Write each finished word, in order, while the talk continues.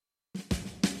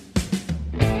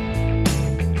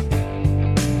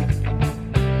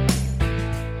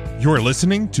You're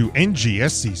listening to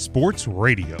NGSC Sports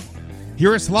Radio.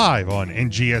 Hear us live on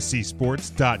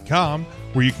ngscsports.com,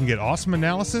 where you can get awesome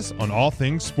analysis on all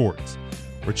things sports.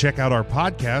 Or check out our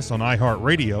podcasts on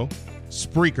iHeartRadio,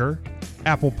 Spreaker,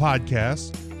 Apple Podcasts,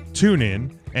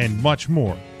 TuneIn, and much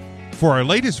more. For our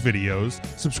latest videos,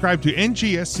 subscribe to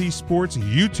NGSC Sports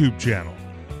YouTube channel.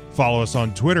 Follow us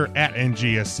on Twitter at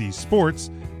NGSC Sports,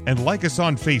 and like us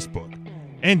on Facebook.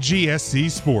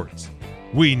 NGSC Sports.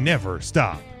 We never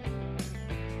stop.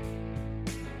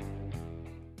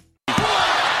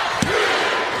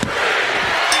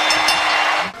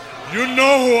 You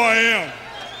know who I am,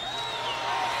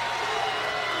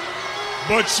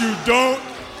 but you don't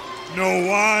know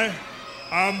why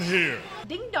I'm here.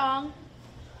 Ding dong.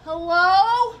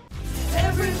 Hello?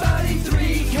 Everybody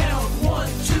three count. 1,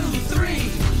 2, 3.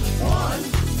 1, 2,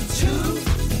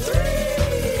 3.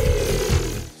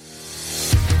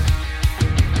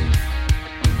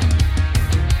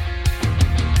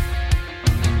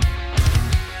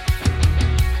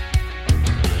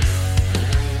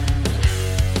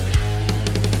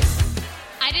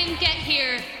 I didn't get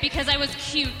here because I was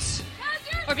cute,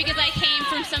 or because I came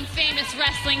from some famous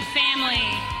wrestling family,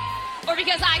 or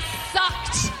because I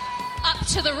sucked up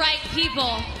to the right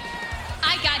people.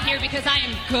 I got here because I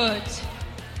am good.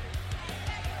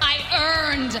 I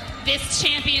earned this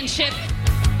championship.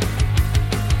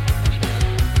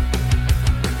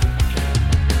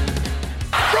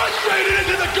 Frustrated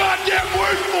into the goddamn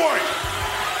word for it.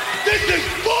 This is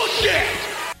bullshit.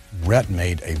 Brett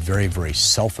made a very, very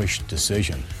selfish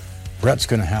decision. Brett's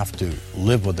going to have to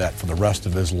live with that for the rest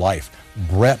of his life.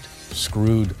 Brett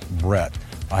screwed Brett.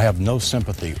 I have no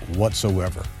sympathy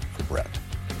whatsoever for Brett.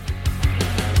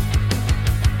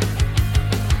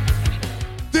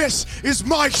 This is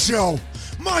my show,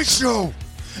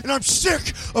 and I'm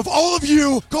sick of all of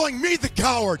you calling me the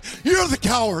coward. You're the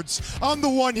cowards. I'm the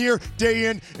one here day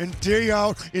in and day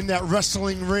out in that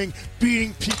wrestling ring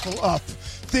beating people up.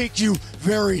 Thank you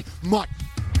very much.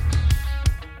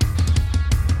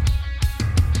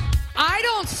 I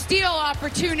don't steal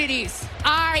opportunities.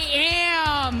 I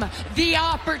am the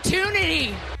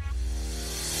opportunity.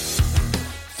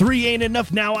 3 ain't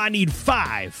enough now. I need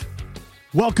 5.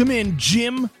 Welcome in,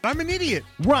 Jim. I'm an idiot.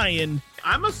 Ryan.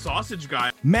 I'm a sausage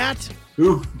guy. Matt.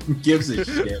 Who gives a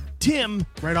shit? Tim.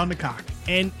 Right on the cock.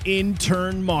 And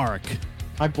intern Mark.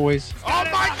 Hi, boys. Oh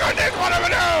my goodness, what am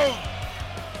I doing?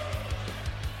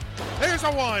 There's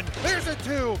a 1. There's a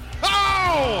 2.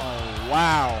 Oh,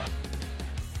 wow.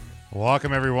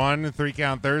 Welcome, everyone. 3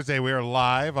 Count Thursday. We are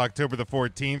live October the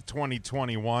 14th,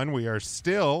 2021. We are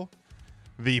still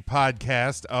the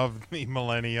podcast of the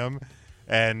millennium,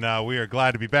 and we are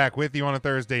glad to be back with you on a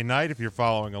Thursday night. If you're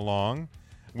following along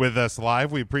with us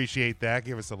live, we appreciate that.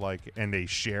 Give us a like and a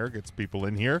share. Gets people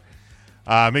in here.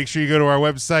 Make sure you go to our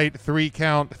website,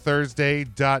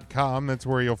 3countthursday.com. That's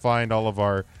where you'll find all of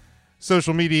our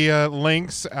social media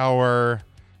links, our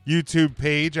YouTube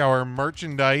page, our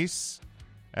merchandise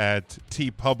at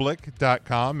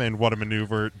tpublic.com and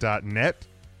whatamaneuver.net.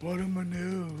 What a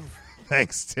maneuver.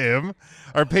 Thanks, Tim.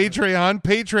 Our Patreon,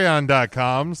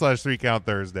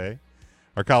 patreon.com/3countthursday.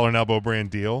 Our Collar and Elbow brand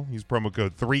deal. Use promo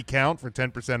code 3count for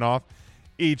 10% off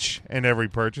each and every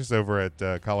purchase over at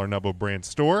Collar and Elbow brand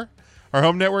store. Our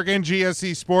home network,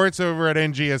 NGSC Sports, over at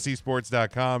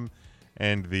ngscsports.com.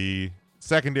 And the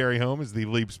secondary home is the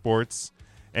Leap Sports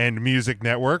and Music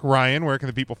Network. Ryan, where can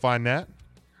the people find that?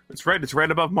 It's right. It's right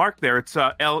above Mark there. It's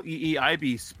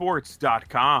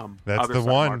leeibsports.com. That's the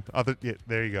one. Yeah,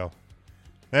 there you go.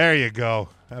 There you go.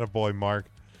 Attaboy, Mark.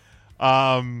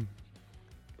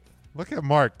 Look at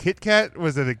Mark. Kit Kat.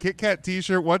 Was it a Kit Kat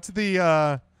t-shirt? What's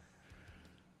the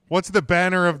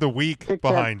banner of the week Kit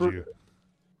behind Kat you?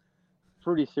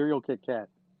 Fruity cereal Kit Kat.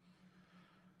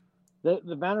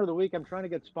 The banner of the week, I'm trying to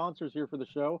get sponsors here for the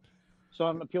show, so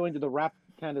I'm appealing to the rap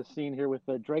kind of scene here with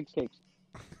Drake's Cakes.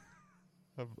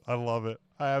 I love it.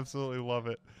 I absolutely love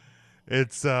it.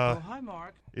 It's hi,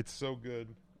 Mark. It's so good.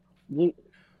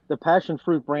 The passion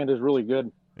fruit brand is really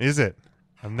good. Is it?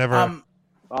 I've never.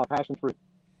 Passion fruit.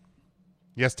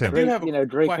 Yes, Tim. I do have a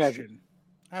Drake question.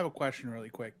 I have a question really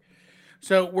quick.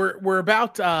 So we're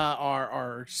about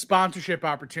our sponsorship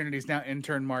opportunities now,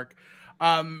 intern Mark.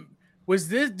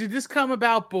 Did this come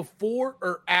about before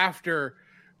or after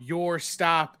your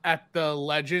stop at the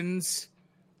Legends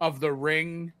of the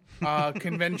Ring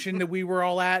convention that we were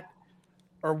all at?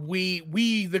 Or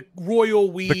the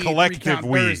royal we, the collective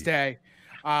we, Thursday,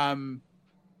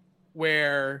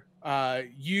 where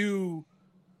you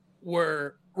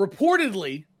were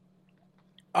reportedly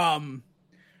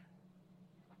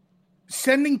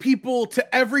sending people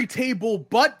to every table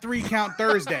but 3 Count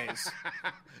Thursdays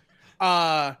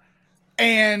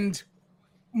and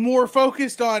more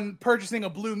focused on purchasing a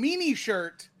Blue Meanie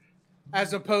shirt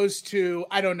as opposed to,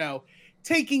 I don't know,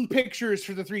 taking pictures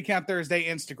for the 3 Count Thursday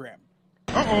Instagram.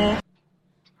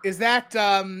 Is that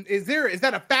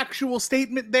a factual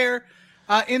statement there,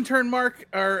 intern Mark,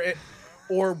 or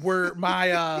were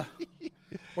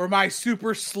my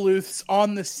super sleuths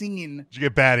on the scene? Did you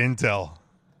get bad intel?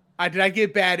 Did I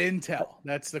get bad intel?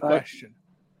 That's the question.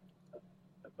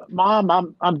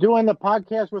 Mom, I'm doing the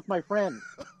podcast with my friend.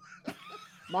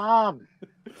 Mom,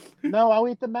 no, I'll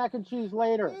eat the mac and cheese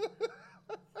later.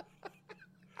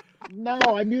 No,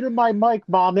 I muted my mic,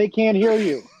 Mom. They can't hear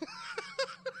you.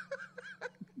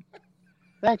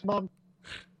 Thanks, Mom.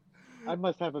 I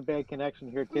must have a bad connection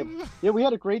here, Tim. Yeah, we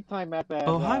had a great time at that.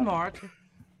 Oh, hi, Mark.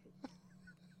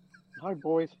 Hi,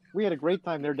 boys. We had a great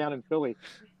time there down in Philly.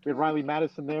 We had Riley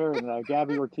Madison there, and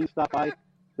Gabby Ortiz stopped by.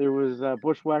 There was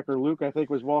Bushwhacker Luke, I think,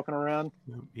 was walking around.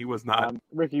 He was not.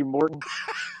 Ricky Morton.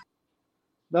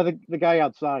 No, the guy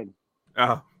outside.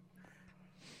 Oh.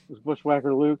 It was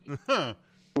Bushwhacker Luke. It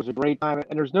was a great time.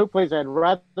 And there's no place I'd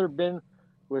rather been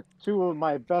with 2 of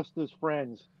my bestest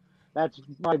friends. That's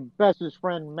my bestest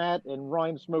friend, Matt, and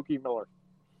Ryan Smokey Miller.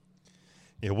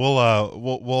 Yeah,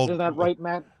 we'll Isn't that right,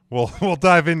 Matt? We'll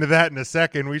dive into that in a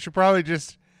second. We should probably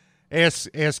just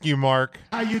ask you, Mark.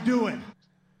 How you doing?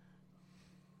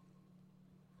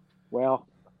 Well,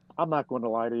 I'm not going to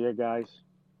lie to you guys.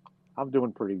 I'm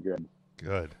doing pretty good.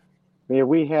 Good.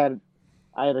 Man,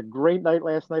 I had a great night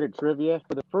last night at trivia.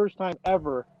 For the first time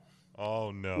ever,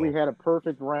 oh no, we had a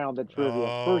perfect round at trivia.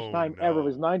 Oh, first time ever. It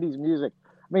was 90s music.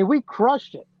 I mean, we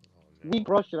crushed it. Oh, no. We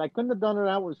crushed it. I couldn't have done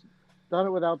it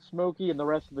without Smokey and the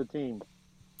rest of the team.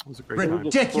 It was a great time.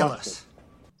 Ridiculous.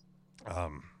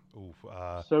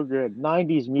 So good.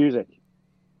 90s music.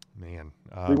 Man,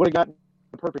 we would have gotten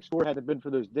the perfect score had it been for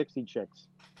those Dixie Chicks.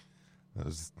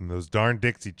 Those darn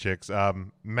Dixie Chicks.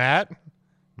 Matt,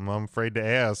 I'm afraid to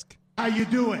ask. How you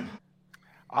doing?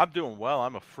 I'm doing well.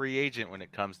 I'm a free agent when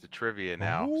it comes to trivia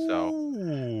now, so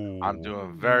I'm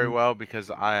doing very well because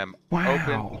I am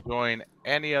open to join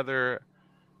any other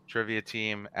trivia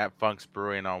team at Funk's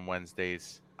Brewing on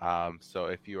Wednesdays. So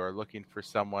if you are looking for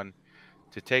someone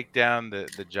to take down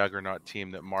the juggernaut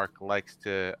team that Mark likes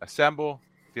to assemble,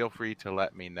 feel free to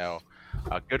let me know.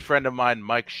 A good friend of mine,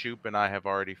 Mike Shoup, and I have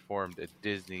already formed a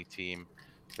Disney team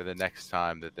for the next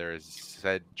time that there is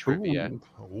said trivia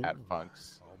at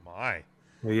Funk's. Oh my!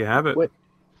 There you have it. Wait.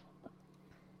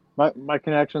 My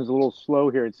connection's a little slow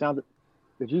here. It sounded.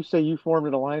 Did you say you formed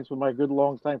an alliance with my good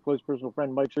longtime close personal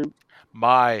friend Mike Shoup?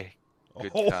 My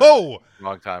good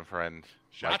longtime friend.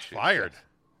 Shots fired.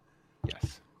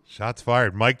 Yes. Shots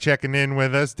fired. Mike checking in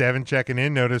with us. Devin checking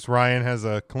in. Notice Ryan has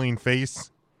a clean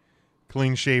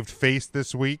shaved face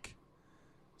this week.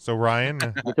 So Ryan,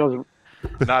 because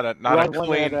not a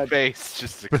clean face,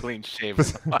 just a clean shaven.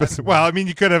 Well, I mean,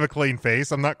 you could have a clean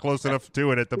face. I'm not close enough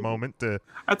to it at the moment.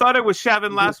 I thought it was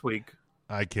Shavin last week.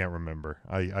 I can't remember.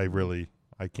 I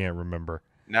can't remember.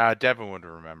 Nah, Devin would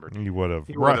have remembered. He would have.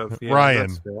 Yeah,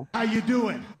 Ryan, how you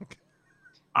doing?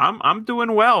 I'm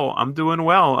doing well.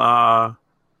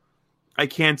 I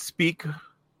can't speak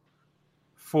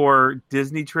for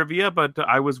Disney trivia, but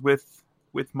I was with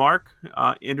Mark,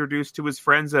 introduced to his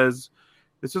friends as,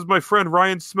 this is my friend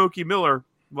Ryan Smokey Miller.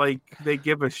 Like, they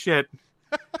give a shit.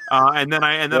 And then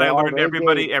I learned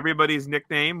everybody's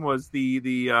nickname was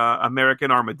the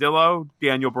American Armadillo,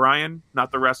 Daniel Bryan,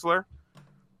 not the wrestler.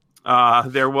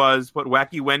 There was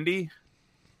Wacky Wendy.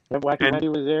 Wendy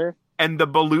was there. And the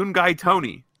balloon guy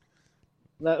Tony.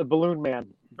 The Balloon Man.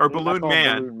 Or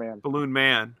Balloon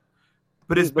Man.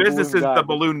 But his business is the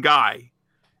balloon guy.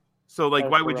 So, like,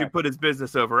 why would you put his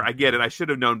business over? I get it. I should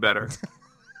have known better.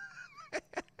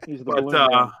 He's the balloon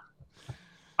man.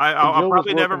 I'll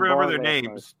probably never remember their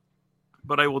names,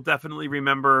 but I will definitely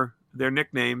remember their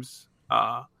nicknames.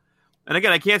 And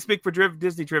again, I can't speak for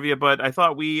Disney trivia, but I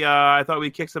thought we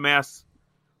kicked some ass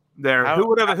there.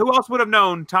 Who else would have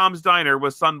known Tom's Diner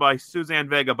was sung by Suzanne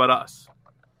Vega but us?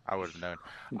 I would have known.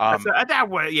 I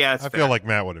feel like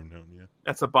Matt would have known. Yeah,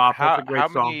 that's a bop. That's a great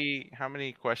song. How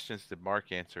many questions did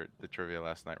Mark answer the trivia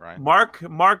last night, Ryan? Mark.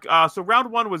 So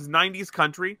round 1 was 90s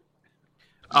country,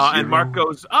 and Mark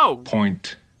goes,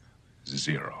 0.0.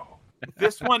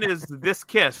 This one is This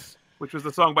Kiss, which was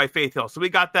the song by Faith Hill. So we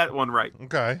got that one right.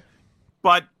 Okay,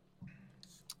 but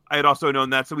I had also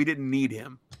known that, so we didn't need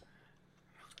him.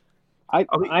 I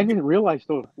didn't realize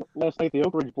though last night the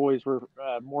Oak Ridge Boys were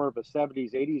more of a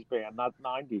 70s, 80s band, not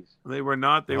 90s. They were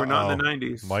not. They were not in the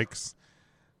 90s.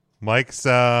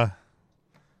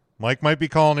 Mike might be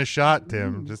calling his shot,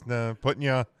 Tim. Just putting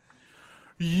you.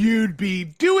 You'd be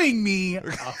doing me a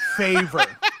favor.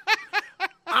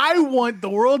 I want the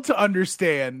world to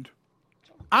understand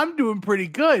I'm doing pretty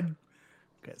good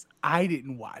because I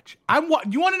didn't watch.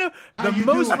 You want to know the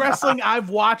most wrestling I've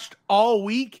watched all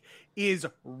week is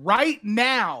right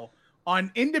now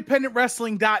on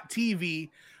independentwrestling.tv.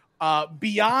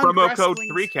 Beyond promo code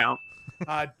Wrestling's- 3 count.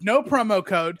 No promo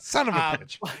code. Son of a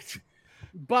bitch.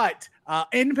 But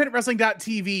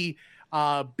independentwrestling.tv,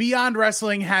 Beyond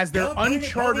Wrestling has their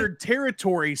Uncharted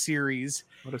Territory series.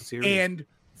 What a series. And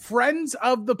friends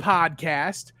of the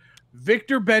podcast,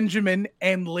 Victor Benjamin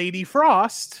and Lady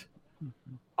Frost,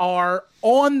 are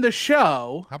on the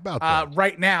show. How about that?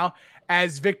 Right now,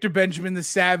 as Victor Benjamin, the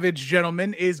Savage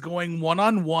Gentleman, is going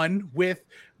one-on-one with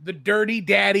the Dirty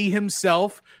Daddy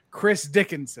himself, Chris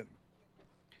Dickinson.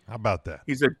 How about that?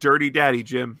 He's a dirty daddy,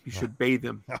 Jim. You should bathe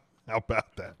him. How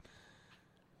about that?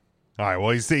 All right. Well,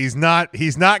 he's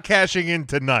not cashing in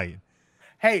tonight.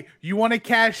 Hey, you want to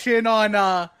cash in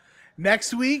on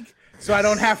next week so I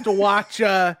don't have to watch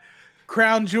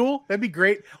Crown Jewel? That'd be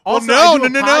great. Also,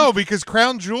 No, because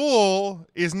Crown Jewel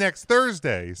is next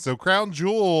Thursday. So Crown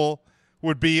Jewel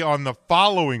would be on the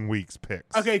following week's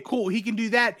picks. Okay, cool. He can do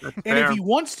that. That's And fair. if he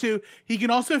wants to, he can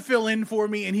also fill in for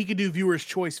me and he can do viewer's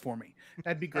choice for me.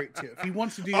 That'd be great too. If he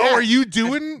wants to do that. Oh, are you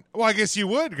doing? Well, I guess you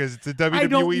would because it's a WWE I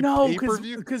don't know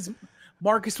pay-per-view. because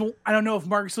Marcus will. I don't know if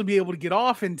Marcus will be able to get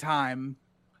off in time.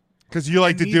 Because you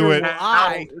like to Neither do it. will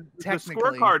I, the technically.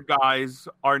 scorecard guys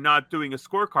are not doing a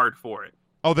scorecard for it.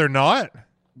 Oh, they're not?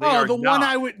 They Oh, are the not.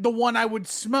 one I would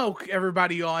smoke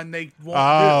everybody on. They won't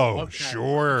Oh, do. Okay.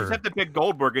 sure. Just have to pick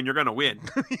Goldberg and you're going to win.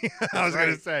 I was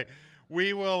going to say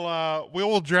we will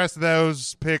address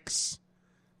those picks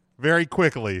very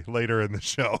quickly later in the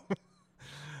show.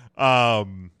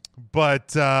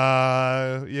 But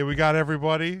yeah, we got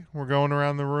everybody. We're going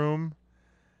around the room.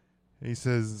 He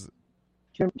says,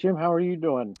 Jim, how are you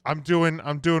doing? I'm doing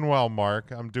well,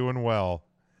 Mark. I'm doing well.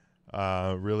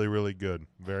 Really, really good.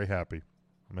 Very happy.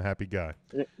 I'm a happy guy.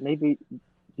 Maybe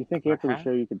you think after the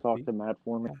show you can talk to Matt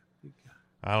for me?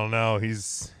 I don't know.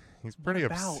 He's pretty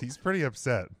he's pretty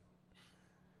upset.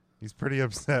 He's pretty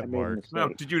upset, Mark. No,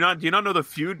 do you not know the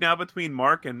feud now between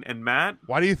Mark and Matt?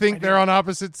 Why do you think they're on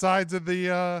opposite sides of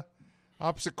the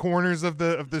opposite corners of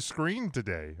the screen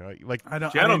today? Like,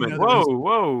 Gentlemen,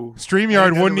 whoa.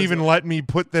 StreamYard wouldn't even let me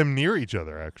put them near each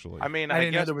other. Actually, I mean, I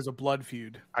didn't know guess there was a blood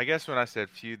feud. I guess when I said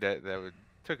feud, that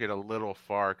took it a little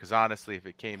far. Because honestly, if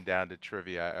it came down to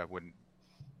trivia, I wouldn't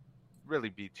really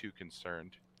be too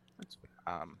concerned.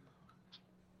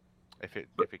 If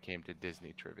it came to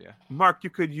Disney trivia, Mark,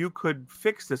 you could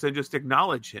fix this and just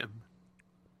acknowledge him.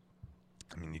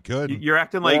 I mean, you could. You're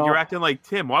acting like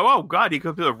Tim. Oh God, he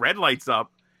could put the red lights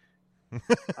up.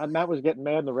 Matt was getting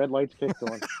mad and the red lights kicked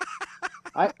on.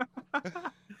 I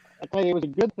tell you, it was a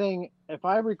good thing. If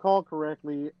I recall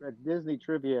correctly, at Disney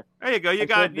trivia. There you go. You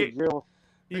got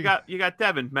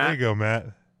Devin, Matt. There you go, Matt.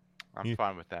 I'm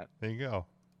fine with that. There you go.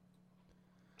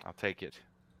 I'll take it.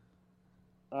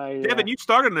 Devin, you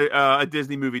started a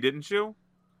Disney movie, didn't you?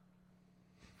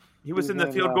 He was in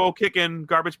the field goal kicking,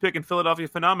 garbage picking Philadelphia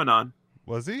Phenomenon.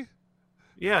 Was he?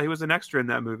 Yeah, he was an extra in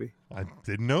that movie. I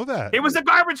didn't know that. He was a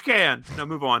garbage can. No,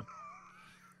 move on.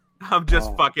 I'm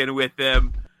just fucking with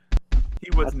him. He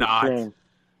was not. And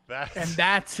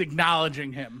that's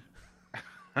acknowledging him.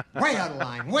 Way out of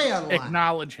line. Way out of line.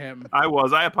 Acknowledge him. I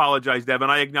apologize, Devin.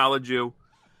 I acknowledge you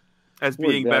as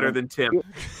being better than Tim.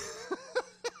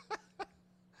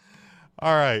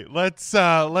 All right, let's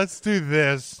do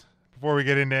this before we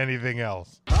get into anything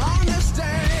else.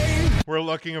 We're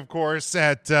looking, of course,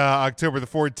 at October the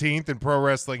 14th in pro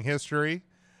wrestling history.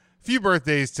 A few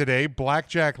birthdays today.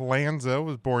 Blackjack Lanza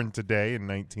was born today in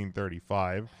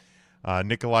 1935.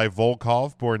 Nikolai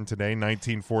Volkov, born today,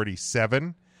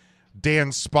 1947. Dan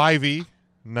Spivey,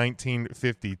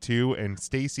 1952. And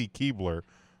Stacy Keibler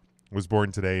was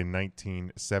born today in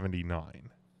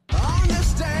 1979.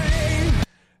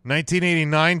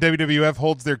 1989, WWF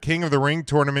holds their King of the Ring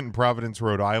tournament in Providence,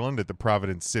 Rhode Island at the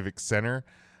Providence Civic Center.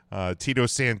 Tito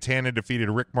Santana defeated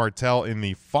Rick Martel in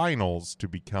the finals to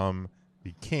become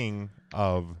the King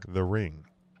of the Ring.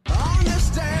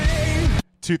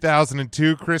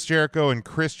 2002, Chris Jericho and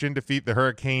Christian defeat the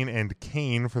Hurricane and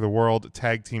Kane for the World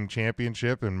Tag Team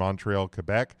Championship in Montreal,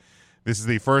 Quebec. This is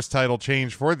the first title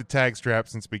change for the tag strap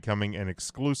since becoming an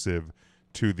exclusive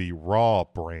to the Raw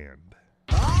brand.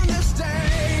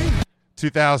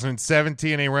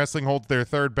 2017, TNA Wrestling holds their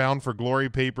third Bound for Glory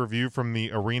pay-per-view from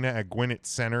the arena at Gwinnett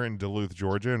Center in Duluth,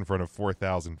 Georgia, in front of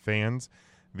 4,000 fans.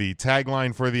 The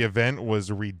tagline for the event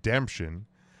was Redemption.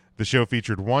 The show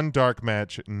featured one dark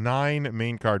match, 9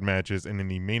 main card matches, and in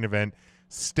the main event,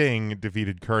 Sting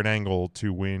defeated Kurt Angle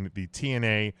to win the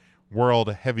TNA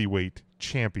World Heavyweight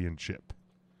Championship.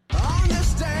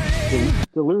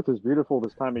 Duluth is beautiful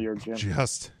this time of year, Jim.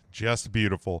 Just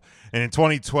beautiful. And in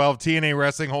 2012, TNA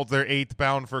Wrestling holds their 8th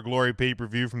Bound for Glory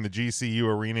pay-per-view from the GCU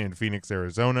Arena in Phoenix,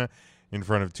 Arizona, in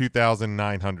front of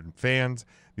 2,900 fans.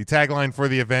 The tagline for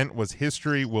the event was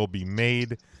 "History Will Be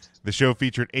Made." The show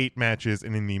featured 8 matches,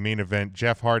 and in the main event,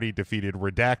 Jeff Hardy defeated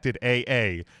Redacted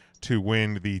AA to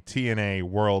win the TNA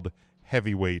World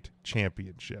Heavyweight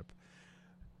Championship.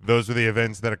 Those are the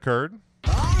events that occurred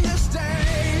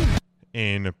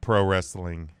in pro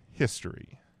wrestling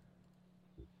history.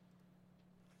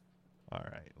 All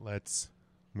right, let's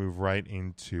move right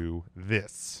into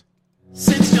this.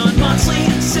 Since John Moxley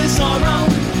and Cesaro,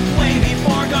 way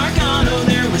before Gargano,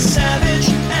 there was Savage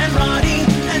and Roddy,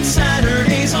 and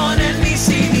Saturdays on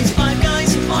NBC. These 5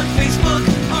 guys on Facebook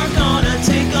are gonna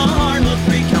take a hard look.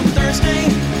 3 Count Thursday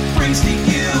brings to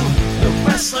you the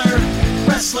wrestler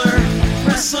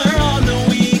on the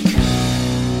week.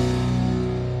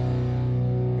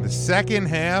 The second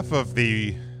half of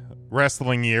the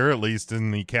wrestling year, at least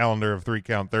in the calendar of 3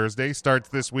 Count Thursday, starts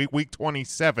this week, week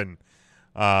 27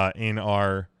 in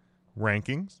our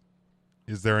rankings.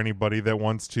 Is there anybody that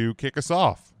wants to kick us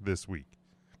off this week?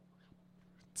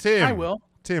 Tim. I will.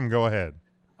 Tim, go ahead.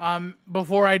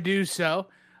 Before I do so,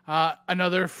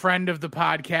 another friend of the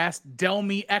podcast,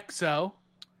 Delmi Exo,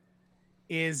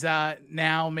 is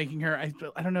now making her, I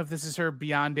don't know if this is her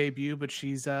Beyond debut, but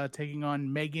she's taking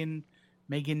on Megan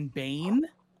Bain.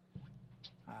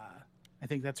 I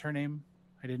think that's her name.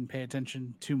 I didn't pay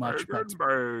attention too much. Megan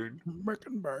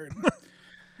Bain.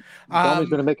 Delmi's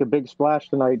going to make a big splash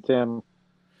tonight, Tim.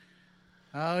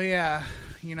 Oh, yeah.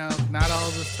 You know, not all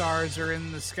the stars are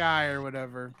in the sky or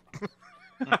whatever.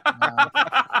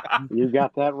 You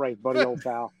got that right, buddy, old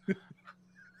pal.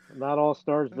 Not all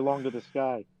stars belong to the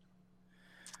sky.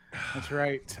 That's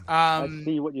right. I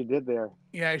see what you did there.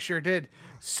 Yeah, I sure did.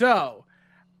 So,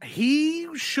 he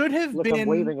should have Look, been... I'm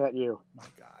waving at you. Oh, my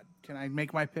God. Can I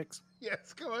make my picks?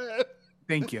 Yes, go ahead.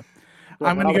 Thank you. Look,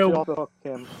 I'm going to go... Off the hook,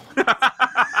 Tim.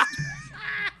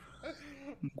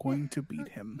 I'm going to beat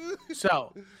him.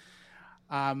 So,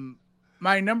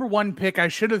 my number 1 pick, I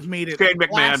should have made it Shane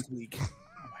McMahon. last week.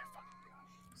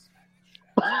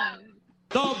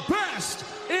 The best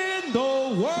in the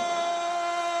world.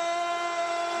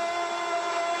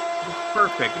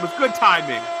 Perfect. It was good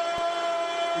timing.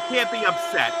 You can't be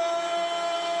upset.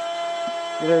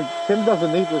 You know, Tim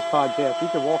doesn't need this podcast. He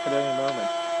can walk at any moment.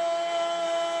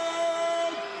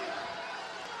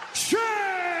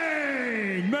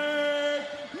 Shane McMahon.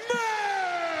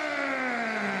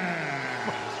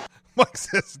 Mike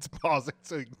says it's pausing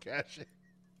so he can cash it.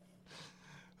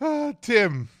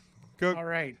 Tim, go. All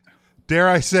right. Dare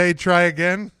I say, try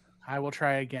again? I will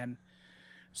try again.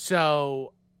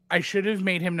 So I should have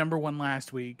made him number 1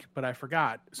 last week, but I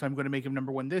forgot. So I'm going to make him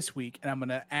number 1 this week, and I'm going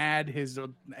to add his.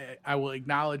 I will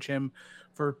acknowledge him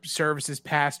for services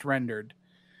past rendered.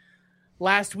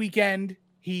 Last weekend,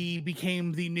 he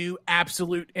became the new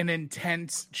absolute and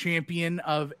intense champion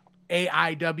of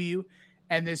AIW,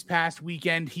 and this past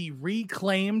weekend, he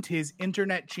reclaimed his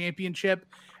internet championship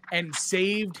and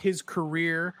saved his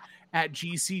career at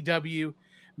GCW.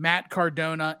 Matt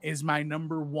Cardona is my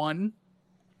number 1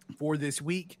 for this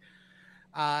week.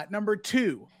 Number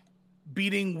 2,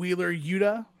 beating Wheeler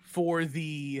Yuta for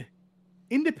the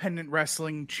Independent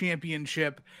Wrestling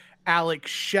Championship, Alex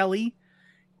Shelley.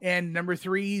 And number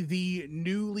 3, the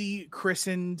newly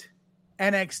christened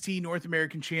NXT North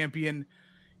American Champion,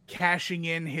 cashing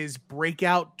in his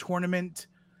breakout tournament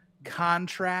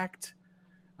contract,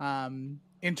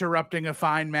 interrupting a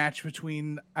fine match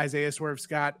between Isaiah Swerve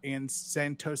Scott and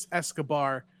Santos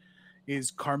Escobar,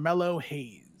 is Carmelo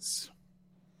Hayes.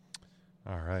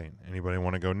 All right. Anybody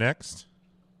want to go next?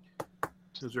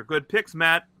 Those are good picks,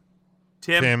 Matt.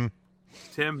 Tim,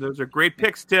 those are great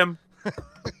picks, Tim.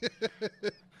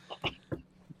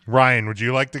 Ryan, would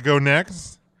you like to go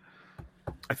next?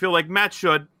 I feel like Matt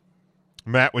should.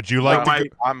 Matt, would you like to?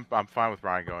 I'm fine with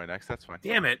Ryan going next. That's fine.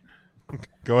 Damn it.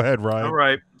 Go ahead, Ryan. All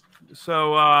right.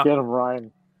 So get him,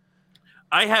 Ryan.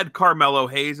 I had Carmelo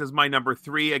Hayes as my number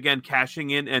 3, again cashing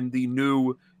in, and the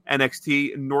new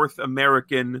NXT North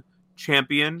American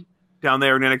champion down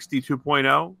there in NXT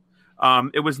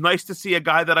 2.0. It was nice to see a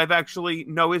guy that I've actually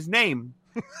know his name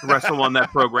wrestle on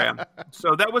that program.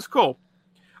 So that was cool.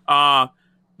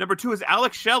 Number 2 is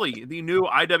Alex Shelley, the new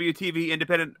IWTV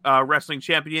Independent Wrestling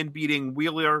Champion, beating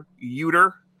Wheeler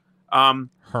Yuta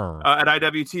at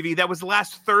IWTV. That was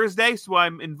last Thursday, so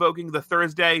I'm invoking the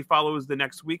Thursday follows the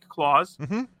next week clause.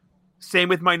 Mm-hmm. Same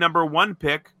with my number 1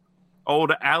 pick,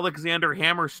 old Alexander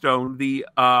Hammerstone, the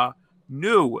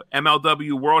new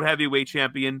MLW World Heavyweight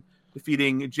Champion,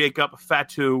 defeating Jacob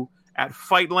Fatu at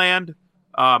Fightland.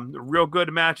 A real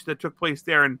good match that took place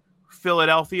there in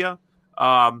Philadelphia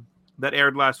that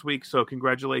aired last week. So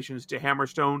congratulations to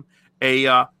Hammerstone.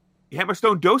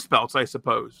 Hammerstone dose belts, I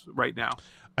suppose, right now.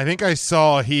 I think I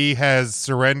saw he has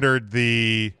surrendered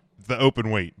the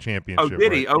open weight championship. Oh,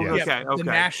 did he? Right? Oh, Yes. okay.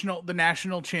 The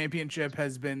national championship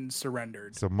has been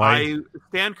surrendered. So Mike, I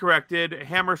stand corrected.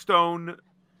 Hammerstone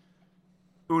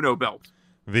Uno belt.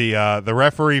 the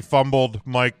referee fumbled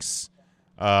Mike's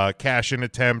cash-in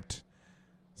attempt,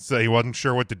 so he wasn't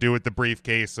sure what to do with the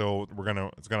briefcase. So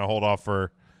it's gonna hold off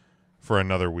for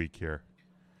another week here.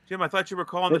 Jim, I thought you were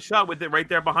calling the shot with it right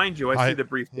there behind you. I see the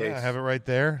briefcase. Yeah, I have it right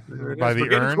there There it by is. the We're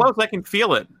getting urn. close. I can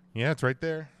feel it. Yeah, it's right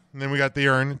there. And then we got the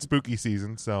urn. It's spooky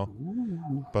season, so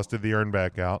busted the urn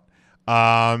back out.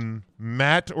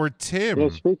 Matt or Tim? Yeah,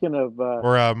 speaking of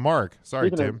or Mark. Sorry,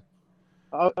 speaking Tim.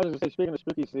 I was going to say, speaking of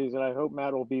spooky season, I hope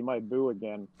Matt will be my boo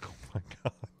again.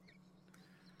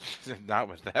 Not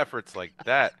with efforts like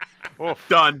that. Oof.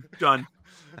 Done.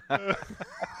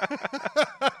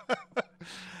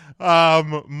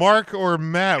 Mark or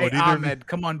Matt? Hey, would either Ahmed,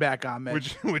 come on back,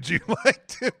 Ahmed. Would you like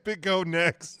to go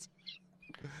next?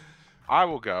 I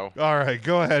will go. All right,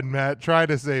 go ahead, Matt. Try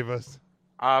to save us.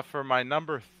 For my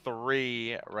number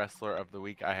 3 wrestler of the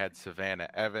week, I had Savannah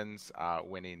Evans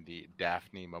winning the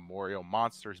Daphne Memorial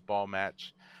Monsters Ball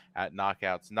match at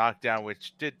Knockouts Knockdown,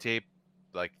 which did tape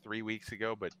like 3 weeks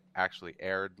ago, but actually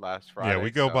aired last Friday. Yeah,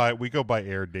 we go by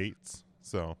air dates.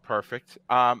 So perfect.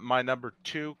 My number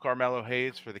 2, Carmelo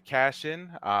Hayes for the cash-in.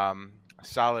 A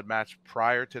solid match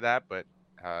prior to that, but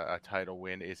a title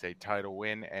win is a title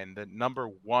win. And the number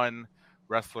 1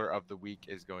 wrestler of the week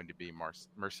is going to be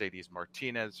Mercedes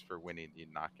Martinez for winning the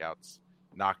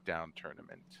Knockdown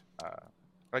tournament.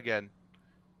 Again,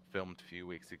 filmed a few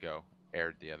weeks ago,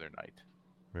 aired the other night.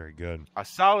 Very good. A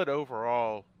solid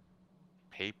overall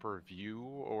pay-per-view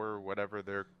or whatever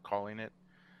they're calling it.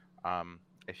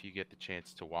 If you get the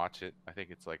chance to watch it, I think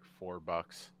it's like $4.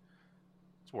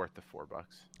 It's worth the $4.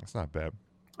 That's not bad.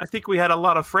 I think we had a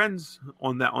lot of friends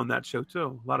on that show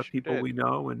too. A lot of people we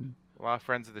know, and a lot of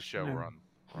friends of the show were on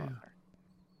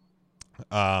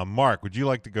there. Mark, would you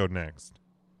like to go next?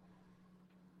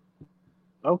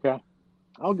 Okay,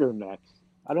 I'll go next.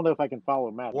 I don't know if I can follow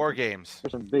Matt. War Games.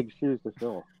 There's some big shoes to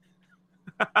fill.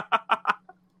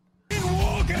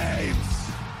 War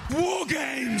Games! War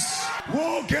Games!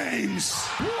 War Games!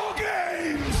 War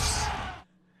Games!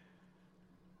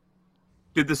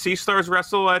 Did the Sea Stars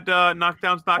wrestle at Knockdowns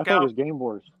I thought it Knockout? was Game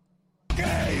Wars.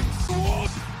 Games! War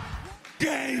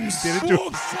Games! Did it do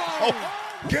War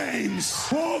Games!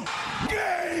 War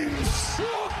Games!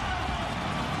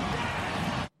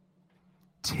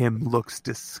 Tim looks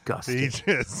disgusted.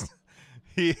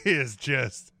 He is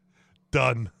just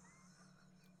done.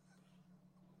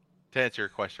 To answer your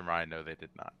question, Ryan, no, they did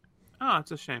not. Oh,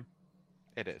 it's a shame.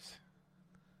 It is.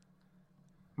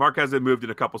 Mark hasn't moved in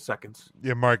a couple seconds.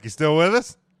 Yeah, Mark, you still with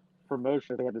us?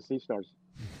 Promotion, they had the Sea Stars.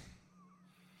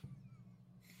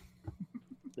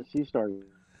 The Sea Stars.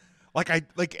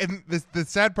 And the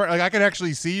sad part, I could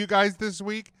actually see you guys this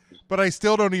week, but I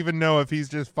still don't even know if he's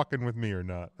just fucking with me or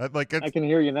not. I can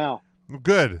hear you now.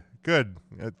 Good.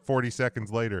 At 40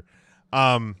 seconds later,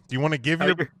 do you want to give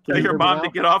Tell your mom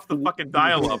to get off the fucking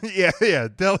dial-up. yeah.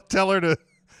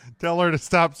 Tell her to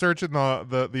stop searching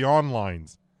the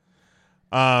onlines.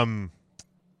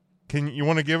 Can you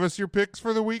want to give us your picks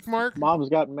for the week, Mark? Mom's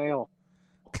got mail.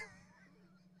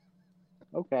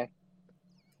 Okay.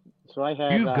 So I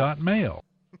had. You've got mail.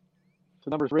 So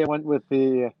number 3, I went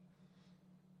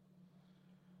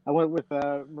with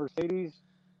Mercedes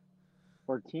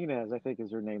Martinez, I think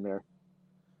is her name there.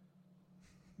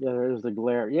 Yeah, there's the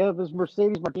glare. Yeah, this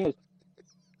Mercedes Martinez.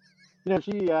 You know,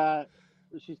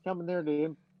 she's coming there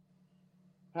to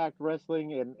Impact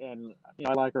Wrestling, and you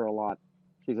know, I like her a lot.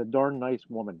 She's a darn nice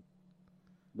woman,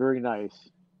 very nice,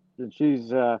 and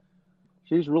she's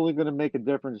really going to make a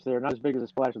difference there. Not as big as a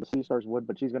splash of the Sea Stars would,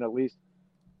 but she's going to at least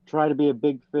try to be a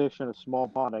big fish in a small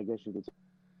pond, I guess you could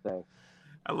say.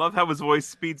 I love how his voice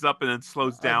speeds up and then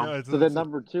slows down. So then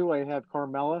number 2, I have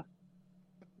Carmella.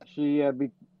 She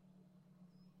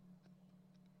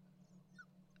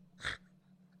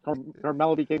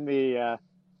Carmella became the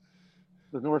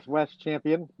Northwest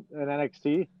champion in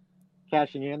NXT,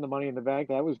 cashing in the Money in the Bank.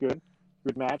 That was good.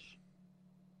 Good match.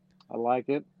 I liked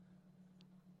it.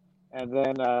 And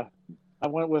then I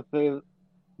went with the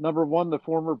number 1, the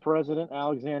former president,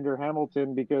 Alexander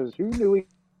Hamilton, because who knew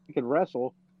he could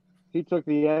wrestle? He took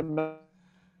the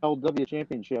MLW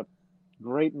championship.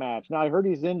 Great match. Now, I heard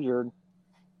he's injured.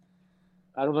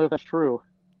 I don't know if that's true,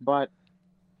 but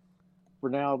for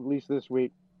now, at least this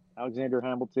week, Alexander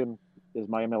Hamilton is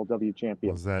my MLW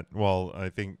champion. Was that? Well, I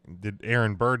think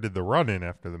Aaron Burr did the run-in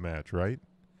after the match, right?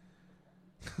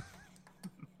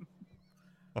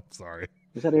 I'm sorry.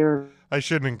 Is that Aaron? I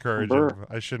shouldn't encourage Burr? him.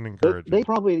 I shouldn't encourage him. They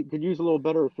probably could use a little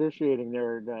better officiating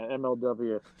there in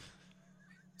MLW.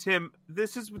 Tim,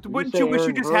 this is. You Wouldn't say you wish you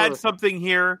Aaron just Burr. had something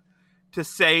here to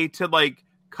say to like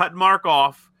cut Mark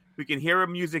off? We can hear a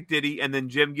music ditty, and then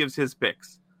Jim gives his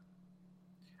picks.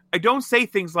 I don't say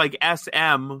things like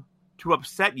SM to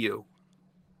upset you.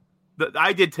 That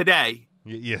I did today.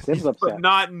 Yes, but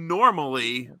not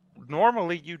normally.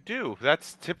 Normally you do.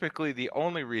 That's typically the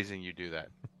only reason you do that.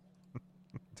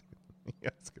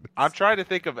 I'm trying to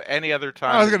think of any other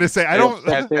time. I was going to say, I don't.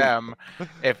 SM,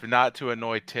 if not to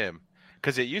annoy Tim,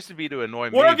 because it used to be to annoy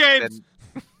me. War games.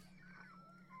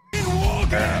 War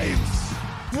games.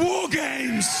 War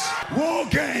games. War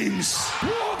games.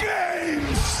 War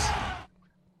games.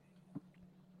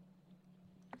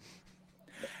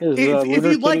 Is If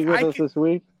Lunar you'd like, City with us this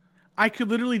week? I could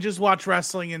literally just watch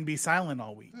wrestling and be silent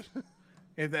all week.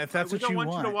 If that's we what don't you want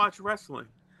want. you to watch wrestling.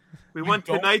 We want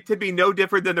tonight to be no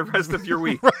different than the rest of your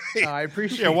week. I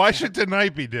appreciate Yeah, why that. should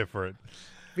tonight be different?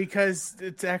 Because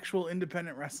it's actual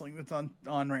independent wrestling that's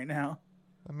on right now.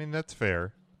 I mean, that's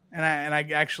fair. And I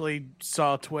actually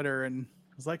saw Twitter and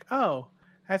was like, oh,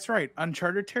 that's right.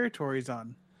 Uncharted Territory's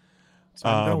on. So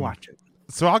I'm going to watch it.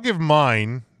 So I'll give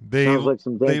mine. Sounds like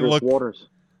some dangerous waters.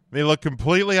 They look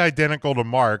completely identical to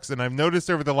Mark's, and I've noticed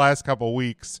over the last couple of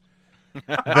weeks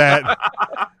that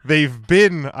they've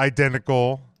been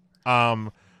identical,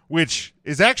 which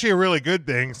is actually a really good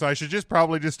thing. So I should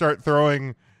probably start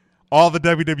throwing all the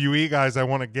WWE guys I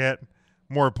want to get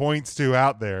more points to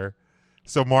out there.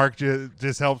 So Mark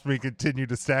just helps me continue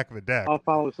to stack the deck. I'll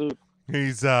follow suit.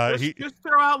 He's just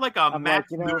throw out like a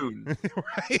Matt like, you know- Moon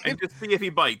and just see if he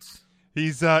bites.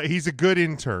 He's a good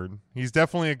intern. He's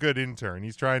definitely a good intern.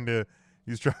 He's trying to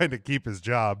keep his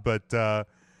job, but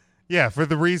yeah, for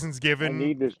the reasons given. I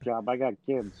need this job. I got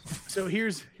kids. So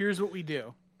here's what we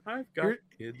do. I've got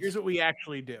kids. Here's what we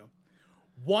actually do.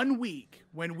 1 week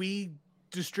when we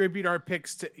distribute our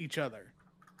picks to each other.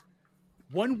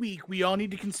 1 week we all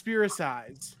need to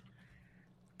conspiracize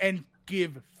and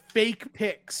give fake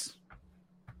picks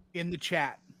in the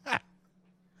chat.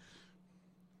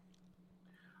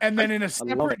 And then in a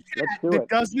separate chat that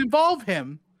doesn't involve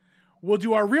him, we'll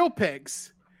do our real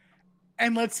picks.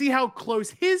 And let's see how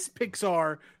close his picks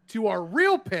are to our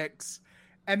real picks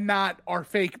and not our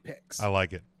fake picks. I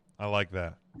like it. I like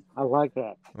that. I like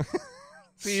that.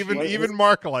 See, even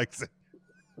Mark likes it.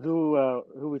 Who are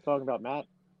we talking about, Matt?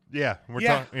 Yeah, we're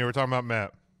talking about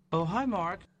Matt. Oh, hi,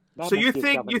 Mark. So you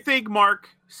think Mark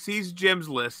sees Jim's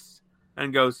list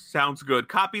and goes, sounds good,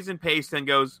 copies and pastes and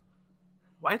goes,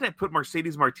 why did I put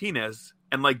Mercedes Martinez?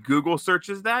 And like Google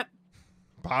searches that?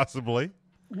 Possibly.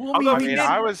 Well, I mean,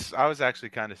 I was actually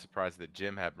kind of surprised that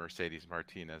Jim had Mercedes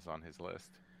Martinez on his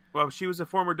list. Well, she was a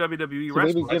former WWE So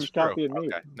wrestler. maybe Jim's copying me.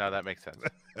 Okay. No, that makes sense.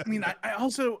 I mean, I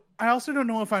also don't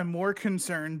know if I'm more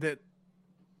concerned that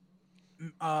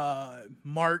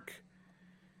Mark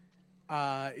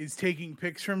is taking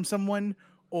picks from someone,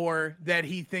 or that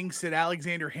he thinks that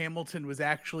Alexander Hamilton was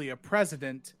actually a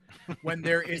president when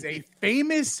there is a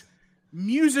famous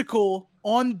musical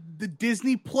on the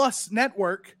Disney Plus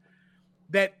network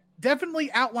that definitely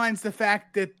outlines the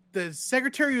fact that the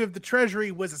Secretary of the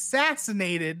Treasury was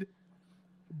assassinated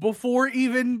before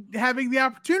even having the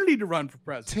opportunity to run for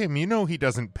president. Tim, you know he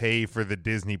doesn't pay for the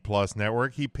Disney Plus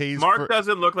network. He pays. Mark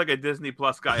doesn't look like a Disney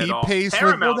Plus guy at all. Pays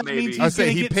Paramount, for. That maybe. means he's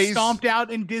going to get stomped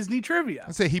out in Disney trivia.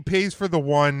 I say he pays for the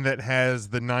one that has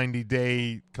the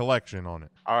 90-day collection on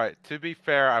it. All right. To be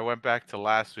fair, I went back to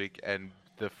last week, and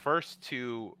the first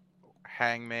two,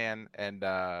 Hangman and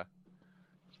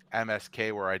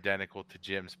MSK, were identical to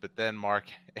Jim's, but then Mark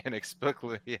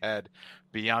inexplicably had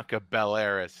Bianca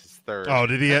Belair as his third. Oh,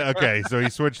 did he? Okay, so he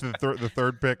switched the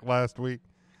third pick last week.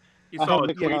 He saw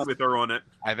a tweet with her on it.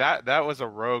 And that was a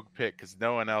rogue pick because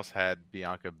no one else had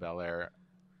Bianca Belair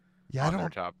on their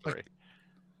top three.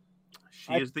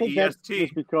 She is the think that's EST.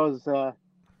 just because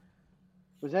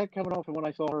was that coming off of when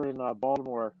I saw her in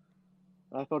Baltimore?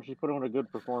 I thought she put on a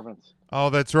good performance. Oh,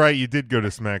 that's right. You did go to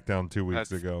SmackDown 2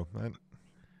 weeks ago.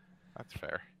 That's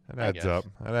fair. That adds up.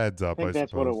 That adds up. I think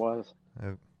that's what it suppose.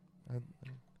 was.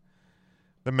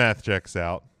 The math checks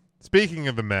out. Speaking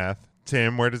of the math,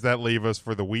 Tim, where does that leave us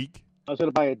for the week? I was going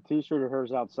to buy a T-shirt of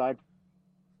hers outside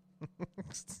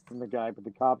from the guy, but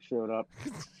the cops showed up.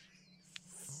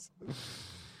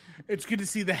 It's good to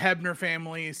see the Hebner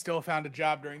family still found a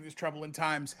job during these troubling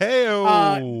times.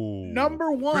 Hey-o.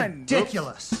 Number one.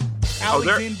 Ridiculous. Oh,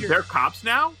 Alexander. they're cops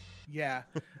now? Yeah.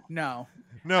 No.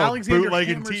 No, Alexander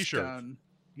bootlegging Hammerstone. T-shirts.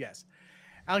 Yes.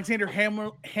 Alexander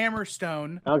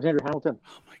Hammerstone. Alexander Hamilton.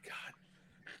 Oh my God.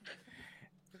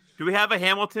 Do we have a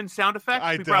Hamilton sound effect?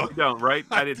 We probably don't, right?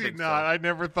 I didn't think so. I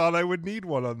never thought I would need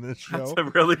one on this show. That's a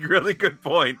really, really good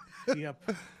point.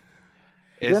 Yep.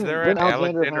 Is there an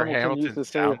Alexander Hamilton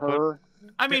sound clip?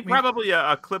 I mean, probably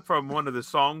a clip from one of the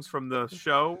songs from the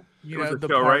show. You It was know, the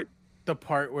the show, part, right? the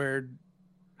part where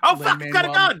Oh, fuck, got a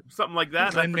gun! Something like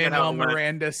that. I forget how Lin-Manuel it went.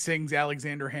 Miranda sings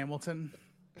Alexander Hamilton.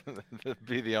 That'd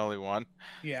be the only one.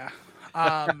 Yeah.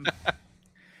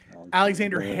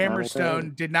 Alexander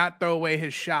Hammerstone did not throw away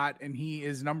his shot, and he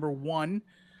is number 1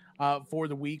 for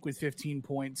the week with 15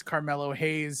 points. Carmelo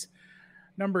Hayes,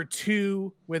 number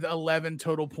 2 with 11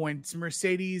 total points.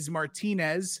 Mercedes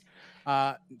Martinez,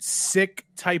 sick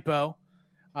typo.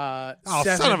 Son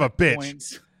of a bitch.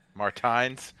 Points.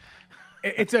 Martines.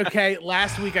 It's okay.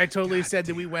 Last week I totally said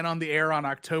that we went on the air on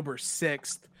October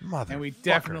 6th, and we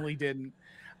definitely didn't.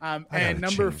 And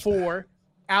number 4,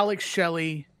 Alex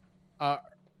Shelley,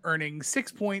 earning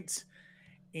 6 points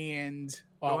and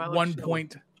 1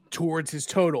 point towards his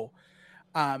total.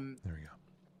 There we go.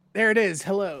 There it is.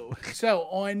 Hello. So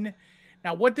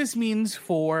now what this means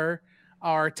for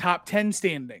our top 10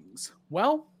 standings.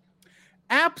 Well,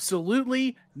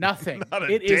 absolutely nothing.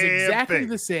 It is exactly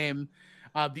the same.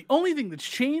 The only thing that's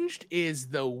changed is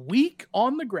the week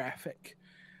on the graphic.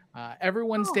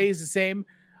 Everyone stays the same.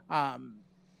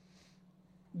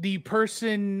 The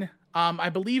person, I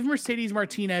believe Mercedes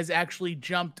Martinez actually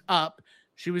jumped up.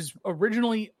 She was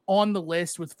originally on the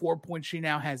list with 4 points. She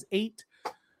now has 8.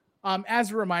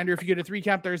 As a reminder, if you go to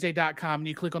 3countthursday.com and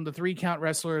you click on the 3-Count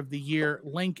Wrestler of the Year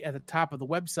link at the top of the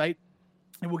website,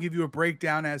 it will give you a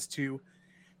breakdown as to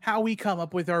how we come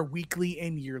up with our weekly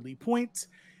and yearly points,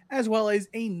 as well as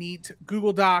a neat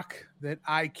Google Doc that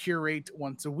I curate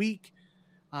once a week,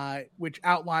 which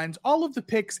outlines all of the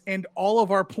picks and all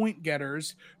of our point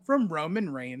getters from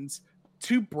Roman Reigns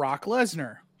to Brock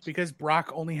Lesnar, because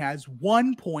Brock only has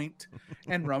 1 point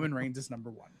and Roman Reigns is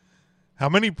number 1. How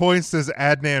many points does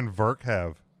Adnan Virk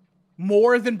have?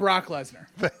 More than Brock Lesnar.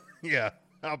 Yeah.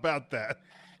 How about that?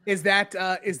 Is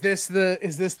this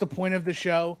the point of the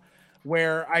show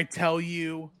where I tell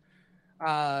you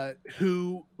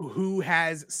who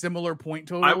has similar point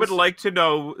totals? I would like to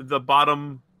know the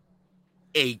bottom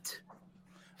 8.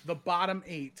 The bottom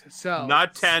 8. So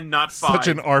not 10, not 5. Such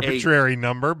an arbitrary 8.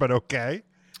 number, but okay.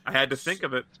 I had to think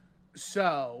of it.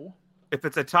 So if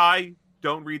it's a tie,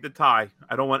 don't read the tie.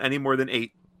 I don't want any more than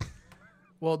 8.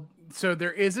 Well, so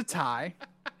there is a tie.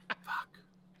 Fuck.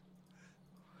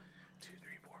 2,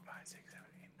 3, 4, 5, 6, 7,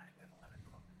 8, 9, 10, 11,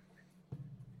 12.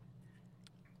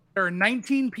 There are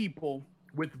 19 people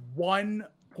with 1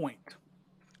 point.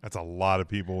 That's a lot of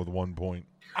people with 1 point.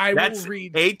 That's will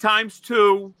read 8 times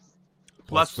 2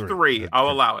 plus 3. I'll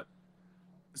allow it.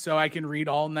 So I can read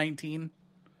all 19?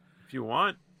 If you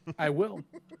want. I will.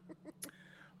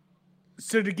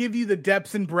 So to give you the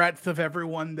depth and breadth of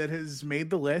everyone that has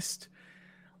made the list,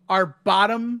 our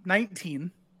bottom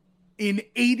 19 in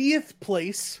 80th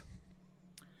place,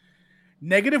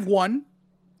 -1,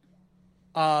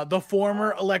 the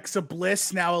former Alexa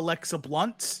Bliss, now Alexa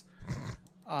Blunt,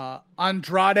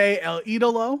 Andrade El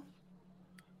Idolo,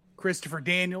 Christopher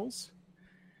Daniels,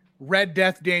 Red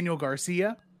Death Daniel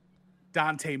Garcia,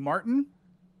 Dante Martin,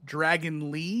 Dragon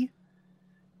Lee,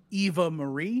 Eva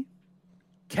Marie,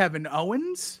 Kevin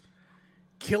Owens,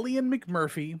 Killian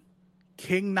McMurphy,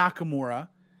 King Nakamura,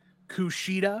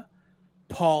 Kushida,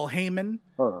 Paul Heyman,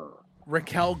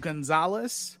 Raquel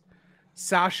Gonzalez,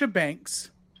 Sasha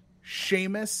Banks,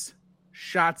 Sheamus,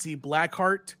 Shotzi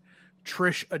Blackheart,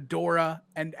 Trish Adora,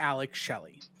 and Alex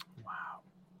Shelley. Wow.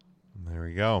 There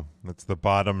we go. That's the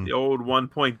bottom. The old 1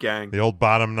 point gang. The old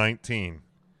bottom 19.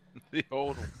 The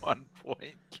old 1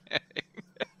 point gang.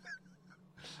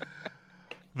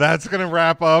 That's going to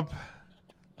wrap up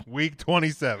week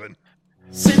 27.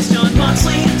 Since John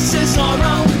Moxley and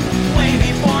Cesaro, way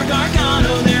before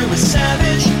Gargano, there was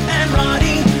Savage and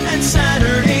Roddy, and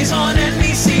Saturdays on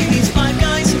NBC. These 5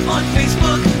 guys on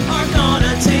Facebook are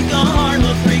gonna take a hard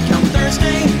look. 3-Count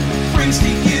Thursday brings to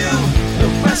you the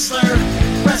wrestler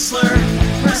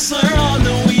on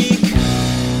the week.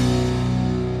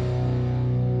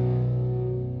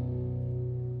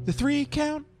 The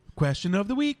 3-Count question of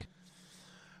the week.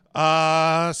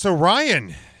 So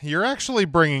Ryan, you're actually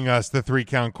bringing us the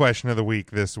 3-Count question of the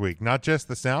week this week, not just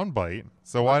the soundbite.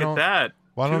 So why don't that?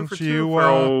 Why Two don't for you, two for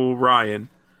old Ryan?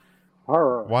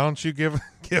 Why don't you give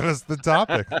us the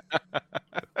topic?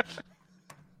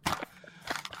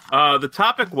 The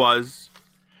topic was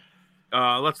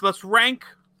let's rank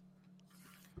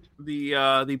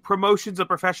the promotions of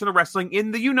professional wrestling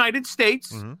in the United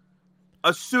States,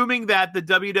 assuming that the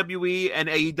WWE and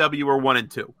AEW are 1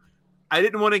 and 2. I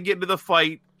didn't want to get into the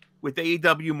fight with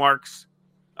AEW marks.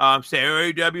 Say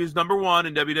AEW is number 1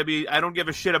 and WWE. I don't give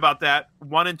a shit about that.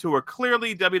 1 and 2 are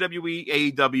clearly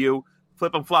WWE, AEW.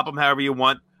 Flip them, flop them, however you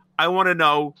want. I want to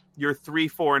know your 3,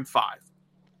 4, and 5.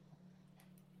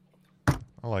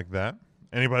 I like that.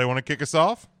 Anybody want to kick us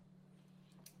off?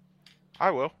 I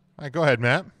will. All right, go ahead,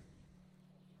 Matt.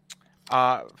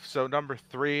 So number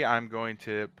 3, I'm going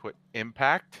to put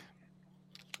Impact.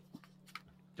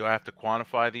 Do I have to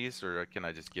quantify these, or can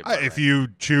I just give? If you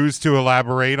choose to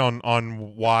elaborate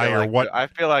on why or what, I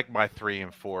feel like my 3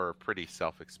 and 4 are pretty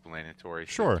self-explanatory.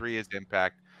 Sure. So 3 is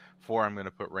Impact. 4, I'm going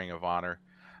to put Ring of Honor,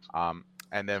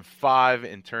 and then 5,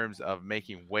 in terms of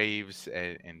making waves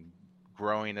and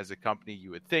growing as a company,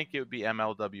 you would think it would be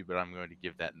MLW, but I'm going to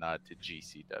give that nod to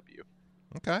GCW.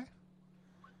 Okay.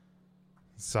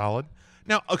 Solid.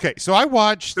 Now, okay, so I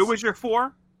watched. Who was your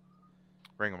 4?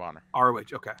 Ring of Honor. ROH.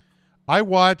 Okay. I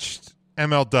watched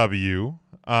MLW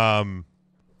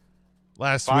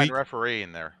last Fine week. referee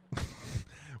in there.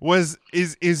 Was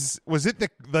it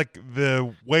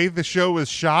the way the show was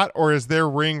shot, or is their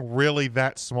ring really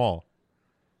that small?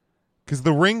 Because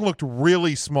the ring looked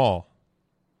really small.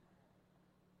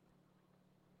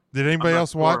 Did anybody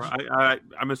else watch?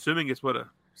 I'm assuming it's a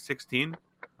 16.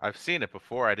 I've seen it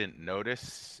before. I didn't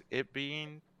notice it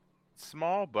being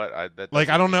small, but I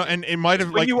don't know, and it might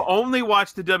have when you only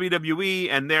watch the WWE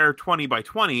and they're 20 by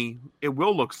 20, it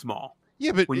will look small.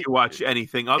 Yeah, but when you watch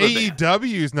anything other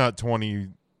AEW is not 20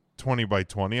 by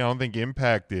 20. I don't think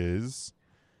Impact is.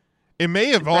 It may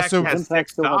have Impact also has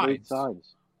 6 sides. 8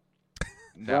 sides.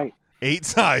 No. Right. 8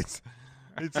 sides.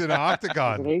 It's an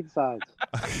octagon. It's 8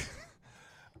 sides.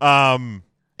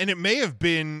 And it may have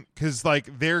been because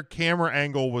their camera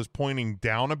angle was pointing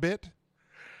down a bit,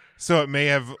 so it may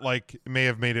have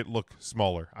made it look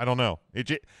smaller. I don't know.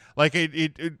 It or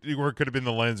it could have been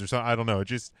the lens or something. I don't know. It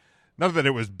just, not that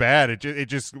it was bad. It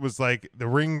just was like the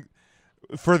ring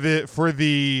for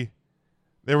the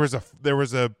there was a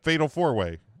fatal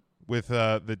 4-way with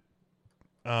was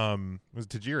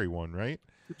Tajiri one, right?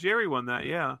 Jerry won that,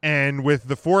 yeah. And with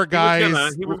the 4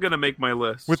 guys, he was gonna make my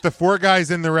list. With the 4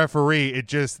 guys and the referee, it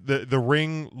just the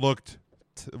ring looked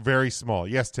very small.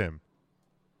 Yes, Tim.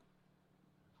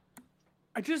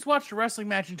 I just watched a wrestling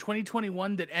match in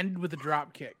 2021 that ended with a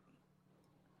drop kick.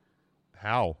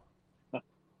 How?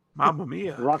 Mamma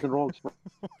mia! Rock and roll.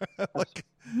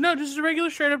 No, just a regular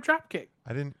straight up drop kick.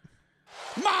 I didn't.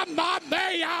 Mamma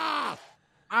mia!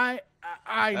 I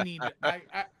need it.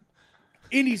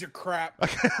 Indies are crap.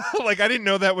 I didn't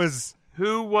know that was.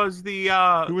 Who was the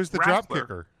drop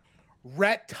kicker?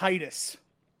 Rhett Titus.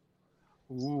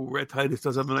 Ooh, Rhett Titus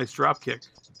does have a nice drop kick.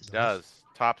 He does.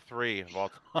 Top 3 of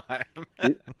all time.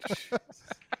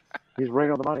 He's right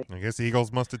on the money. I guess the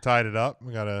Eagles must have tied it up.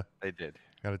 They did.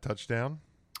 Got a touchdown.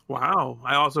 Wow.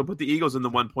 I also put the Eagles in the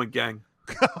 1-point gang.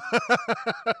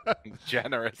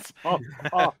 Generous.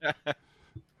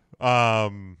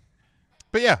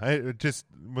 But yeah, it just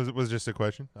was just a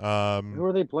question. Who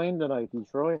are they playing tonight?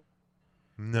 Detroit?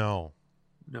 No.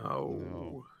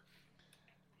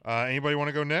 Anybody want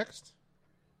to go next?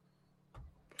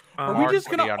 Are we just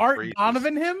gonna Art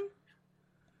Donovan him?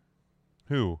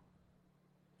 Who?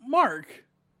 Mark.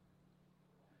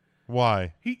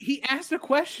 Why? He asked a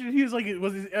question. He was like,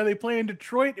 "Are they playing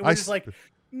Detroit?" And we're just like,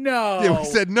 "No." Yeah, we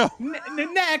said no.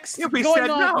 Next. Yeah, we said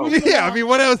no. Yeah, I mean,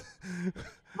 what else?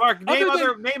 Mark,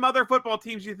 name other football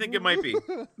teams you think it might be.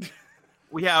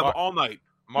 We have all night.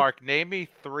 Mark, name me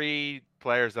 3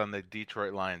 players on the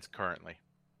Detroit Lions currently.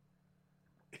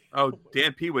 Oh,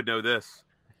 Dan P would know this.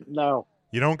 No.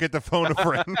 You don't get to phone a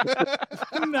friend.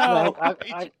 No.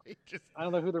 I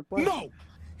don't know who they're playing. No.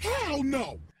 Hell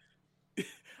no.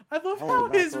 I love how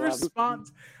his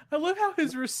response. I love how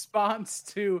his response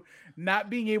to not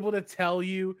being able to tell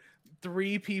you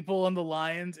 3 people on the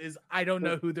Lions is, I don't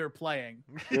know who they're playing.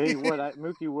 Hey,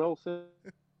 Mookie Wilson?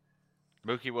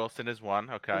 Mookie Wilson is 1.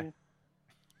 Okay.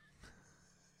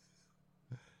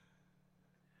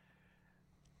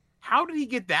 How did he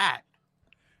get that?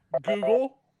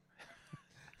 Google.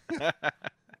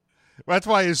 That's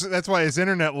why his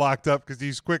internet locked up, because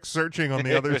he's quick searching on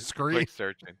the other screen. Quick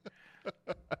searching.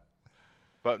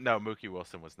 But no, Mookie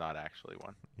Wilson was not actually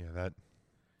 1. Yeah, that.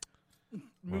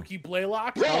 Mookie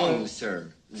Blaylock? Wrong,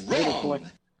 sir. Wrong.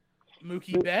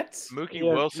 Mookie Betts? Mookie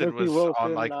Wilson was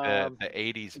on the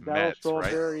 80s Mets,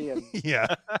 right? And yeah.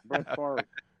 Brett Favre.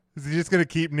 Is he just gonna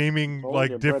keep naming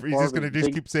like different? He's just gonna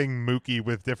keep saying Mookie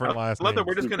with different last I love names. that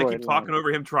we're just going to keep talking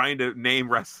over him trying to name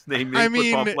I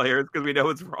mean- football players because we know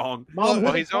it's wrong.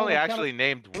 Well, he's only actually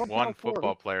named one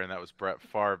football player, and that was Brett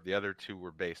Favre. The other two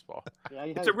were baseball.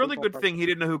 It's a really good thing he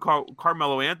didn't know who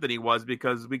Carmelo Anthony was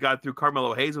because we got through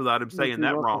Carmelo Hayes without him saying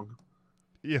that wrong.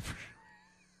 Yeah.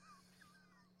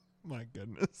 My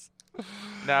goodness.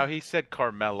 Now he said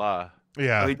Carmella.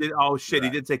 Yeah. Oh, he did. Oh shit, he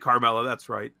did say Carmelo. That's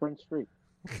right. Prince Street.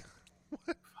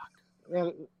 Yeah,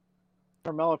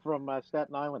 Carmella from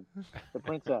Staten Island, the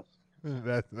princess.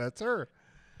 That's her.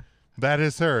 That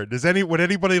is her. Would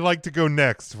anybody like to go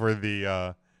next for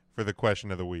the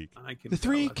question of the week? I can The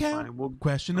 3 count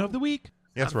question of the week.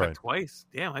 That's Sound right. effect twice.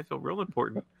 Damn, I feel real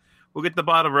important. We'll get the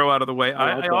bottom row out of the way.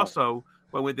 I also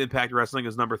went with Impact Wrestling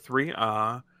as number 3.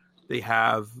 They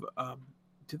have.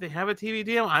 Do they have a TV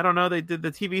deal? I don't know. They did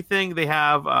the TV thing. They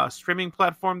have a streaming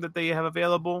platform that they have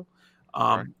available.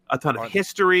 A ton of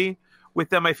history with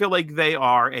them. I feel like they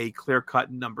are a clear-cut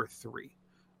number 3.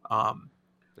 A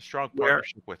strong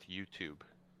partnership with YouTube.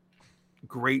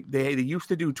 Great. They used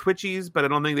to do Twitchies, but I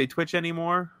don't think they Twitch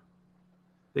anymore.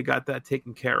 They got that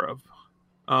taken care of.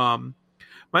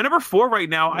 My number 4 right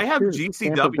now, I have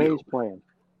GCW.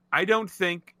 I don't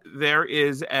think there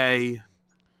is a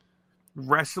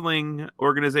wrestling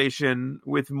organization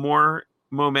with more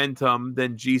momentum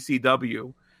than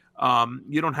GCW.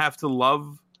 You don't have to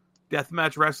love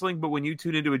deathmatch wrestling, but when you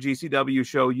tune into a GCW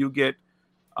show, you get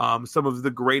some of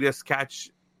the greatest catch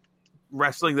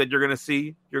wrestling that you're going to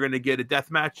see. You're going to get a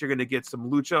deathmatch. You're going to get some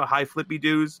lucha, high flippy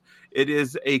doos. It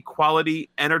is a quality,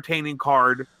 entertaining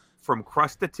card from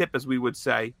crust to tip, as we would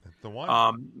say. That's the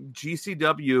one.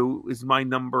 GCW is my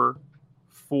number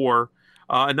 4.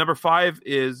 And number 5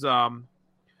 is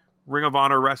Ring of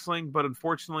Honor Wrestling, but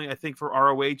unfortunately, I think for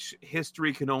ROH,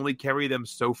 history can only carry them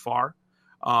so far.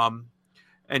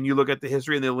 And you look at the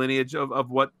history and the lineage of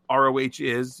what ROH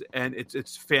is, and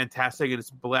it's fantastic and it's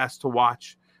a blast to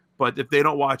watch. But if they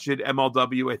don't watch it,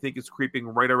 MLW, I think, is creeping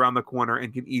right around the corner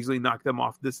and can easily knock them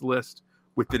off this list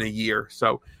within a year.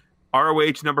 So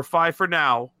ROH number 5 for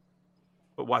now,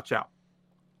 but watch out.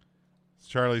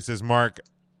 Charlie says, Mark,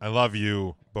 I love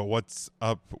you, but what's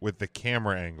up with the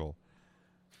camera angle?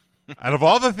 Out of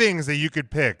all the things that you could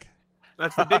pick,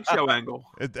 that's the Big Show angle.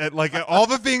 Like all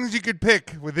the things you could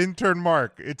pick with intern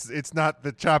Mark, it's not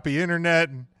the choppy internet,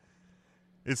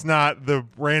 it's not the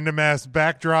random ass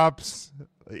backdrops.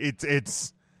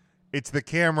 It's the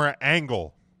camera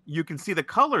angle. You can see the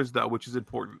colors though, which is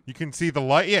important. You can see the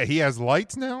light. Yeah, he has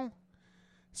lights now.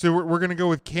 So we're gonna go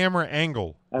with camera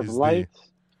angle.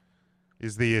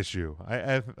 Is the issue?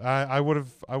 I would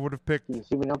have picked. Can you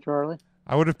see me now, Charlie?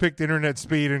 I would have picked internet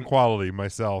speed and quality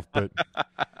myself, but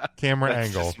camera That's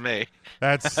angle. Just me.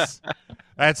 That's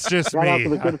just Shout me. out to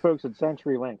the good folks at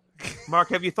CenturyLink. Mark,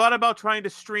 have you thought about trying to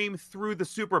stream through the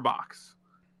Superbox?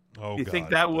 Oh, do you God. think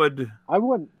that would? I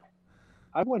wouldn't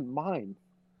mind.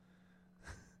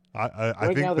 I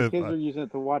Right think now, the kids are using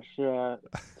it to watch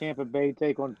Tampa Bay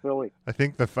take on Philly. I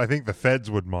think the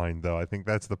feds would mind though. I think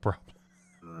that's the problem.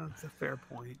 That's a fair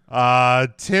point.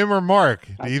 Tim or Mark,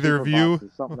 do either of you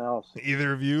Something else.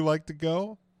 either of you like to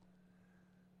go?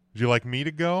 Would you like me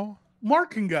to go?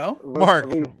 Mark can go.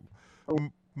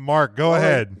 Mark, go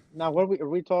ahead. Now, are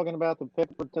we talking about the pick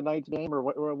for tonight's game, or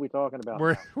what are we talking about?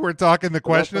 We're talking the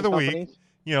question of the wrestling week. companies?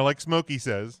 You know, like Smokey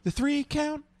says. The 3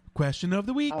 count question of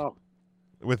the week. Oh,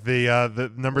 With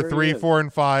the number There he 3, is. 4,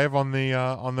 and 5 on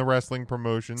the wrestling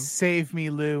promotion. Save me,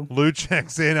 Lou. Lou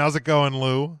checks in. How's it going,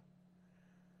 Lou?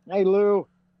 hey Lou,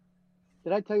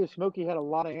 did I tell you Smokey had a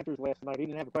lot of answers last night? He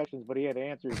didn't have questions, but he had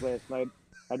answers last night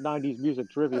at 90s Music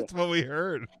Trivia. That's what we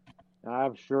heard.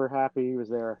 I'm sure happy he was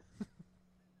there.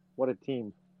 What a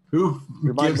team! Who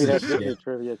Reminds me of gives that a Disney shit?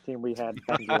 trivia team we had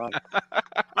back in July.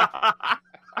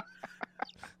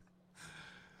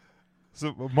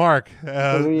 So, Mark,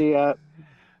 The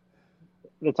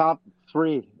top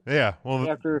 3 yeah, well,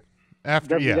 after yeah,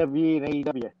 WWE and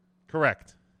AEW.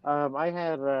 correct. I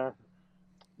had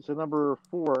so number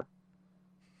 4.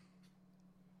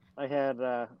 I had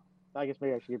I guess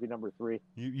maybe I should give you number 3.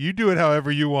 You do it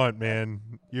however you want, man.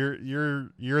 You're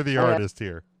the I had- artist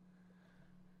here.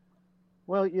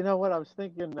 Well, you know what? I was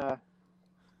thinking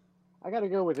I got to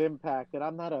go with Impact, and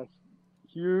I'm not a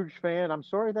huge fan. I'm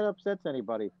sorry that upsets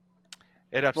anybody.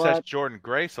 It upsets But- Jordan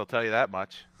Grace, I'll tell you that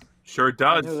much. Sure I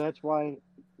does. know that's why,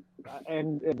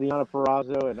 and Deanna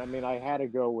Purrazzo, and I mean, I had to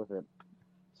go with it.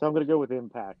 So I'm going to go with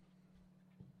Impact.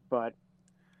 But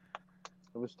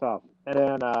it was tough. And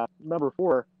then number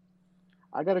 4,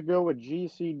 I got to go with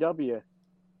GCW.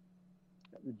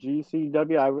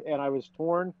 GCW, I was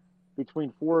torn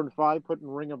between 4 and 5, putting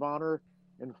Ring of Honor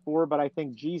and 4, but I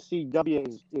think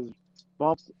GCW is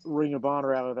bumped Ring of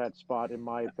Honor out of that spot, in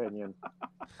my opinion.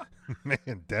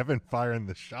 Man, Devin firing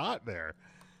the shot there.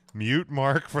 Mute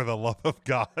Mark, for the love of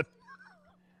God.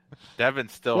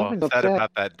 Devin's still upset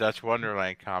about that Dutch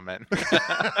Wonderland comment.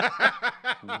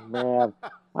 Man,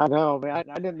 I know, man.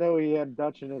 I didn't know he had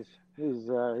Dutch in his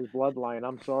bloodline.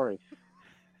 I'm sorry.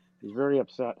 He's very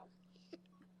upset.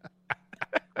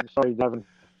 I'm sorry, Devin.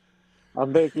 I'll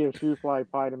make you a shoe fly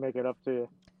pie to make it up to you.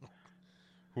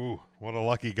 Ooh, what a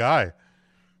lucky guy.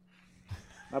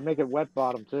 I'll make it wet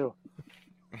bottom too.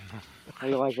 How do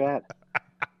you like that?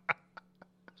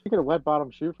 Speaking of wet bottom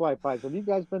shoe fly pies, have you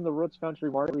guys been to Roots Country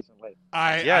Market recently?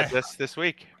 Just this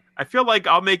week. I feel like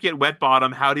I'll make it wet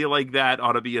bottom. How do you like that?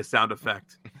 Ought to be a sound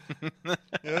effect.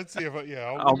 Let's see if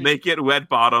I'll make it wet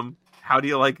bottom. How do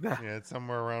you like that? Yeah, it's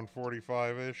somewhere around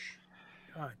 45-ish.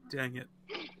 God dang it.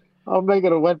 I'll make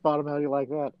it a wet bottom. How do you like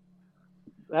that?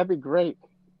 That'd be great.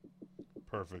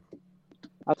 Perfect.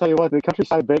 I'll tell you what, the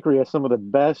Countryside Bakery has some of the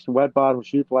best wet bottom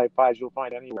shoe fly pies you'll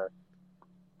find anywhere.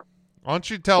 Why don't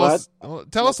you tell us a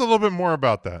little bit more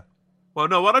about that? Well,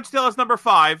 no, why don't you tell us number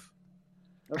 5?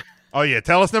 Oh, yeah,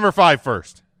 tell us number 5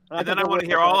 first. And then I want to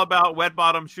hear all about wet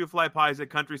bottom shoe fly pies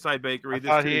at Countryside Bakery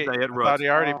this Tuesday at Roots. I thought he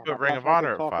already put Ring of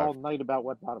Honor at 5. I talk all night about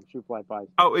wet bottom shoe fly pies.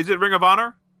 Oh, is it Ring of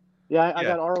Honor? Yeah, I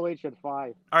got ROH at 5.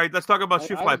 All right, let's talk about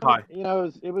shoe fly pie. You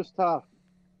know, it was tough.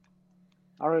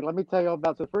 All right, let me tell you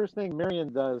about the first thing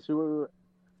Marion does. Who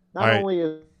not only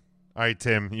is. All right,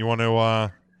 Tim, you want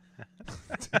to?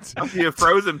 You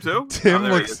froze him too. Tim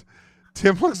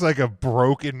looks like a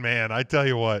broken man. I tell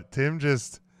you what, Tim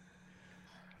just.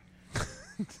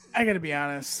 I gotta be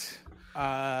honest.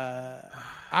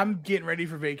 I'm getting ready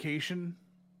for vacation.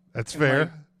 That's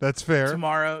fair. That's fair.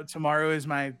 Tomorrow is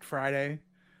my Friday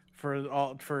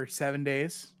for 7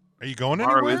 days. Are you going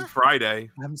tomorrow anywhere? Is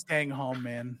Friday. I'm staying home,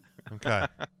 man. Okay.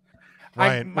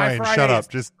 Ryan, Friday shut up.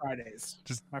 Just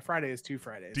my Friday is 2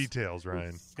 Fridays. Details,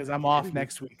 Ryan. Because I'm off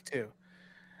next week too.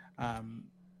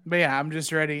 But yeah, I'm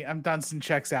just ready. I'm done some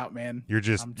checks out, man. You're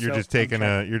just taking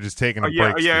a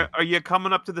break. Are you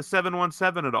coming up to the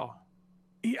 717 at all?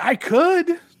 I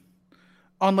could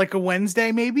on like a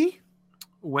Wednesday, maybe.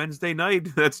 Wednesday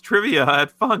night. That's trivia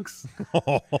at Funk's.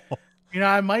 You know,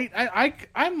 I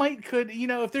might could. You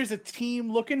know, if there's a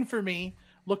team looking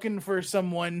for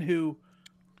someone who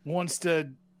wants to,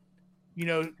 you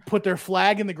know, put their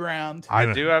flag in the ground.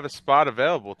 I do have a spot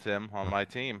available, Tim, on my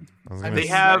team. They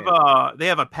have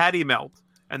a patty melt,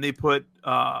 and they put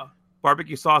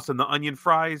barbecue sauce in the onion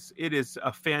fries. It is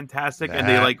a fantastic, and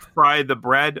they like fry the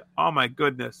bread. Oh my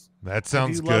goodness, that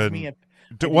sounds good.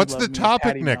 What's the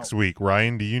topic next week,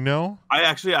 Ryan? Do you know?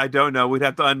 I don't know. We'd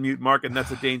have to unmute Mark, and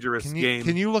that's a dangerous game.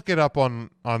 Can you look it up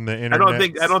on the internet?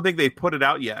 I don't think they put it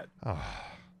out yet. Oh.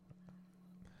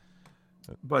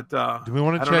 But do we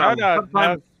want to check?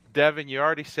 No, Devin, you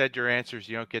already said your answers.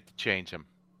 You don't get to change them.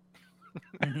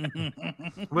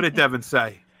 What did Devin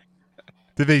say?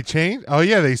 Did they change? Oh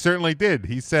yeah, they certainly did.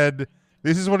 He said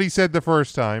this is what he said the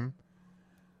first time.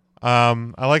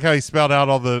 I like how he spelled out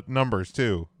all the numbers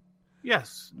too.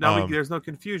 Yes. Now there's no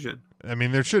confusion. I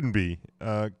mean, there shouldn't be,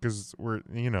 because we're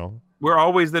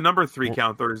always the number 3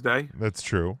 count Thursday. That's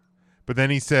true. But then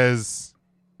he says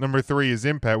number 3 is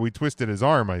Impact. We twisted his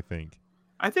arm, I think.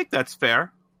 I think that's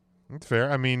fair. That's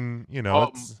fair. I mean,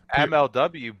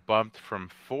 MLW bumped from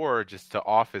 4 just to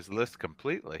off his list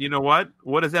completely. You know what?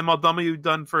 What has MLW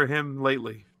done for him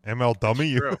lately?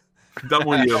 MLW?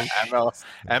 W.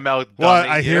 ML. Well,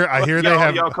 I hear they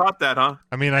have. Y'all caught that, huh?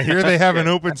 I mean, I hear they have an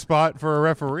open spot for a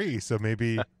referee, so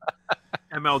maybe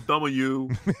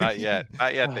MLW. Not yet.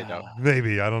 They don't.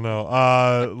 Maybe I don't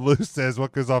know. Lou says,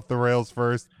 "What goes off the rails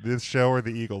first, this show or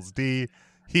the Eagles D?"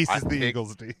 He says the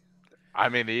Eagles D. I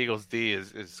mean, the Eagles D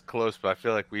is close, but I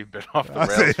feel like we've been off the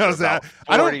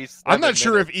rails. I'm not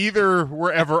sure if either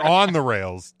were ever on the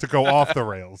rails to go off the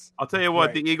rails. I'll tell you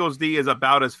what, the Eagles D is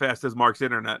about as fast as Mark's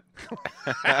internet.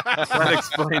 That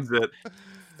explains it.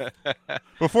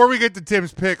 Before we get to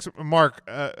Tim's picks, Mark,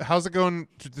 how's it going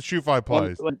to the shoe fly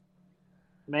pies?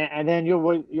 Man, and then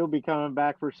you'll be coming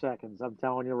back for seconds. I'm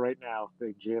telling you right now,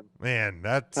 Big Jim. Man,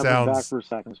 that coming sounds back for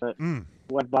seconds. Right?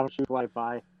 Wet bottom shoe fly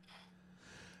pie.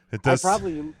 It does. I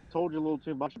probably told you a little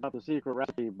too much about the secret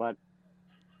recipe, but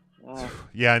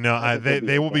yeah, no,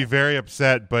 they will be very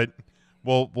upset. But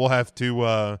we'll have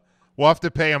to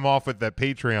pay them off with that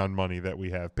Patreon money that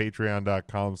we have.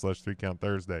 Patreon.com/3Count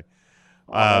Thursday.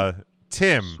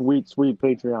 Tim, sweet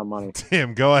Patreon money.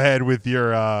 Tim, go ahead with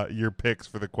your picks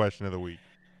for the question of the week.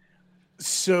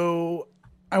 So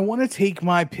I want to take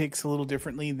my picks a little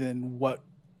differently than what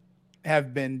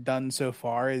have been done so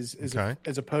far, as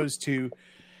opposed to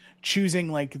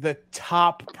choosing like the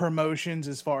top promotions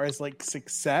as far as like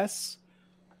success,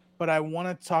 but I want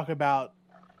to talk about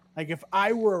like if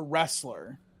I were a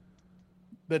wrestler,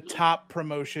 the top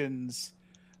promotions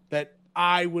that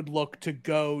I would look to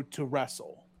go to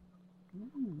wrestle.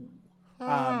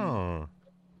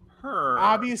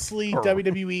 Obviously,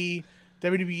 WWE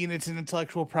and its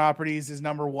intellectual properties is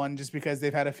number one just because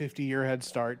they've had a 50-year head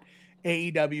start.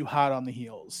 AEW hot on the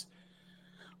heels.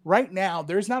 Right now,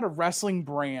 there's not a wrestling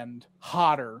brand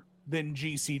hotter than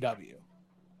GCW.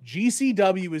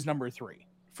 GCW is number 3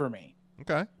 for me.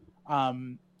 Okay.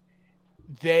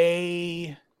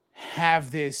 They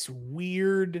have this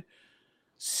weird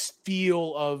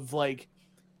feel of like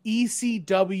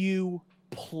ECW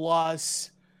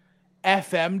plus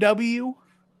FMW.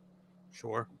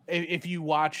 Sure. If you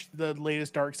watched the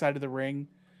latest Dark Side of the Ring,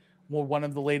 well, one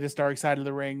of the latest Dark Side of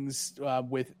the Rings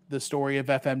with the story of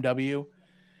FMW,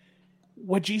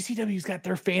 what GCW's got,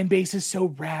 their fan base is so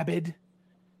rabid,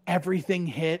 everything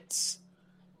hits,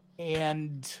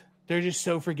 and they're just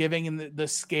so forgiving, and the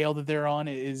scale that they're on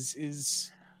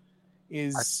is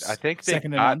I think they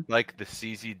got like the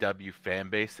CZW fan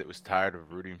base that was tired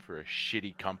of rooting for a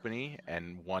shitty company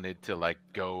and wanted to like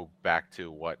go back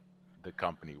to what the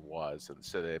company was, and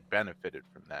so they benefited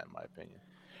from that, in my opinion.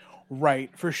 Right,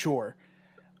 for sure.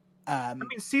 I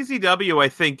mean, CZW, I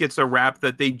think it's a rap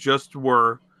that they just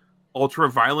were ultra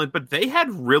violent, but they had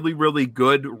really, really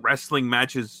good wrestling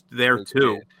matches there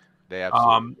too. They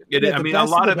absolutely. I mean, a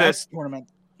lot of it. Tournament.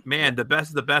 Man, the best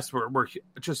of the best were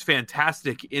just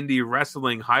fantastic indie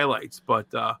wrestling highlights. But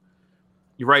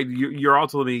you're right. You're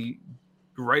ultimately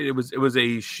right. It was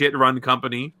a shit run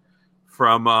company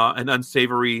from an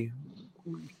unsavory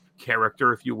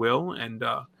character, if you will, and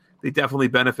they definitely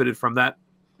benefited from that.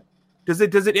 Does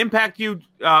it impact you,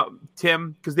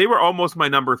 Tim? Because they were almost my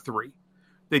number 3.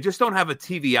 They just don't have a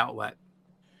TV outlet.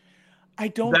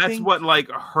 That's what like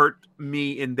hurt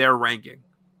me in their ranking.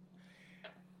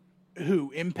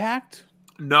 Who, Impact?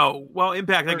 No. Well,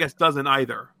 Impact, I guess, doesn't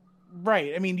either.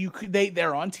 Right. I mean,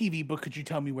 they're on TV, but could you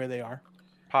tell me where they are?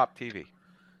 Pop TV.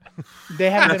 They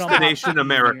haven't been on Destination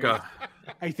America.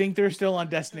 I think they're still on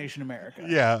Destination America.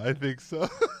 Yeah, I think so.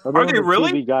 Are they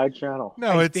really? TV Guide channel.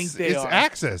 No, I it's think they are.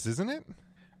 Access, isn't it?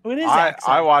 Oh, it is Access.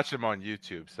 I watch them on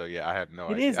YouTube, so yeah, I have no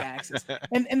idea. It is Access,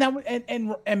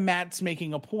 and Matt's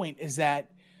making a point is that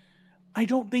I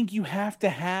don't think you have to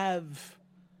have.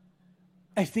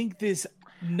 I think this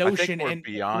notion we're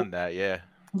beyond that, yeah.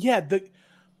 Yeah,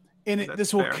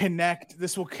 this will fair. connect.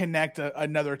 This will connect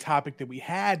another topic that we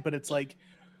had, but it's like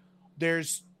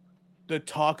there's the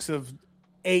talks of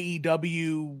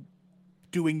AEW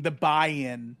doing the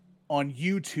buy-in on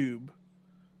YouTube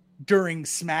during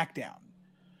SmackDown.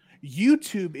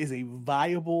 YouTube is a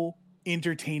viable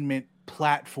entertainment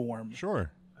platform.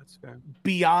 Sure, that's fair.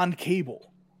 Beyond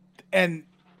cable, and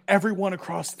everyone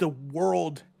across the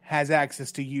world has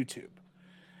access to YouTube.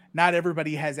 Not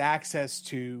everybody has access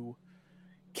to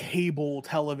cable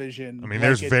television. I mean,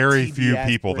 there's very few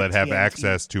people that have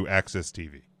access to Access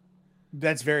TV.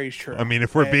 That's very true. I mean,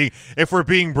 if we're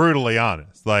being brutally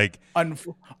honest, like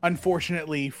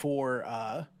unfortunately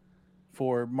for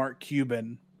Mark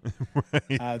Cuban,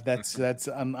 right. That's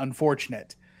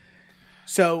unfortunate.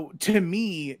 So to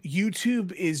me,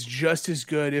 YouTube is just as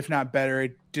good, if not better,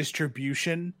 at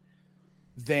distribution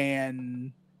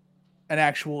than an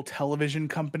actual television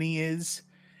company is,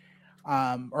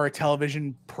 or a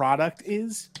television product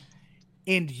is.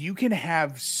 And you can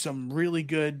have some really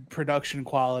good production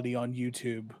quality on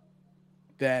YouTube.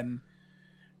 Then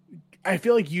I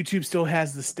feel like YouTube still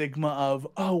has the stigma of,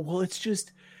 oh, well, it's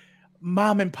just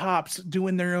mom and pops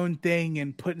doing their own thing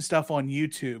and putting stuff on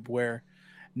YouTube, where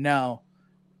no,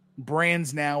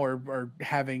 brands now are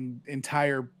having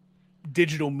entire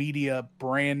digital media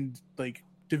brand like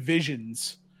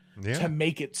divisions to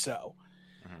make it so.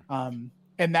 And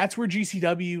that's where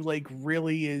GCW like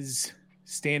really is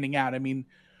standing out. I mean,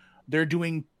 they're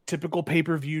doing typical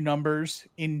pay-per-view numbers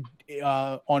in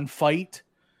on Fight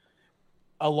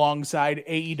alongside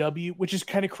AEW, which is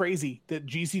kind of crazy that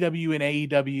GCW and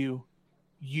AEW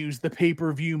use the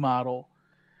pay-per-view model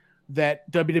that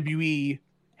WWE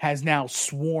has now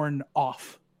sworn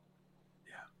off.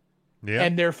 Yeah.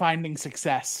 And they're finding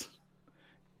success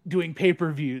doing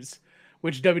pay-per-views,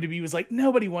 which WWE was like,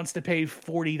 nobody wants to pay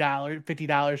 $40,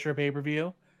 $50 for a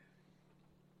pay-per-view.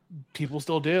 People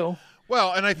still do.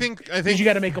 Well, and I think you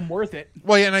got to make them worth it.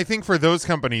 Well, yeah, and I think for those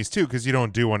companies too, because you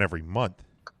don't do one every month.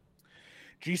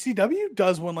 GCW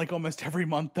does one like almost every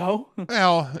month, though.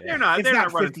 Well, they're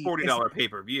not running $40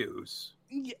 pay-per-views.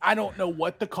 I don't know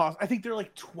what the cost. I think they're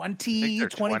like 20,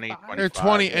 25. They're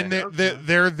 20, and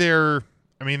they're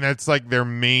I mean, that's like their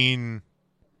main,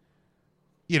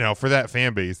 for that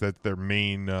fan base, that's their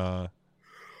main,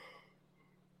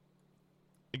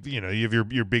 you have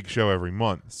your big show every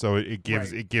month. So it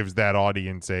gives that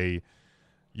audience a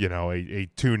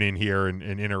tune in here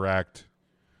and interact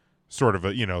sort of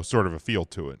a feel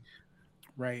to it.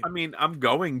 Right. I mean, I'm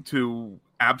going to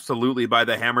absolutely buy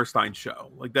the Hammerstein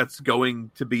show. Like, that's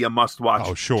going to be a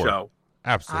must-watch show.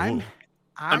 Absolutely.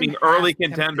 I mean, early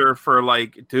contender for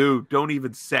dude, don't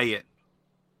even say it.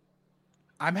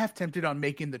 I'm half tempted on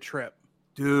making the trip.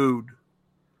 Dude.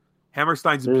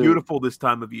 Hammerstein's beautiful this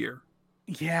time of year.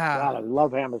 Yeah. God, I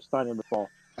love Hammerstein in the fall.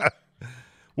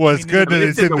 Well, it's good that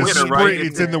it's in the winter, spring. right?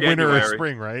 It's in the winter or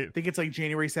spring, right? I think it's like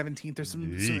January 17th or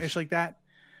some ish like that.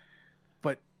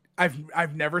 But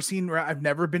I've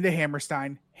never been to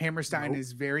Hammerstein. Hammerstein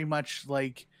is very much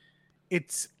like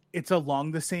it's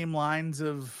along the same lines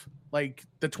of like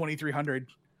the 2300.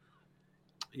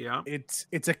 Yeah.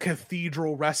 It's a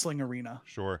cathedral wrestling arena.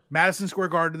 Sure. Madison Square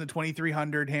Garden, the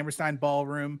 2300, Hammerstein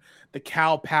Ballroom, the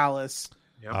Cow Palace.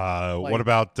 Yep. What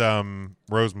about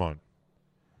Rosemont?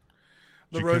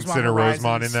 The Did you Rosemont consider Horizon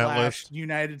Rosemont in that / list?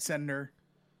 United Center.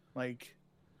 Like,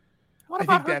 what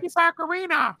about Hershey Park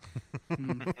Arena?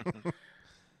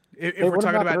 If we're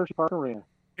talking about Hershey Park Arena,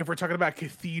 if we're talking about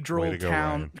cathedral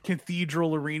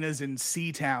arenas in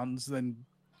sea towns, then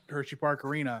Hershey Park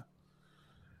Arena.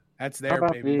 That's there, how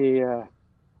about baby.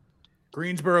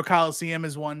 Greensboro Coliseum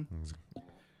is one.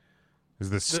 Is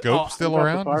the Scope still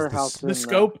around?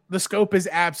 The Scope is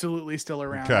absolutely still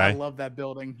around. Okay. I love that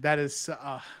building. That is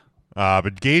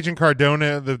but Gage and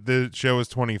Cardona, the show is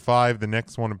 25. The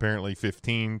next one apparently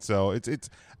 15. So it's. I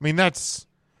mean, that's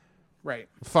right.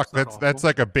 Fuck, that's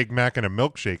like a Big Mac and a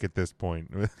milkshake at this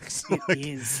point. It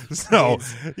is. So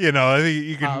I think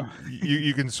you can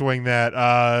you can swing that.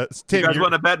 Tim, you guys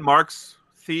want to bet Mark's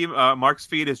feed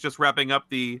is just wrapping up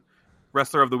the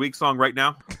Wrestler of the Week song right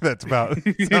now?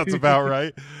 Sounds about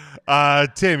right.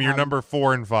 Tim, you're number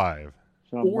 4 and 5.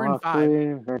 4 and 5.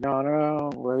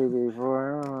 Way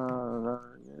before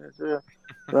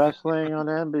wrestling on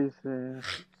NBC.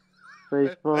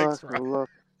 Facebook, Thanks, look.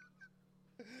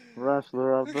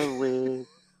 Wrestler of the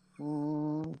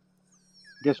Week.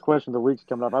 Guess question of the week's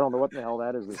coming up. I don't know what the hell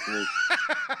that is this week.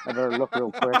 I better look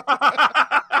real quick.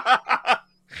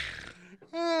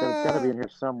 It's got to be in here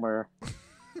somewhere.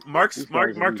 Mark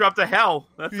dropped a hell.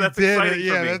 That's exciting.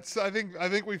 Yeah, for me. I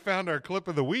think we found our clip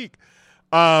of the week.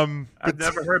 I've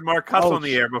never heard Mark cuss on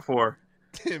the air before.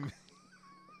 Tim.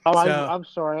 I'm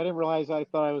sorry. I didn't realize. I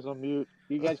thought I was on mute.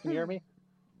 You guys can hear me?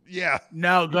 Yeah.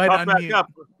 No, go ahead and unmute.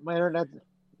 My internet.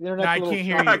 No, I can't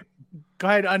hear you. Go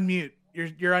ahead, unmute.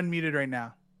 You're unmuted right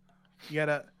now. You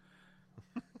gotta.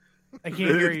 I can't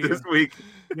hear you this week.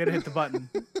 You gotta hit the button.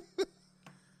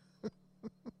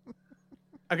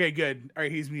 Okay, good. All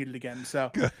right, he's muted again. So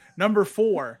number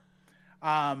 4,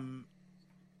 my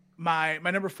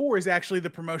number 4 is actually the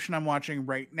promotion I'm watching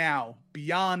right now,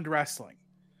 Beyond Wrestling.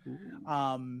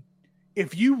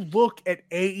 If you look at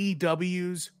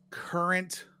AEW's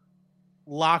current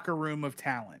locker room of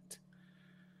talent,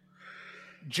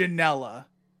 Janela,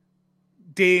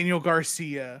 Daniel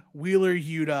Garcia, Wheeler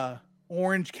Yuta,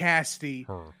 Orange Cassidy,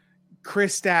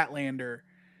 Chris Statlander,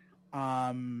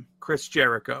 Chris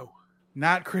Jericho.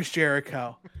 Not Chris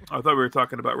Jericho. I thought we were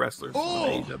talking about wrestlers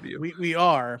on AEW. We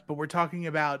are, but we're talking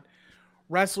about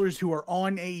wrestlers who are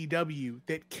on AEW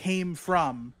that came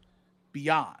from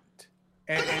Beyond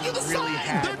and really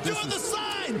had. They're doing the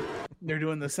sign. They're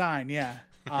doing the sign, yeah.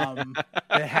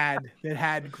 That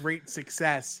had great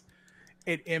success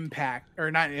at Impact, or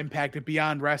not Impact, at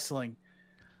Beyond Wrestling.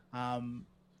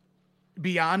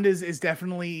 Beyond is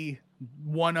definitely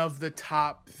one of the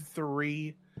top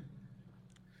 3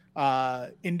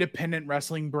 independent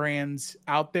wrestling brands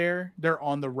out there. They're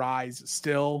on the rise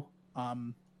still.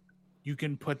 You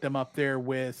can put them up there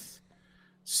with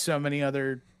so many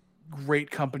other great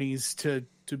companies to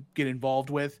get involved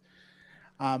with.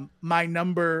 My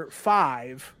number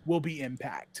 5 will be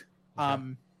Impact.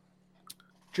 Okay.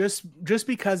 Just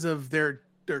because of their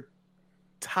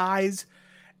ties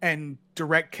and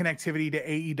direct connectivity to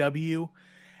AEW,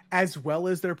 as well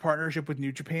as their partnership with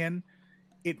New Japan,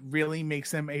 it really makes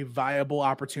them a viable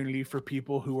opportunity for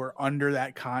people who are under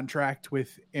that contract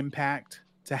with Impact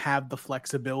to have the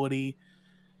flexibility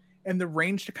and the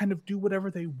range to kind of do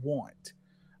whatever they want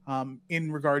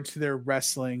in regards to their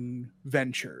wrestling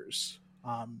ventures.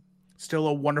 Still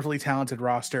a wonderfully talented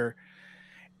roster.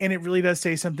 And it really does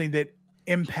say something that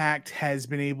Impact has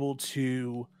been able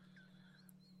to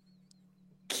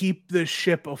keep the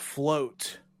ship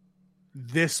afloat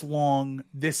this long,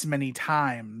 this many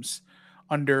times,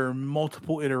 under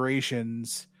multiple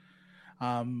iterations,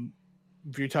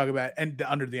 If you're talking about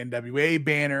under the NWA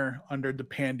banner, under the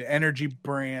Panda Energy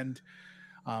brand,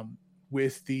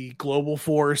 with the Global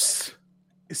Force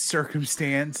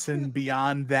circumstance and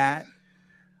beyond that.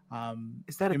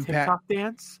 Is that a Impact, TikTok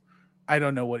dance? I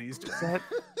don't know what he's doing.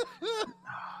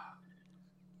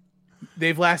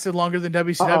 They've lasted longer than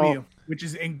WCW,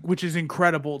 which is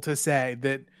incredible to say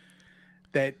that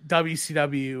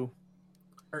WCW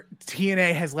or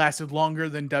TNA has lasted longer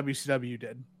than WCW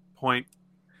did. Point.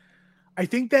 I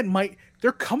think that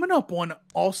they're coming up on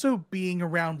also being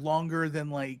around longer than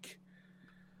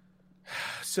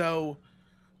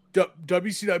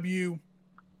WCW.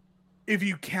 If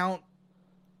you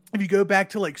go back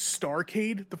to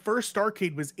Starrcade, the first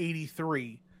Starrcade was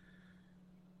 83.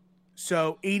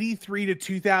 So 83 to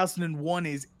 2001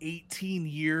 is 18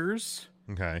 years.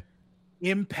 Okay.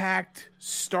 Impact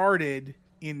started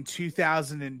in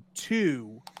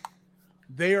 2002.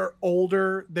 They are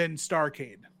older than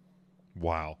Starrcade.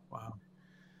 Wow.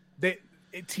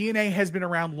 TNA has been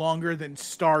around longer than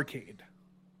Starrcade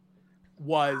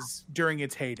was during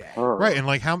its heyday. Right, and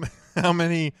how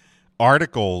many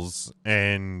articles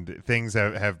and things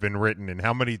have been written, and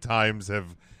how many times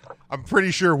I'm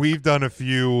pretty sure we've done a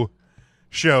few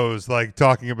shows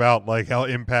talking about how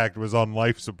Impact was on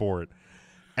life support,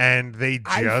 and they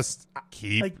just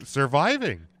keep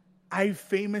surviving. I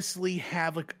famously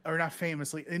have or not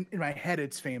famously, in my head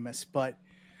it's famous, but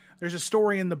there's a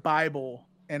story in the Bible,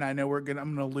 and I know I'm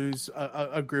gonna lose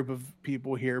a group of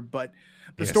people here, but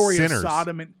the story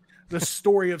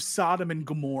of Sodom and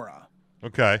Gomorrah.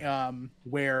 Okay.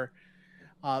 Where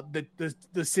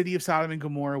the city of Sodom and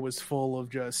Gomorrah was full of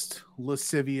just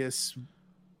lascivious,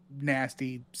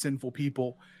 nasty, sinful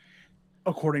people,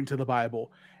 according to the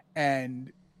Bible,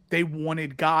 and they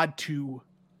wanted God to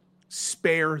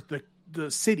spare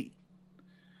the city.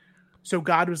 So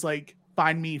God was like,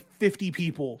 find me 50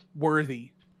 people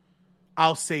worthy,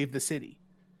 I'll save the city.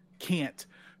 Can't.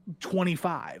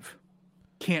 25.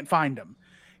 Can't find them.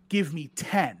 Give me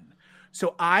 10.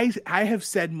 So I have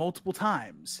said multiple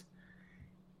times,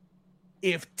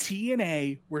 if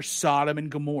TNA were Sodom and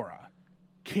Gomorrah,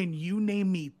 can you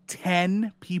name me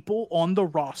 10 people on the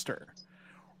roster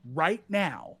right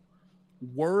now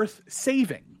worth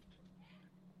saving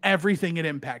everything at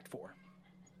Impact for?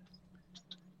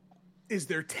 Is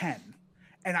there 10?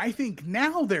 And I think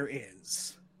now there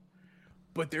is.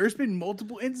 But there's been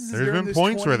multiple instances. There's been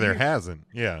points where there hasn't.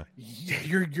 Yeah.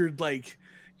 You're like,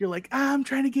 I'm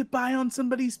trying to get by on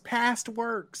somebody's past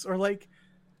works, or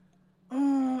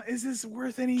is this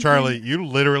worth anything? Charlie, you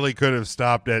literally could have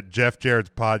stopped at Jeff Jarrett's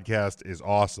podcast is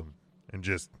awesome and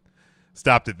just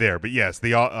stopped it there. But yes,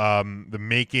 the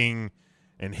making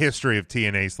and history of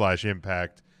TNA /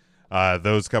 Impact,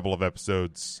 those couple of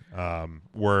episodes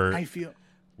were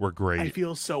great. I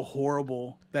feel so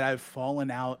horrible that I've fallen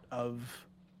out of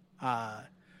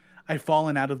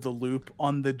the loop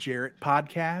on the Jarrett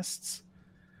podcasts.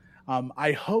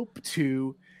 I hope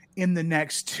to, in the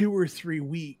next 2 or 3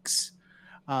 weeks,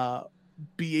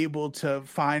 be able to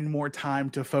find more time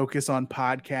to focus on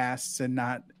podcasts and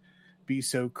not be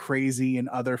so crazy in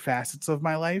other facets of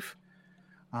my life.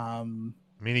 I mean,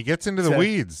 he gets into the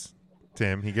weeds,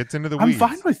 Tim. He gets into the weeds. I'm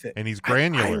fine with it. And he's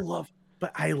granular.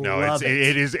 I love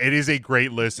it. It is a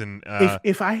great listen.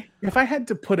 If I had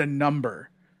to put a number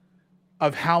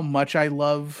of how much I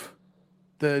love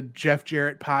the Jeff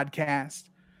Jarrett podcast,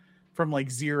 from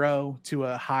 0 to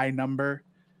a high number,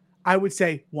 I would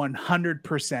say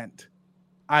 100%.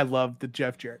 I love the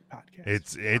Jeff Jarrett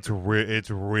podcast. It's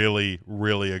really,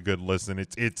 really a good listen.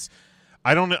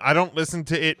 I don't listen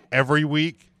to it every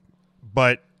week,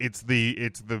 but it's the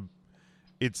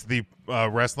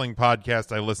wrestling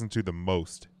podcast I listen to the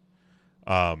most,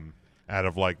 out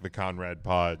of the Conrad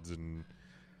pods and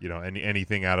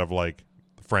anything out of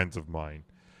friends of mine.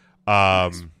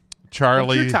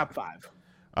 Charlie, what's your top 5?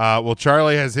 Well,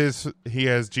 Charlie has he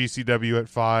has GCW at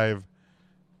 5,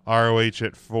 ROH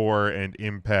at 4, and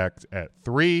Impact at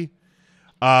 3.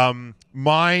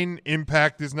 Mine,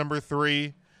 Impact is number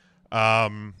 3. I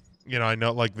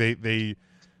know they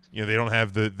don't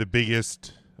have the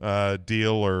biggest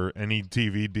deal or any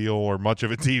TV deal or much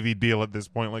of a TV deal at this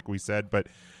point, like we said, but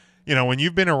when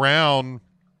you've been around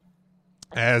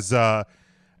as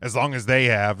long as they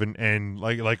have, and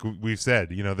like we've said,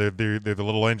 they're the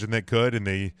little engine that could, and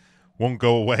they won't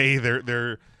go away.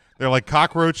 They're like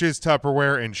cockroaches,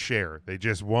 Tupperware, and Cher. They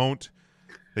just won't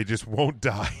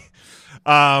die.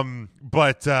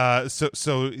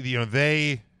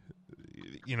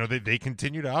 They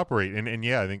continue to operate, and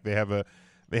yeah, I think they have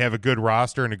a good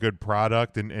roster and a good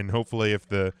product, and hopefully if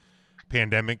the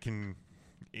pandemic can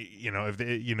if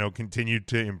they, continue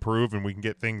to improve and we can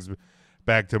get things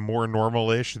back to more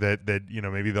normal-ish, that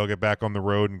maybe they'll get back on the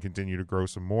road and continue to grow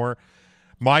some more.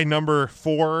 My number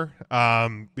 4,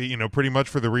 pretty much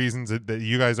for the reasons that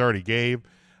you guys already gave,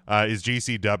 is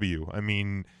GCW. I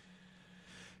mean,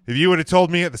 if you would have told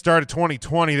me at the start of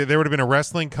 2020 that there would have been a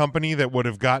wrestling company that would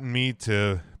have gotten me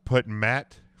to put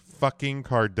Matt fucking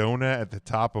Cardona at the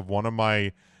top of one of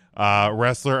my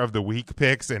wrestler of the week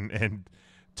picks and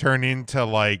turn into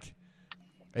like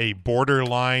a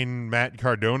borderline Matt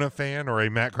Cardona fan or a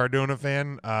Matt Cardona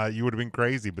fan, you would have been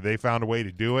crazy. But they found a way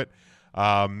to do it.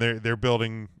 They're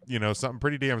building, something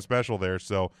pretty damn special there.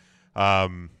 So,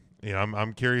 I'm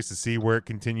curious to see where it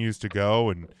continues to go,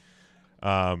 and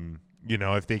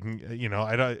if they can,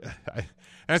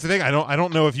 that's the thing. I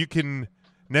don't know if you can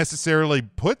necessarily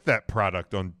put that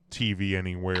product on TV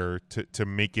anywhere to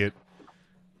make it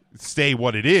stay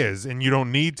what it is, and you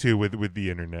don't need to with the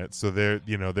internet. So they're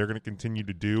going to continue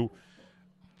to do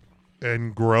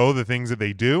and grow the things that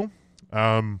they do.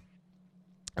 And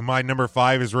my number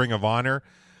 5 is Ring of Honor.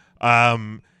 They're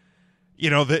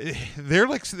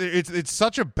like, it's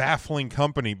such a baffling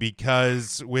company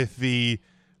because with the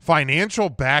financial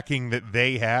backing that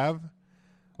they have,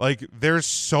 like, there's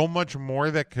so much more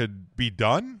that could be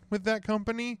done with that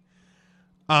company.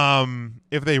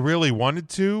 If they really wanted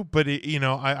to, but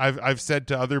I've said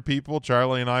to other people,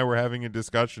 Charlie and I were having a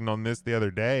discussion on this the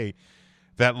other day,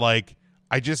 that like,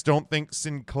 I just don't think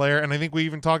Sinclair, and I think we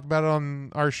even talked about it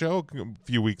on our show a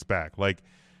few weeks back. Like,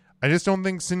 I just don't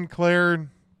think Sinclair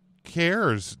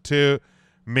cares to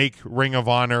make Ring of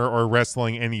Honor or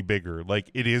wrestling any bigger.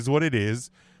 Like, it is what it is.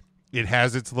 It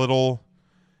has its little,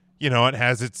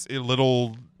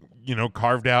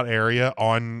 carved out area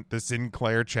on the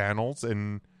Sinclair channels,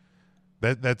 and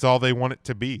that's all they want it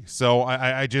to be. So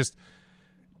I just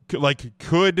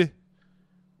could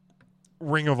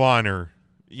Ring of Honor,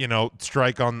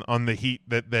 strike on the heat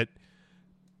that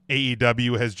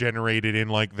AEW has generated in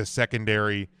like the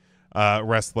secondary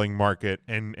wrestling market,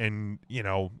 and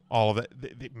all of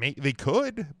it. They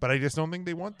could, but I just don't think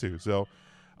they want to. So,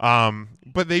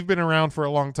 but they've been around for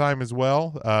a long time as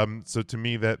well. So to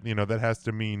me, that that has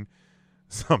to mean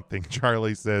something.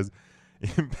 Charlie says,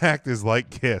 Impact is like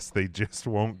Kiss; they just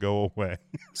won't go away.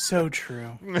 So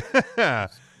true.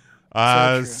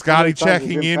 Scotty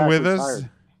checking in with us.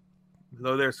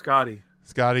 Hello there, Scotty.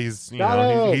 Scotty's,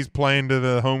 he's playing to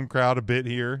the home crowd a bit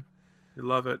here. You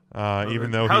love it.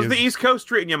 Even though how's the East Coast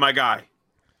treating you, my guy?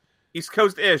 East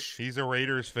Coast-ish. He's a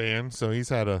Raiders fan, so he's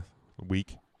had a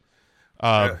week.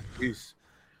 Did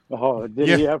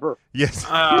he ever? Yes.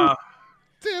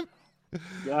 Tim.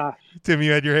 Gosh. Tim,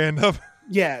 you had your hand up.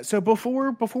 Yeah. So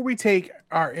before we take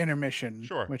our intermission,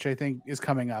 sure, which I think is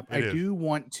coming up, It is. do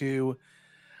want to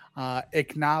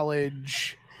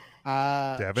acknowledge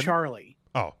Devin? Charlie.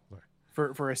 Oh,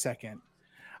 for a second.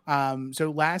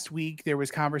 So last week there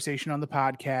was conversation on the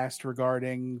podcast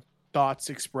regarding thoughts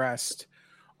expressed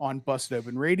on Busted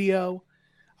Open Radio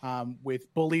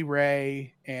with Bully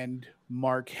Ray and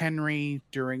Mark Henry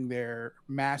during their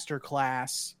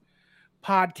masterclass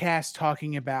podcast,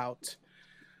 talking about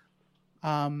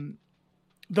the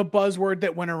buzzword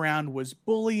that went around was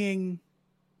bullying,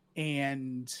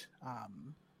 and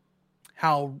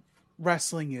how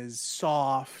wrestling is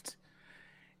soft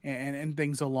and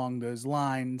things along those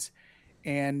lines.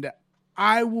 And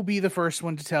I will be the first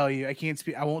one to tell you,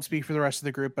 I won't speak for the rest of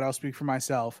the group, but I'll speak for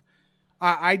myself.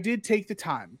 I did take the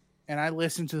time and I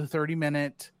listened to the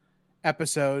 30-minute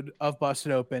episode of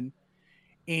Busted Open,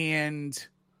 and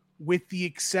with the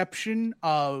exception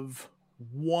of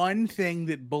one thing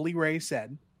that Bully Ray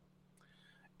said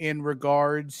in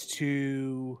regards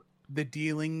to the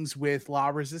dealings with La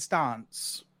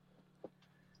Resistance,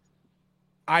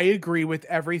 I agree with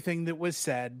everything that was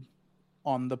said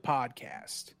on the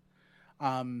podcast.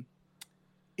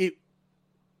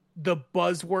 The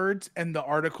buzzwords and the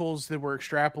articles that were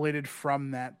extrapolated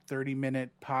from that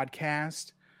 30-minute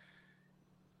podcast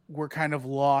were kind of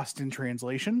lost in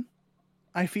translation,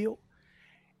 I feel.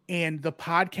 And the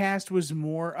podcast was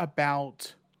more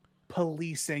about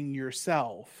policing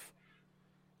yourself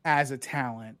as a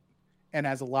talent and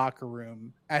as a locker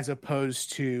room, as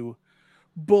opposed to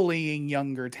bullying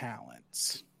younger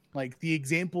talents. Like, the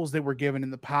examples that were given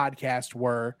in the podcast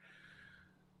were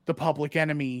the Public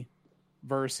Enemy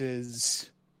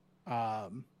versus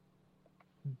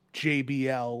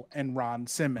JBL and Ron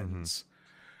Simmons,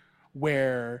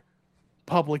 where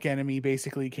Public Enemy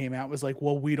basically came out, was like,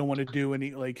 well, we don't want to do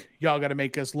any, like, y'all got to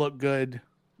make us look good.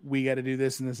 We got to do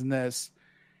this and this and this.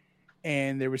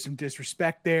 And there was some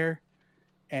disrespect there,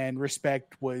 and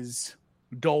respect was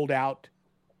doled out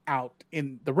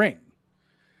in the ring.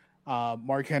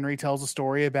 Mark Henry tells a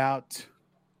story about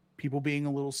people being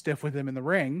a little stiff with him in the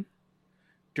ring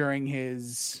during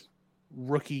his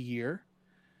rookie year.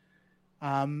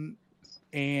 And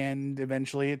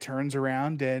eventually it turns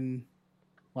around and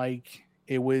like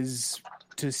it was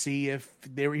to see if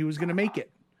he was going to make it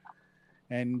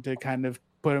and to kind of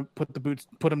put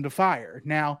him to fire.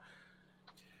 Now,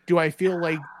 do I feel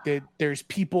like that there's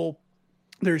people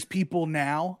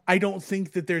now? I don't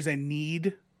think that there's a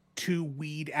need to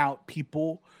weed out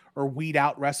people or weed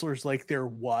out wrestlers like there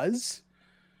was,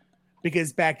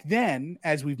 because back then,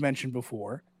 as we've mentioned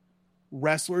before,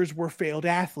 wrestlers were failed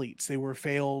athletes. They were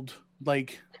failed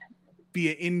like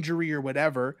via injury or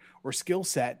whatever, or skill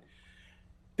set.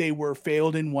 They were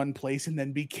failed in one place and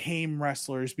then became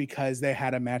wrestlers because they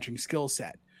had a matching skill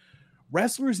set.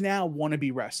 Wrestlers now want to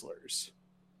be wrestlers.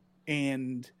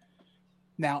 And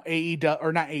now AEW,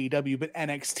 or not AEW, but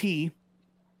NXT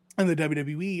and the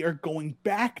WWE are going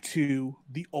back to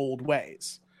the old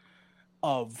ways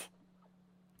of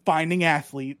finding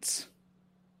athletes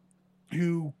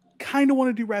who kind of want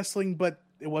to do wrestling, but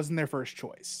it wasn't their first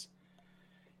choice,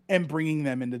 and bringing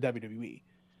them into WWE.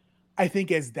 I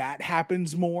think as that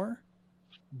happens more,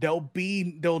 there'll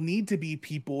need to be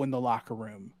people in the locker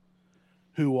room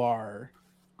who are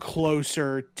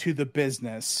closer to the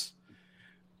business,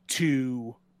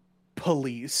 to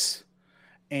police,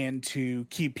 and to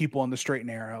keep people on the straight and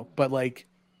narrow. But like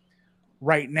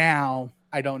right now,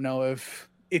 I don't know if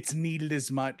it's needed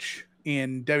as much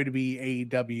in WWE,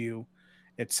 AEW,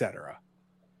 etc.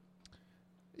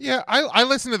 Yeah, I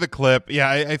listened to the clip. Yeah,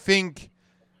 I think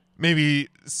maybe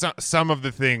some of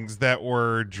the things that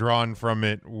were drawn from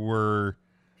it were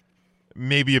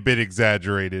maybe a bit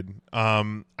exaggerated.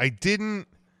 There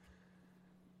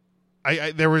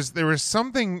was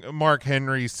something Mark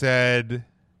Henry said,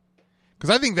 because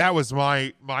I think that was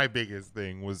my biggest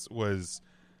thing was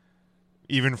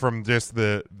even from just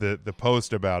the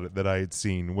post about it that I had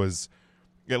seen, was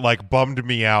it like bummed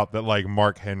me out that like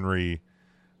Mark Henry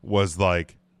was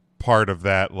like part of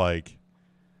that, like,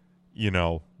 you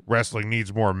know, wrestling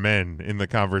needs more men in the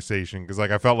conversation, because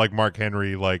like I felt like Mark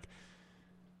Henry, like,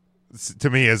 to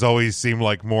me, has always seemed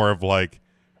like more of like,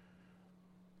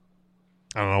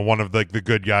 I don't know, one of like the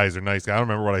good guys or nice guys. I don't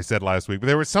remember what I said last week, but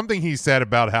there was something he said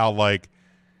about how like,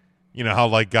 you know, how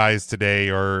like guys today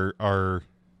are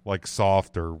like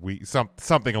soft or weak,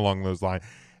 something along those lines.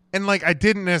 And like I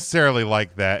didn't necessarily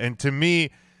like that. And to me,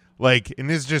 like, and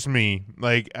this is just me,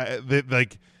 like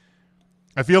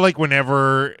I feel like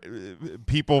whenever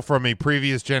people from a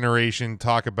previous generation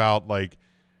talk about like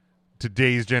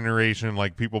today's generation,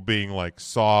 like people being like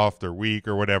soft or weak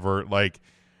or whatever, like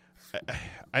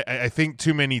I think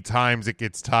too many times it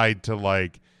gets tied to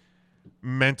like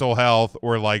mental health,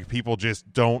 or like people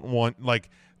just don't want, like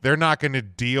they're not going to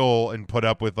deal and put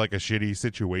up with like a shitty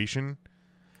situation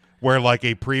where like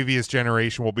a previous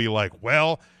generation will be like,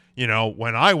 well, you know,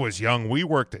 when I was young, we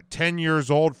worked at 10 years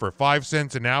old for 5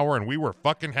 cents an hour and we were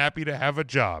fucking happy to have a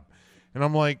job. And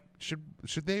I'm like, should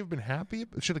they have been happy?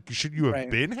 Should you have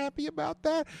been happy about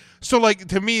that? So like,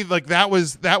 to me, like that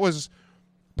was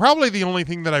probably the only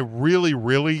thing that I really,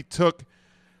 really took,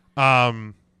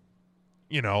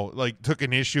 you know, like took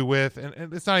an issue with.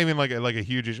 And it's not even like a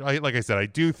huge issue. Like I said, I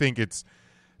do think it's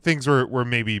things were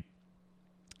maybe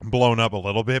blown up a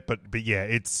little bit, but yeah,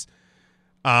 it's,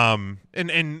 and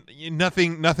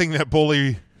nothing that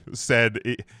Bully said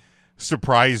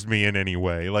surprised me in any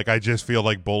way. Like I just feel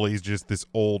like Bully's just this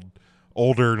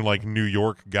older like New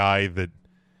York guy that,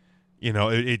 you know,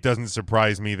 it doesn't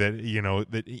surprise me that, you know,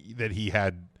 that he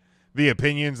had the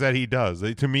opinions that he does.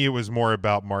 To me, it was more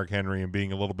about Mark Henry and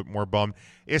being a little bit more bummed,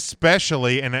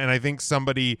 especially, and I think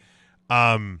somebody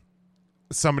had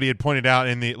pointed out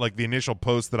in the initial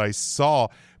post that I saw,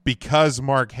 because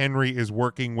Mark Henry is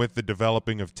working with the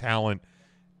developing of talent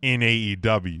in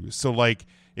AEW. So like,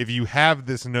 if you have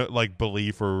this like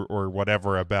belief or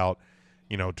whatever about,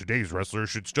 you know, today's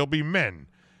wrestlers should still be men,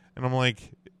 and I'm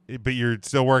like, but you're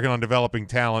still working on developing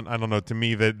talent. I don't know. To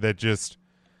me, that just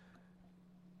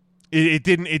it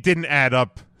didn't add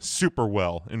up super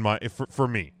well for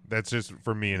me. That's just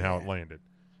for me and how it landed.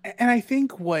 And I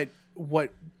think what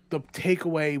the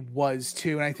takeaway was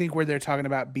too, and I think where they're talking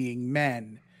about being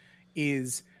men,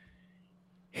 is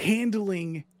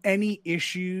handling any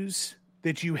issues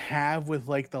that you have with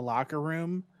like the locker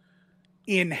room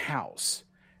in-house,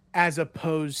 as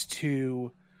opposed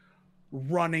to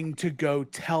running to go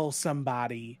tell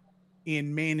somebody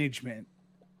in management,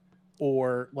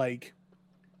 or like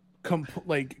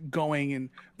going and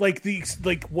like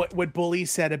what Bully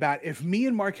said about, if me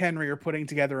and Mark Henry are putting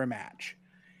together a match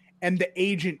and the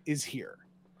agent is here,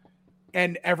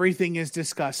 and everything is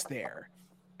discussed there.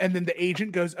 And then the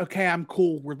agent goes, okay, I'm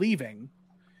cool, we're leaving.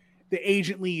 The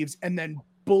agent leaves, and then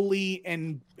Bully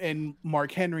and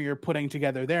Mark Henry are putting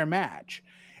together their match.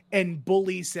 And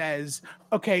Bully says,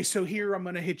 okay, so here I'm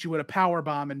going to hit you with a power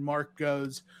bomb. And Mark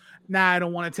goes, nah, I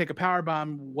don't want to take a power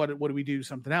bomb. What do we do?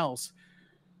 Something else.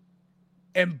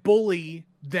 And Bully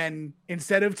then,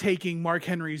 instead of taking Mark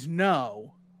Henry's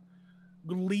no,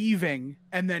 leaving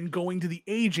and then going to the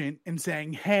agent and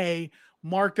saying, hey,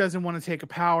 Mark doesn't want to take a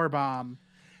power bomb.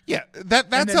 Yeah,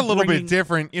 that's a little bit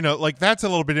different, like that's a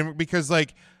little bit different because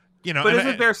like, But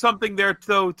isn't there something there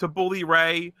though to Bully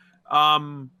Ray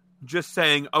just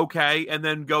saying okay and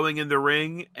then going in the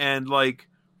ring and like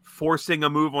forcing a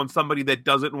move on somebody that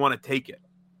doesn't want to take it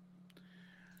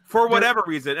for whatever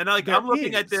reason? And like I'm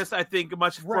looking at this, I think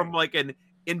much from like an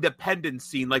independent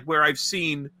scene, like where I've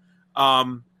seen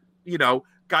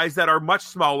guys that are much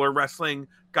smaller wrestling,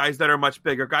 guys that are much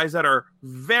bigger, guys that are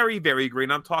very, very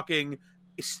green. I'm talking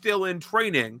still in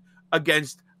training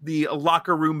against the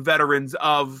locker room veterans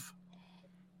of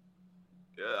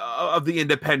the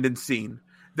independent scene.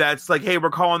 That's like, hey, we're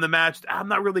calling the match. I'm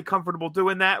not really comfortable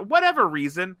doing that. Whatever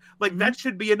reason, like that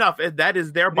should be enough. And that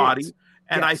is their body.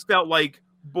 And I felt like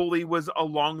Bully was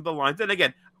along the lines. And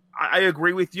again, I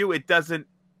agree with you. It doesn't,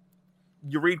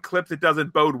 you read clips, it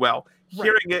doesn't bode well. Right.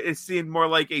 Hearing it seemed more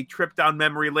like a trip down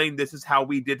memory lane. This is how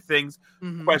we did things.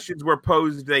 Mm-hmm. Questions were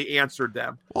posed, they answered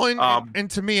them. Well,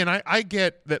 and to me, and I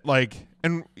get that, like,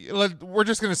 and we're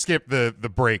just going to skip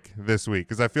the break this week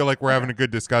because I feel like we're having a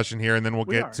good discussion here, and then we'll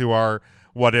get to our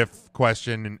what if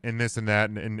question and this and that.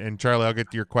 And Charlie, I'll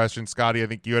get to your question. Scotty, I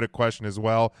think you had a question as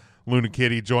well. Luna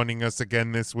Kitty joining us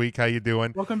again this week. How you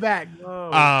doing? Welcome back.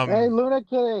 Hey, Luna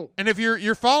Kitty. And if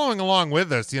you're following along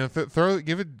with us, give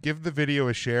the video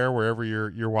a share wherever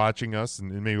you're watching us,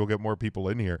 and maybe we'll get more people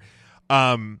in here.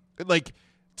 Like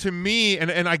to me,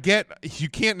 and I get you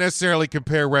can't necessarily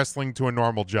compare wrestling to a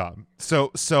normal job.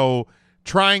 So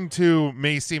trying to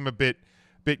may seem a bit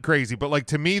crazy, but like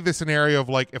to me, the scenario of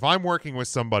like if I'm working with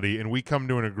somebody and we come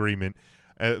to an agreement,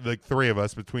 like three of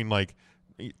us between like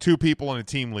two people and a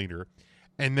team leader,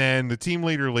 and then the team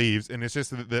leader leaves and it's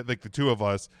just like the two of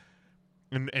us,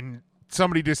 and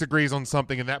somebody disagrees on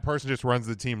something and that person just runs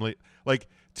the team like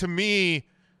to me,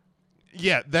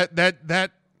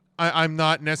 that I'm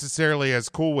not necessarily as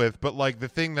cool with. But like the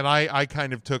thing that I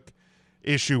kind of took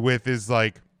issue with is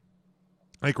like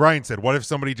Ryan said, what if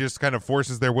somebody just kind of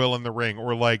forces their will in the ring?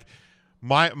 Or like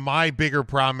my bigger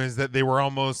problem is that they were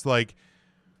almost like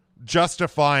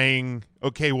justifying,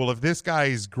 okay, well, if this guy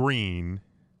is green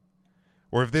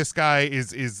or if this guy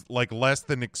is like less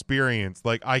than experienced,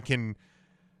 like I can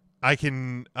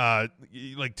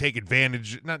like take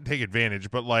advantage, not take advantage,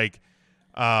 but like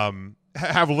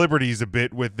have liberties a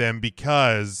bit with them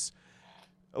because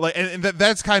like, and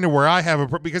that's kind of where I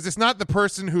have because it's not the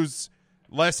person who's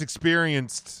less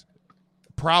experienced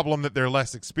problem that they're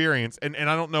less experienced, and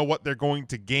I don't know what they're going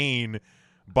to gain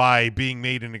by being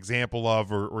made an example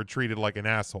of or treated like an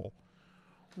asshole.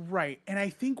 Right. And I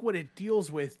think what it deals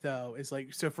with though is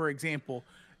like, so for example,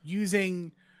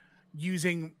 using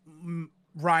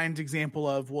Ryan's example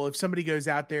of, well, if somebody goes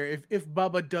out there, if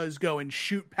Bubba does go and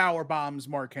shoot power bombs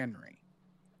Mark Henry,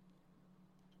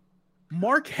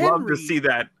 love to see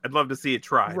that. I'd love to see it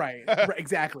try. Right,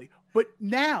 exactly. But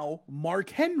now Mark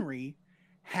Henry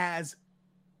has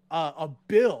a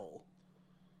bill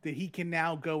that he can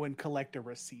now go and collect a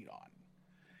receipt on.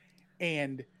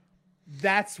 And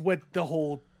that's what the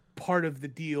whole part of the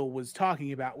deal was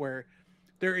talking about, where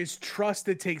there is trust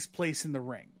that takes place in the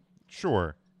ring.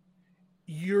 Sure.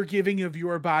 You're giving of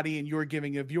your body and you're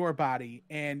giving of your body.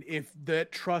 And if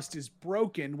that trust is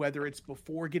broken, whether it's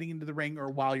before getting into the ring or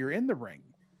while you're in the ring,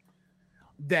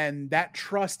 then that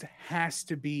trust has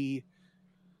to be,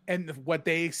 and what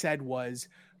they said was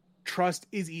trust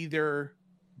is either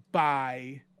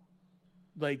by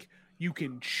like you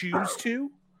can choose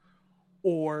to,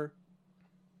 or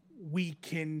we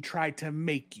can try to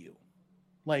make you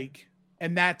like,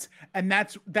 and that's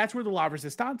where the La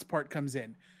Resistance part comes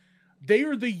in.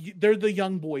 They're the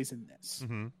young boys in this.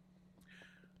 Mm-hmm.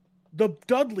 The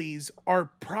Dudleys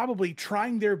are probably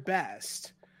trying their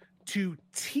best to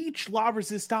teach La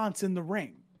Resistance in the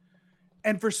ring.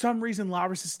 And for some reason, La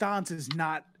Resistance is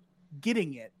not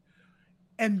getting it.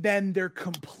 And then they're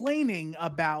complaining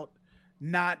about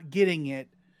not getting it.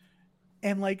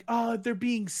 And like, oh, they're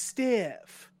being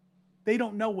stiff. They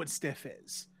don't know what stiff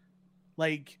is.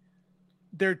 Like,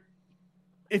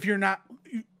 if you're not,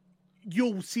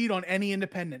 you'll see it on any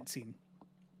independent scene.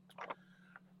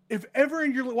 If ever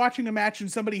you're watching a match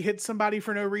and somebody hits somebody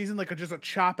for no reason, like just a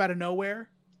chop out of nowhere,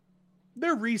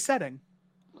 they're resetting.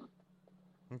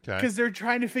 Okay. Because they're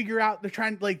trying to figure out, there's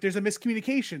a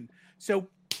miscommunication. So,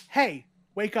 hey,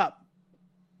 wake up.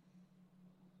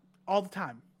 All the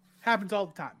time. Happens all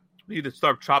the time. You need to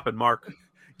start chopping Mark.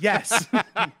 Yes.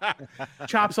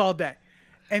 Chops all day.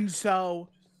 And so,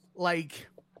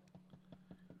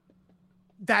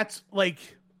 that's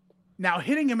now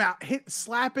hitting him out,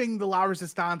 slapping the La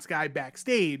Resistance guy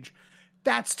backstage,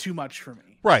 that's too much for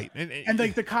me. Right. And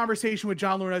the conversation with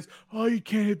John Laurinaitis, oh, you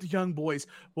can't hit the young boys.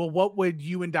 Well, what would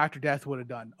you and Dr. Death would have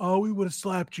done? Oh, we would have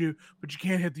slapped you, but you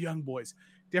can't hit the young boys.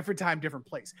 Different time, different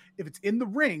place. If it's in the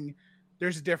ring,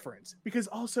 there's a difference. Because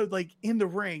also, in the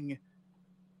ring,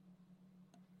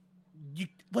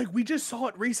 we just saw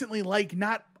it recently,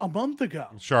 not a month ago.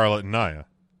 Charlotte and Nia.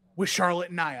 With Charlotte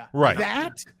and Nia. Right.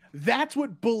 That's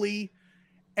what Bully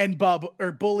and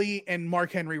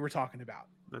Mark Henry were talking about.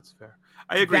 That's fair.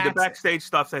 I agree. The backstage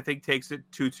stuff, I think, takes it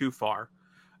too far.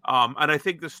 And I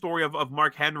think the story of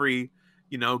Mark Henry,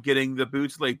 getting the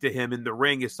boots laid to him in the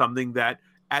ring is something that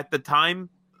at the time,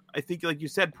 I think, like you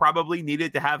said, probably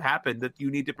needed to have happened, that you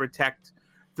need to protect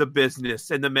the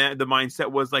business. And the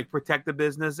mindset was protect the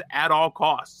business at all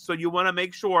costs. So you want to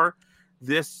make sure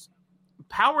this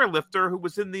power lifter who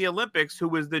was in the Olympics, who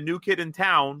was the new kid in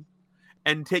town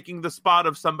and taking the spot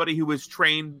of somebody who was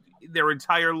trained their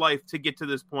entire life to get to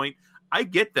this point. I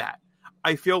get that.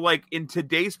 I feel like in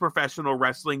today's professional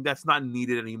wrestling, that's not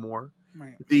needed anymore.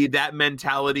 Right. That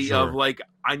mentality of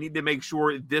I need to make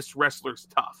sure this wrestler's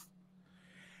tough.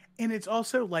 And it's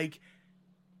also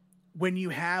when you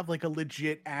have a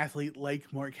legit athlete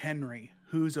like Mark Henry,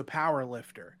 who's a power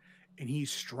lifter and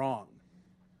he's strong,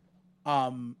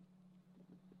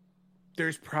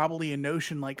 there's probably a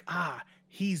notion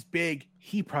he's big.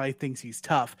 He probably thinks he's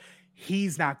tough.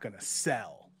 He's not going to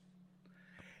sell.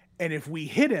 And if we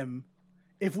hit him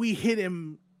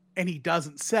and he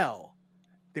doesn't sell,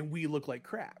 then we look like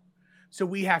crap. So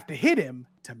we have to hit him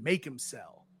to make him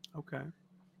sell. Okay.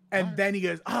 And then he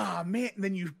goes, man. And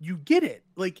then you get it.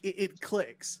 It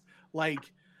clicks.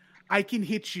 I can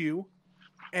hit you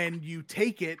and you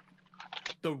take it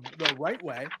the right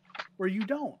way or you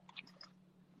don't.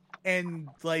 And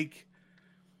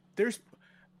there's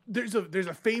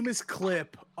a famous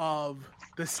clip of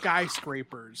the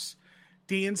Skyscrapers,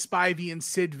 Dan Spivey and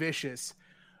Sid Vicious.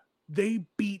 They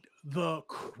beat the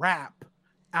crap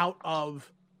out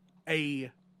of a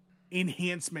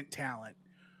enhancement talent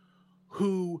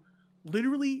who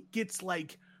literally gets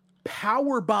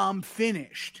powerbomb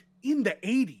finished in the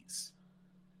 80s.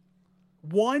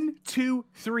 1, 2,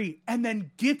 3, and then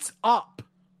gets up.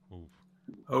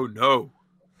 Oh no.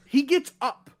 He gets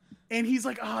up and he's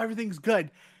like, oh, everything's good.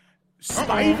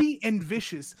 Spivey and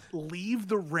Vicious leave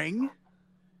the ring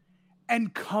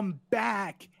and come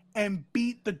back and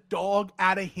beat the dog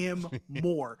out of him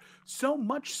more. So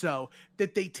much so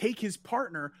that they take his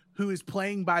partner who is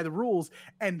playing by the rules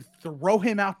and throw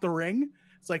him out the ring.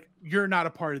 It's you're not a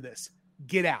part of this.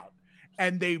 Get out.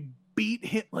 And they beat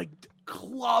him,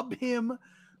 club him,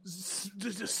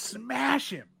 just smash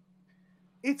him.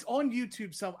 It's on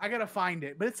YouTube, so I gotta find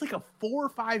it. But it's a 4 or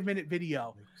 5 minute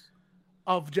video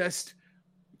of just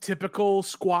typical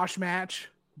squash match.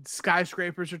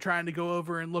 Skyscrapers are trying to go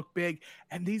over and look big,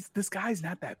 and this guy's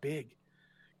not that big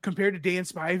compared to Dan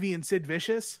Spivey and Sid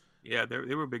Vicious. Yeah, they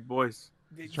were big boys.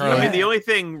 Yeah. I mean, the only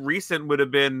thing recent would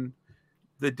have been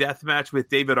the death match with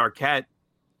David Arquette.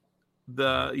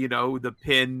 The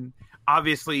pin.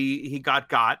 Obviously, he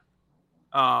got.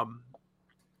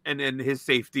 And then his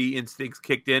safety instincts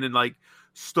kicked in and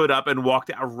stood up and walked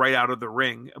right out of the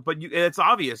ring. But it's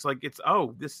obvious,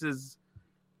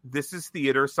 this is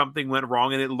theater. Something went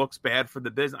wrong and it looks bad for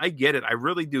the business. I get it. I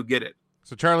really do get it.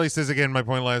 So Charlie says again, my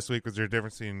point last week was there a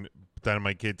difference between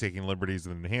Dynamite Kid taking liberties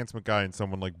with an enhancement guy and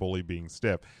someone like Bully being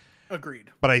stiff. Agreed.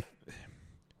 But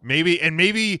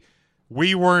maybe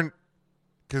we weren't,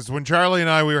 because when Charlie and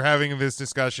I, we were having this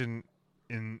discussion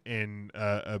in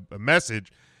a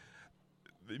message,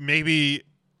 maybe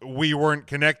we weren't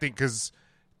connecting, because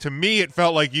to me it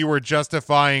felt like you were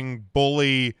justifying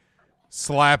Bully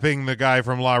slapping the guy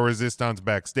from La Resistance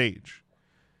backstage.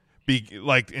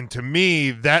 And to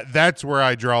me, that's where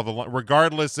I draw the line.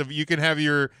 Regardless of, you can have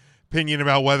your opinion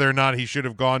about whether or not he should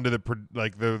have gone to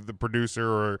the producer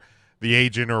or the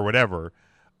agent or whatever.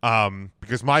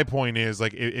 Because my point is,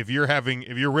 if you're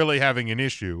really having an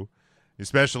issue,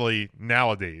 especially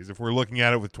nowadays, if we're looking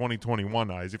at it with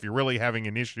 2021 eyes, if you're really having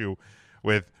an issue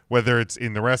with, whether it's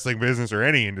in the wrestling business or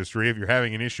any industry, if you're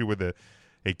having an issue with a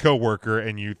coworker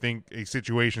and you think a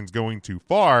situation's going too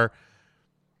far,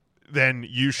 then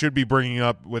you should be bringing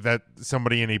up with that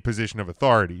somebody in a position of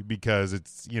authority, because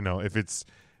it's, if it's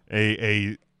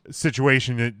a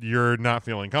situation that you're not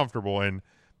feeling comfortable in,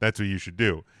 That's what you should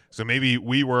do. So maybe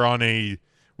we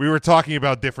were talking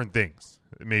about different things.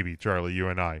 Maybe, Charlie, you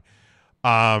and I.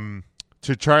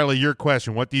 To Charlie, your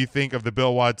question, what do you think of the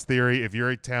Bill Watts theory? If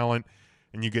you're a talent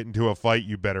and you get into a fight,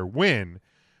 you better win.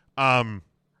 That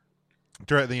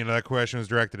question was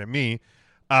directed at me.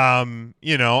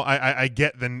 I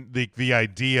get the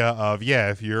idea of,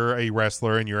 if you're a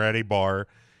wrestler and you're at a bar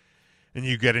and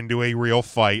you get into a real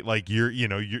fight, like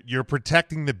you're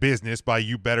protecting the business by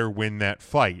you better win that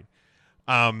fight.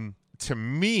 To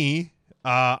me,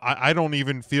 I don't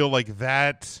even feel like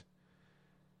that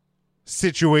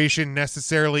situation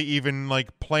necessarily even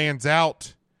like plans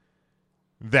out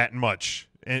that much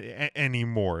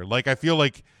anymore. Like, I feel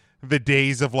like the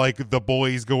days of like the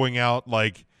boys going out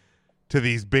like to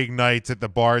these big nights at the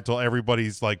bar till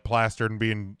everybody's like plastered and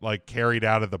being like carried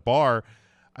out of the bar,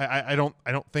 I don't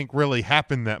think really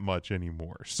happen that much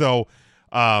anymore. So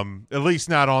at least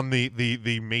not on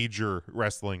the major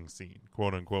wrestling scene,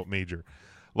 quote unquote major.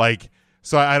 Like,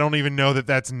 so I don't even know that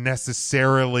that's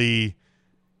necessarily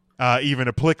even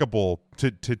applicable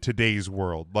to today's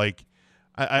world. Like,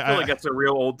 I feel like that's a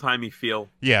real old timey feel.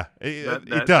 Yeah,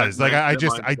 it does. Like, I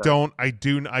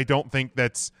don't think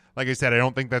that's, like I said, I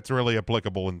don't think that's really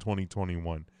applicable in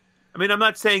 2021. I mean, I'm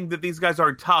not saying that these guys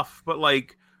aren't tough, but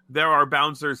like, there are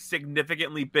bouncers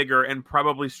significantly bigger and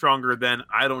probably stronger than,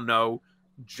 I don't know,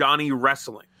 Johnny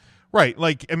Wrestling. Right.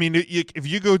 Like, I mean, if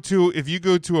you go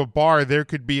to a bar, there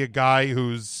could be a guy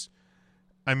who's,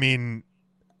 I mean,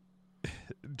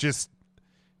 just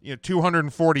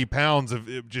 240 pounds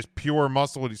of just pure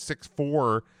muscle. He's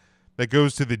 6'4", that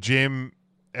goes to the gym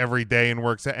every day and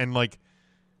works out, and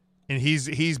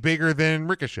he's bigger than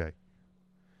Ricochet.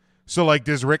 So like,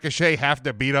 does Ricochet have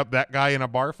to beat up that guy in a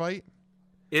bar fight?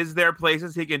 Is there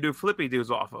places he can do flippy doos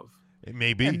off of? It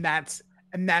may be. And that's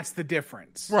the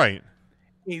difference. Right.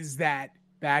 Is that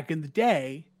back in the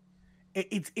day,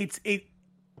 it's a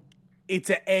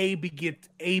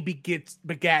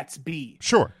begets B.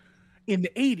 Sure. In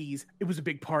the 80s, it was a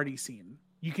big party scene.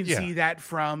 You can see that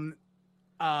from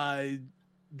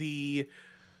the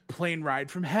Plane Ride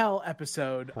from Hell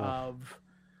episode of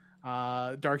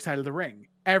Dark Side of the Ring.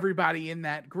 Everybody in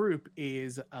that group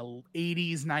is a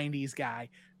 80s, 90s guy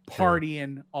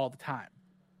partying all the time.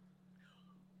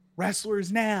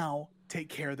 Wrestlers now take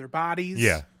care of their bodies.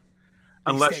 Yeah.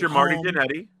 Unless you're Marty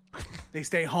Jannetty. They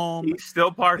stay home. He's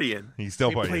still partying. They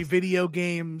play video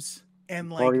games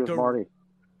and like the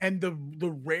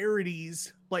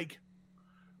rarities. Like,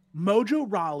 Mojo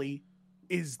Rawley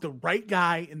is the right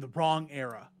guy in the wrong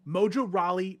era. Mojo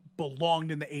Rawley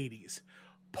belonged in the 80s.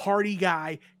 Party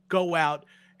guy, go out,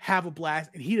 have a blast,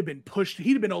 and he'd have been pushed.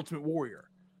 He'd have been Ultimate Warrior.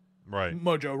 Right.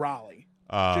 Mojo Rawley.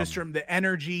 Just from the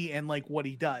energy and like what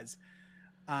he does.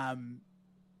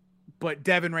 But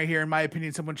Devin right here, in my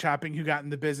opinion, someone chopping who got in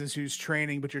the business, who's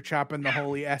training, but you're chopping the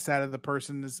holy S out of the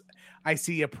person, is, I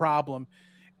see a problem.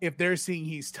 If they're seeing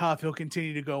he's tough, he'll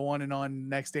continue to go on and on the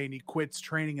next day, and he quits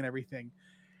training and everything.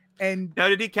 And now,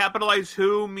 did he capitalize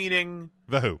who, meaning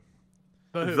the Who?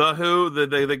 The Who,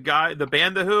 the guy, the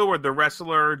band The Who, or the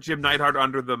wrestler Jim Neidhart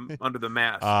under the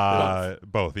mask?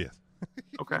 Both, yes.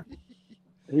 Okay.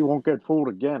 He won't get fooled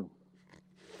again.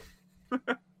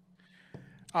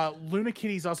 Luna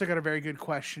Kitty's also got a very good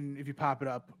question. If you pop it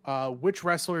up, which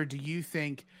wrestler do you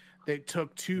think that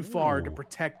took too far to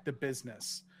protect the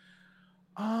business?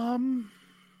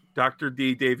 Dr.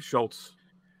 D, Dave Schultz.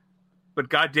 But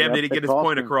goddamn, did he get his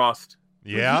point across?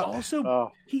 Yeah.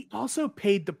 He also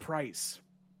paid the price.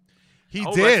 He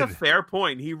did. That's a fair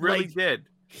point. He really did.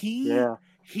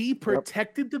 He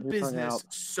protected the business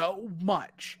so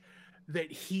much that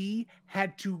he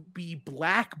had to be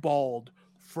blackballed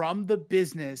from the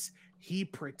business he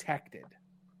protected.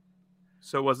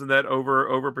 So wasn't that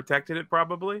overprotected it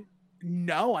probably?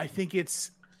 No, I think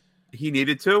it's... He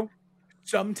needed to?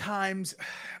 Sometimes,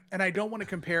 and I don't want to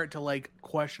compare it to like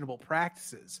questionable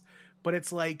practices, but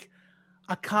it's like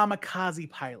a kamikaze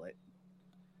pilot.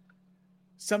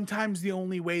 Sometimes the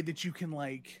only way that you can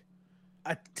like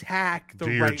attack the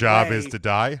your right job way is to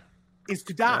die? Is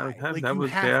to die.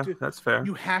 That's fair.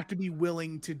 You have to be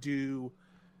willing to do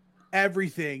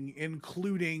everything,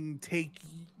 including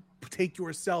take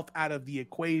yourself out of the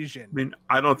equation. I mean,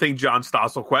 I don't think John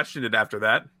Stossel questioned it after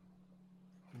that.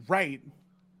 Right.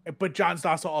 But John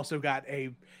Stossel also got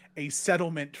a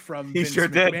settlement from Vince sure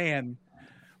McMahon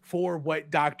for what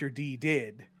Dr. D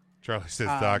did. Charlie says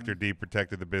Dr. D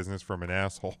protected the business from an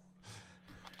asshole.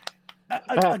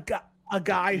 A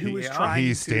guy who was trying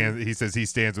He says he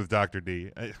stands with Dr. D.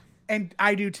 And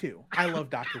I do too. I love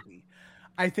Dr. D.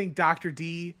 I think Dr.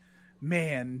 D,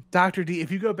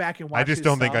 if you go back and watch I just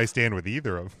don't think I stand with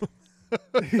either of them.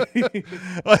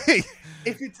 Like,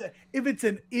 if it's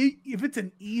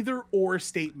an either or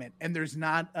statement and there's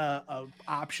not a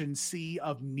option C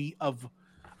of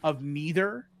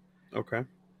neither, okay,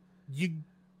 you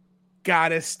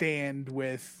gotta stand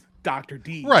with Dr.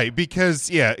 D. right, because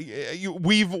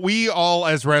we all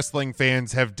as wrestling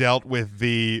fans have dealt with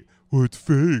the it's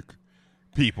fake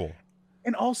people.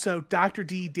 And also, Dr.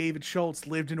 D, David Schultz,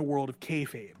 lived in a world of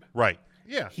kayfabe. Right.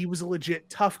 Yeah. He was a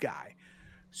legit tough guy.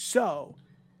 So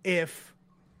if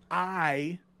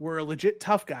I were a legit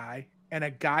tough guy and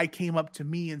a guy came up to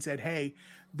me and said, hey,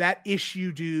 that ish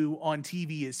you do on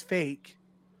TV is fake,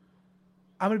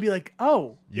 I'm going to be like,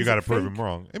 oh, you got to prove him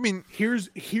wrong. I mean, here's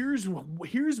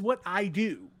what I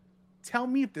do. Tell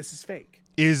me if this is fake.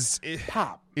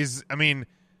 Pop. I mean,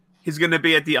 he's going to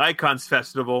be at the Icons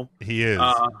Festival. He is.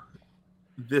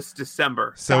 This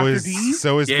December. So is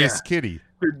Miss Kitty.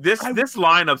 This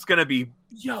lineup's going to be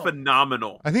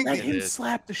phenomenal. I think let him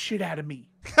slap the shit out of me.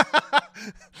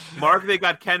 Mark, they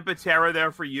got Ken Patera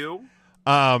there for you.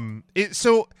 Let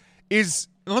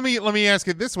me ask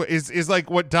it this way: is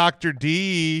like what Dr.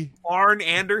 D Arn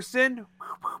Anderson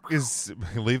is?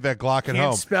 Leave that Glock at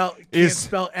home. Can't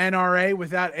spell NRA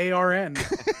without ARN.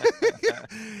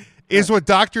 Is what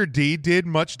Dr. D did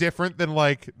much different than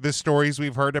like the stories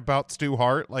we've heard about Stu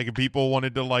Hart? Like if people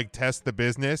wanted to like test the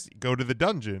business, go to the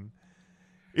dungeon.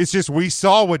 It's just we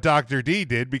saw what Dr. D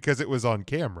did because it was on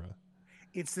camera.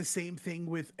 It's the same thing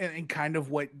with and kind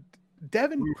of what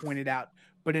Devin pointed out,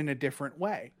 but in a different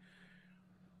way.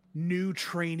 New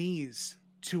trainees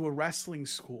to a wrestling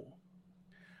school.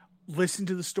 Listen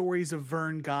to the stories of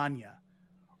Vern Gagne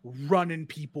running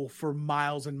people for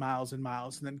miles and miles and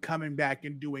miles and then coming back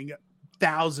and doing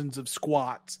thousands of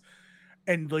squats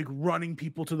and like running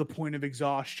people to the point of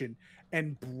exhaustion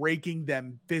and breaking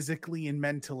them physically and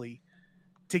mentally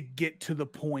to get to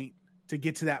that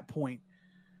point.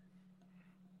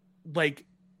 Like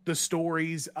the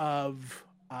stories of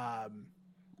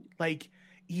like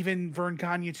even Vern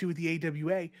Gagne too with the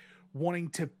AWA wanting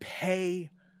to pay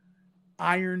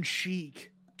Iron Sheik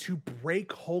to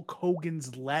break Hulk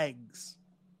Hogan's legs.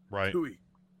 Right.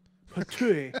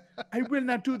 Patui. I will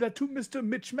not do that to Mr.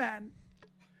 Mitchman.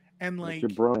 And like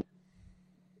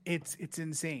it's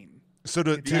insane. So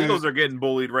the Eagles are getting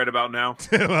bullied right about now.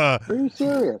 Are you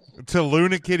serious? To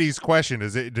Luna Kitty's question,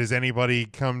 does anybody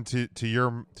come to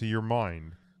your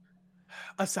mind?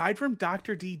 Aside from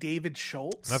Dr. D, David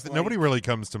Schultz, Nobody really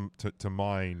comes to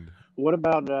mind. What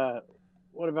about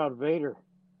Vader?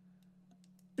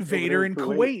 Vader in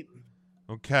Kuwait.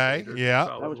 Okay, yeah.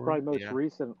 That was probably most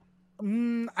recent.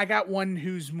 I got one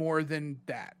who's more than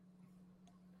that.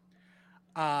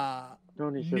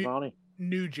 Tony Schiavone.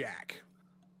 New Jack.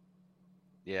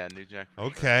 Yeah, New Jack.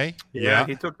 Okay. Yeah,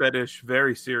 he took that ish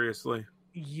very seriously.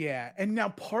 Yeah, and now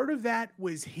part of that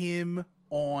was him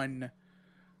on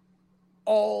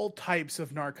all types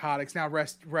of narcotics. Now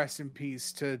rest in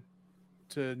peace to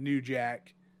New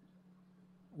Jack.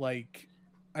 Like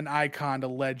an icon, a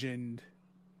legend.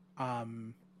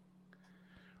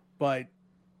 But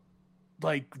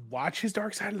like watch his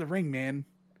Dark Side of the Ring, man.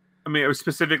 I mean, it was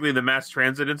specifically the mass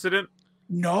transit incident.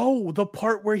 No, the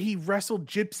part where he wrestled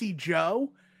Gypsy Joe.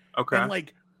 Okay. And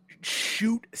like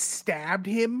stabbed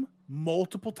him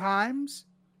multiple times.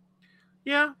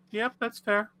 Yeah, that's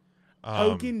fair.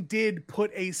 Hogan did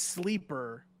put a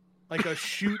sleeper, like a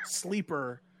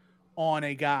sleeper on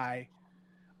a guy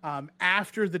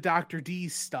after the Dr. D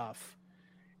stuff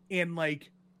and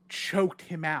like choked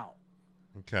him out.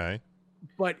 Okay.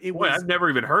 But it was I've never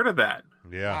even heard of that.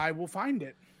 Yeah. I will find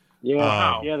it.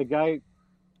 Yeah. Yeah, the guy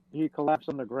he collapsed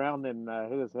on the ground and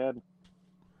hit his head.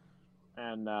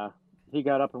 And he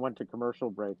got up and went to commercial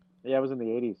break. Yeah, it was in the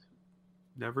 80s.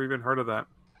 Never even heard of that.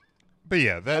 But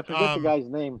yeah, I forget the guy's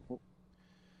name.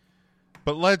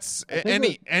 But let's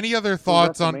any other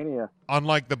thoughts on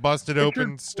like the busted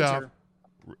open stuff?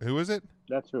 Who is it?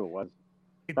 That's who it was.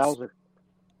 Belzer.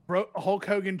 Hulk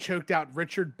Hogan choked out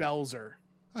Richard Belzer.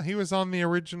 Oh, he was on the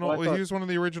original. He was one of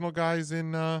the original guys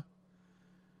in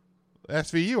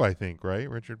SVU, I think. Right,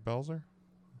 Richard Belzer.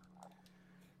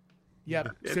 Yep.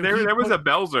 So there was a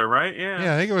Belzer, right? Yeah.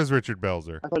 Yeah, I think it was Richard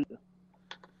Belzer.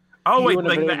 Oh wait,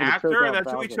 like the actor?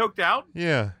 That's who he choked out?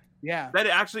 Yeah. Yeah. That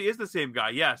actually is the same guy.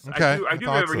 Yes. Okay, I do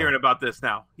remember hearing about this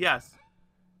now. Yes.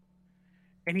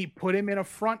 And he put him in a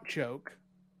front choke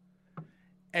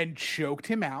and choked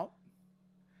him out.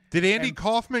 Did Andy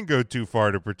Kaufman go too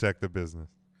far to protect the business?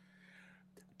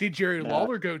 Did Jerry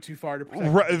Lawler go too far to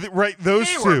protect Right, those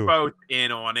they two. Were both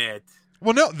in on it.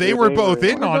 Well, no, they were both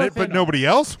in on it, but nobody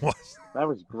else was. That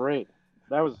was great.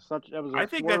 That was I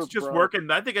think that's just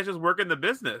working. I think that's just working the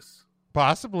business.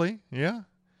 Possibly, yeah.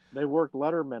 They worked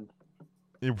Letterman.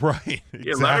 Right. Exactly.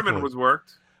 Yeah, Letterman was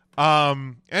worked.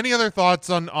 Any other thoughts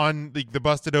on the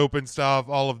busted open stuff,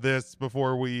 all of this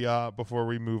before we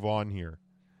move on here?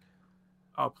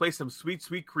 I'll play some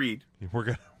sweet Creed.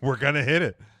 We're gonna hit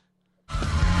it.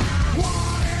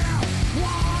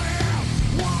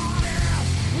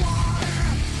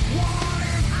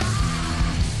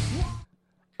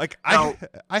 Like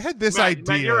I had this idea.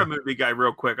 Matt, you're a movie guy,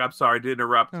 real quick. I'm sorry to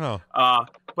interrupt. No.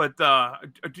 But are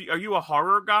you a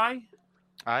horror guy?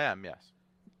 I am, yes.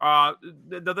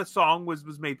 The song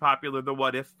was made popular. The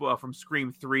What If from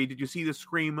Scream 3. Did you see the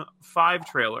Scream 5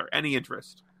 trailer? Any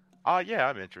interest? Yeah,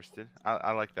 I'm interested.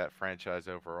 I like that franchise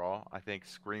overall. I think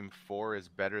Scream 4 is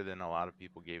better than a lot of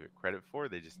people gave it credit for.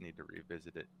 They just need to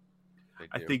revisit it.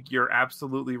 I think you're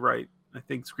absolutely right. I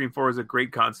think Scream 4 is a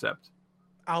great concept.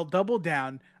 I'll double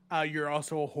down. You're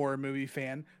also a horror movie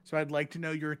fan, so I'd like to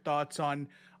know your thoughts on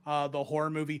the horror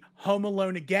movie Home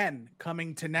Alone Again,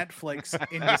 coming to Netflix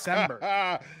in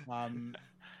December.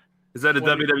 Is that a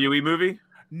WWE movie?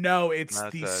 No, it's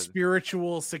the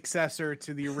spiritual successor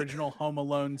to the original Home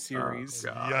Alone series.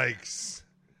 Oh, yikes.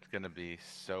 It's going to be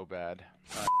so bad.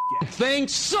 Thing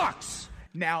sucks!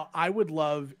 Now, I would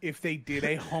love if they did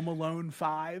a Home Alone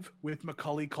 5 with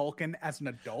Macaulay Culkin as an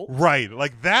adult. Right,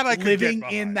 like that I could living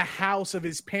get in the house of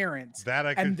his parents. That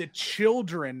I could... And the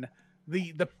children,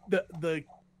 the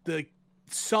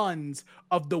sons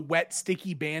of the wet,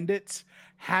 sticky bandits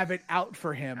have it out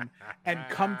for him and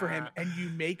come for him, and you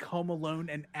make Home Alone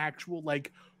an actual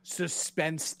like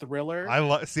suspense thriller. I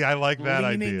like that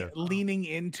idea. Leaning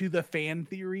into the fan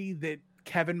theory that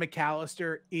Kevin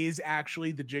McAllister is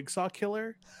actually the Jigsaw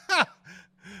killer.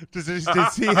 Does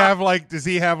he have like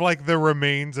the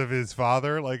remains of his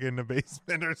father like in the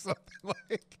basement or something?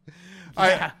 Like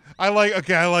I like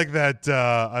that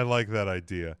I like that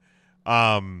idea.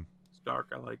 It's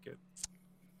dark, I like it.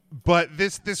 But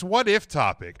this what if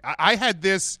topic, I had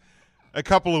this a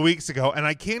couple of weeks ago, and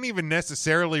I can't even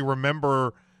necessarily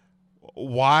remember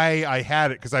why I had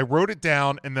it, because I wrote it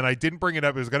down and then I didn't bring it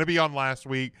up. It was going to be on last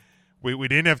week. We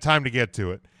didn't have time to get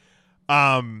to it.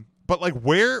 But like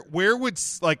where would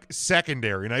like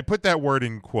secondary, and I put that word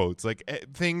in quotes, like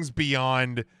things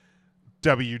beyond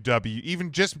WWE,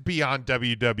 even just beyond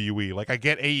WWE. Like I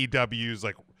get AEW's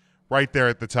like right there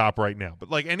at the top right now, but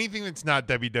like anything that's not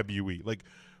WWE, like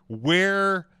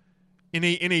where in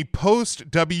a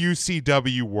post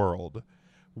WCW world,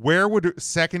 where would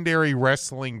secondary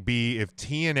wrestling be if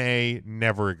TNA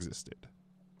never existed?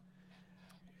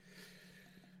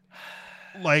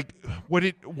 Like, would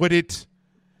it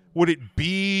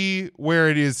be where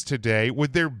it is today?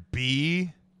 Would there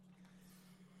be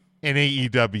an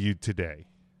AEW today?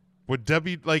 Would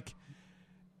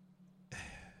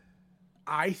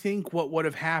I think what would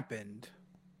have happened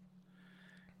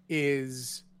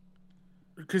is,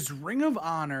 because Ring of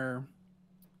Honor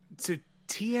to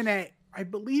TNA, I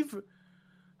believe,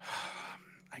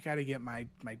 I got to get my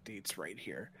dates right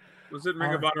here. Was it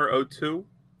Ring of Honor 02?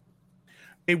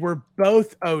 They were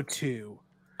both 02.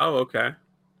 Oh, okay.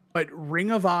 But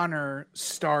Ring of Honor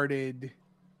started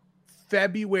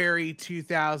February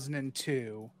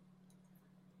 2002.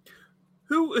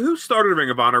 Who started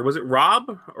Ring of Honor? Was it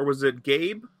Rob or was it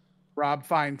Gabe? Rob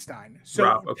Feinstein. So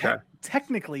Rob, okay.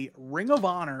 Technically, Ring of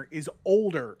Honor is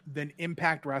older than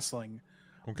Impact Wrestling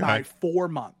by 4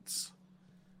 months.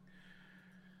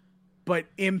 But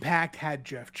Impact had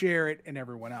Jeff Jarrett and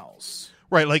everyone else.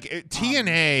 Right, like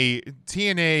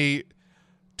TNA,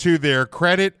 to their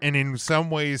credit, and in some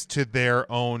ways to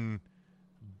their own,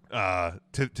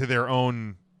 to their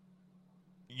own,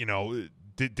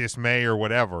 dismay or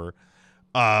whatever.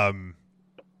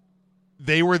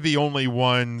 They were the only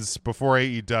ones before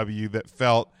AEW that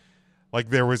felt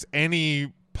like there was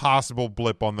any possible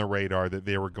blip on the radar that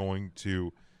they were going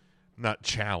to not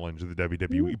challenge the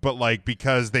WWE, but like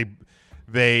because they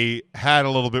had a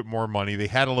little bit more money, they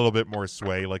had a little bit more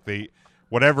sway, like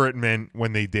whatever it meant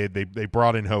when they did, they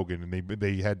brought in Hogan, and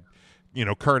they had,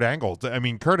 Kurt Angle. I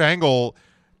mean, Kurt Angle,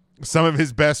 some of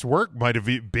his best work might have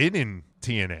been in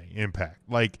TNA Impact.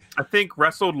 Like, I think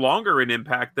wrestled longer in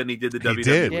Impact than he did the WWE.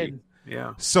 Did.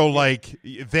 Yeah. So like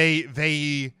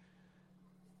they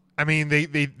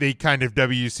kind of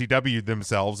WCW'd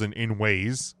themselves in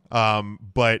ways,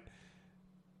 but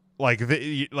like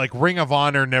Ring of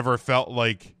Honor never felt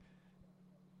like,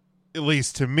 at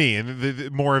least to me,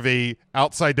 and more of a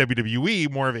outside WWE,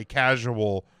 more of a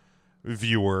casual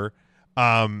viewer,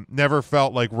 never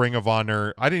felt like Ring of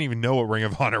Honor. I didn't even know what Ring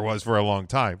of Honor was for a long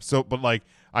time. So, but like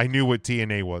I knew what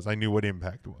TNA was, I knew what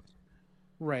Impact was.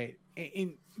 Right.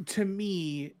 And to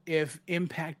me, if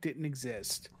Impact didn't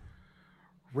exist,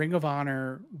 Ring of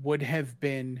Honor would have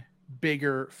been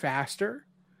bigger faster,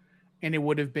 and it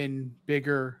would have been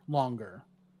bigger longer.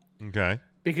 Okay.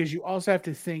 Because you also have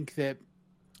to think that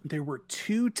there were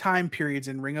 2 time periods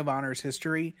in Ring of Honor's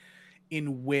history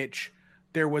in which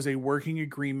there was a working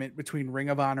agreement between Ring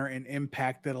of Honor and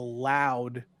Impact that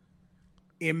allowed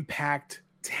Impact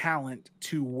talent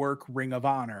to work Ring of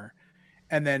Honor.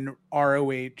 And then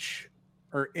ROH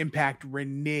or Impact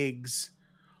reneges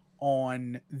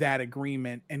on that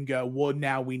agreement and go, well,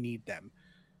 now we need them.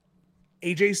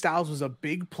 AJ Styles was a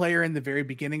big player in the very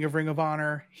beginning of Ring of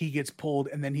Honor. He gets pulled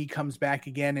and then he comes back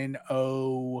again in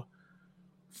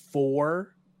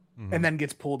 2004 and then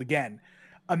gets pulled again.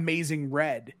 Amazing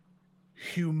Red,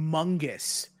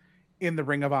 humongous in the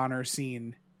Ring of Honor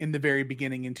scene in the very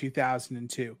beginning in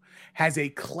 2002, has a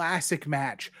classic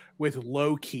match with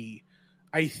Low-Ki,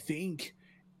 I think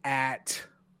at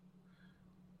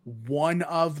one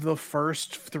of the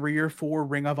first 3 or 4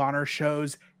 Ring of Honor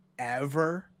shows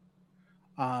ever,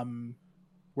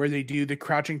 where they do the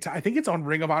crouching. I think it's on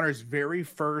Ring of Honor's very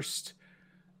first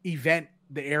event,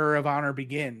 The Era of Honor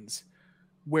Begins,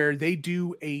 where they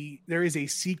do there is a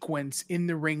sequence in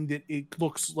the ring that it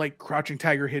looks like Crouching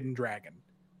Tiger, Hidden Dragon.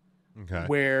 Okay.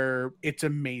 Where it's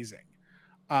amazing.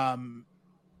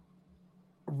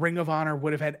 Ring of Honor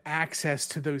would have had access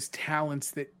to those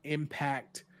talents that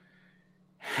Impact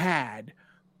had,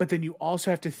 but then you also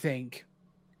have to think,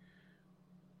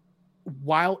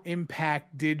 while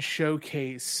Impact did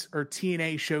showcase, or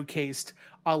TNA showcased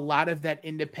a lot of that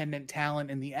independent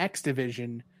talent in the X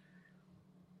division,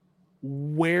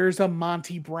 where's a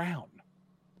Monty Brown?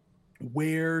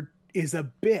 Where is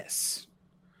Abyss?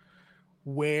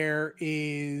 Where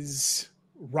is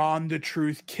Ron the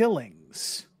Truth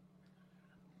Killings?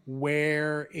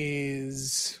 Where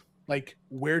does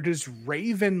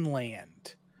Raven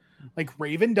land? Like,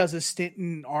 Raven does a stint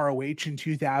in ROH in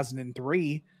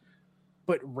 2003,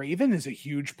 but Raven is a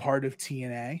huge part of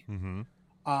TNA. Mm-hmm.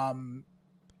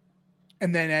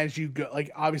 And then as you go,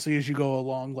 like, obviously as you go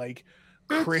along, like,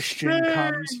 Christian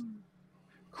comes,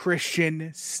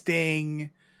 Christian, Sting,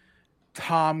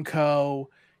 Tomko,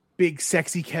 Big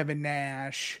Sexy Kevin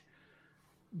Nash,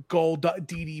 Gold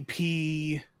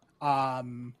DDP,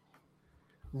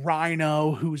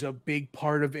 Rhino, who's a big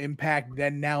part of Impact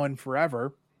then, now, and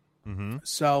forever. Mm-hmm.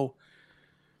 So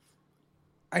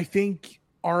I think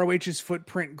ROH's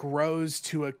footprint grows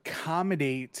to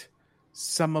accommodate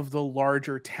some of the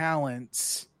larger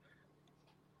talents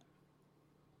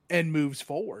and moves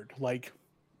forward. Like,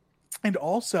 and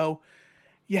also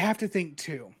you have to think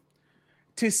too,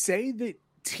 to say that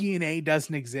TNA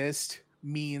doesn't exist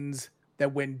means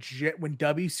that when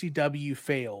WCW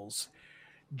fails,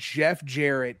 Jeff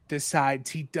Jarrett decides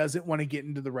he doesn't want to get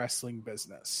into the wrestling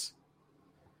business.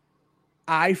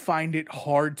 I find it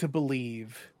hard to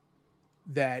believe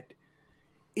that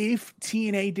if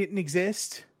TNA didn't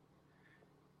exist,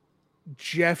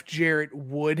 Jeff Jarrett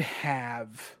would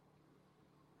have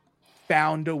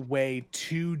found a way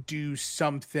to do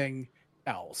something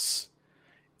else.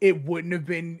 It wouldn't have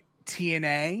been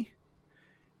TNA,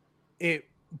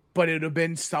 but it would have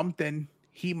been something.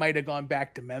 He might have gone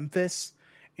back to Memphis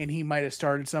and he might have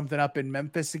started something up in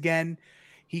Memphis again.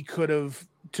 He could have,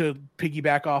 to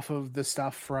piggyback off of the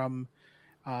stuff from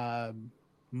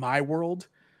My World,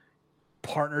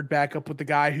 partnered back up with the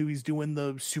guy who he's doing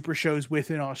the super shows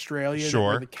with in Australia. Sure.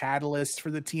 That were the catalyst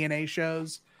for the TNA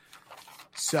shows.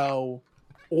 So,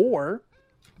 or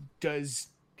does,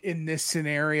 in this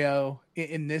scenario,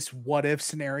 in this what if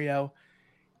scenario,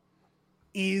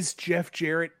 is Jeff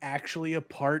Jarrett actually a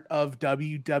part of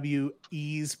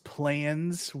WWE's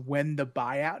plans when the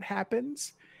buyout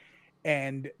happens?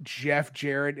 And Jeff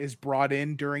Jarrett is brought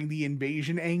in during the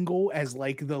invasion angle as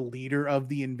like the leader of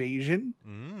the invasion.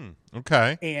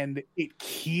 Okay. And it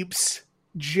keeps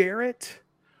Jarrett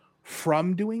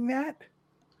from doing that.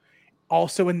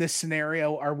 Also in this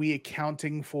scenario, are we still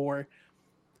accounting for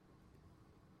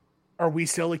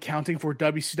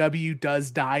WCW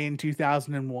does die in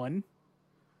 2001?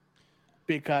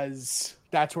 Because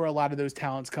that's where a lot of those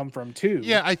talents come from too.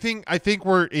 Yeah, I think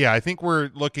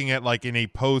we're looking at like in a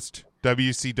post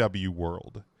WCW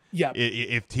world. Yeah.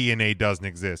 If TNA doesn't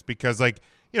exist, because like,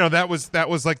 you know, that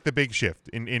was like the big shift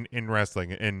in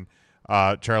wrestling. And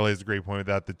Charlie has a great point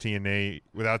without TNA,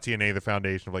 the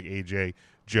foundation of like AJ,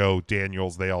 Joe,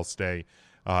 Daniels, they all stay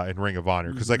in Ring of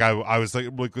Honor. Because like I was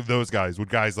like with those guys, would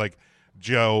guys like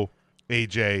Joe,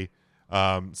 AJ,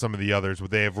 some of the others, would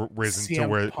they have risen CM to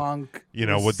where Punk, you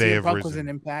know, would they have Punk risen? was an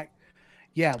Impact.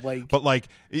 Yeah, like, but like,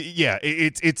 yeah,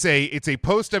 it's a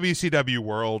post WCW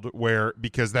world where,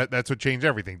 because that's what changed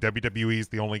everything. WWE is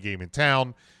the only game in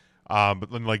town, but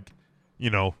then like,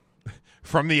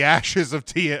 from the ashes of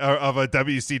a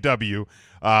WCW,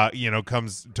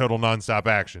 comes Total Nonstop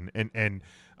Action, and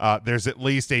there's at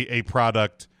least a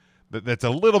product that's a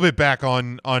little bit back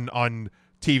on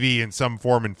TV in some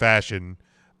form and fashion,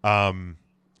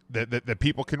 that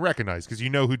people can recognize, because you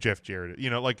know who Jeff Jarrett is,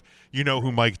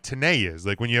 who Mike Tenay is,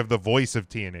 like when you have the voice of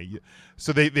TNA.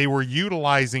 So they were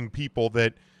utilizing people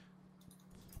that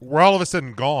were all of a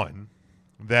sudden gone,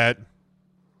 that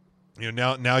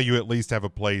now you at least have a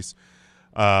place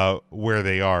where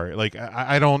they are. Like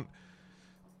I don't,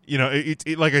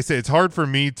 like I said, it's hard for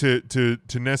me to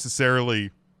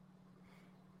necessarily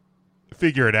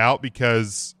figure it out,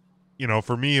 because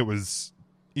for me it was,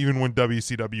 even when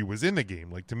WCW was in the game,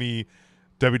 like to me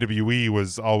WWE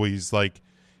was always like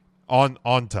on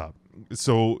top.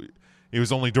 So it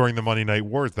was only during the Monday Night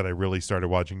Wars that I really started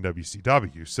watching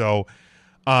WCW. So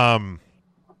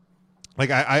like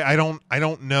I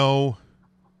don't know.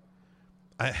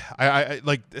 I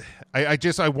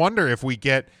wonder if we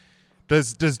get,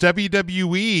 does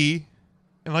WWE,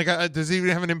 and like does it even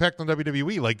have an impact on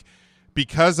WWE, like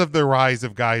because of the rise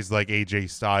of guys like AJ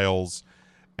Styles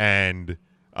and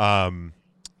the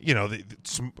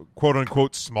quote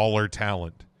unquote smaller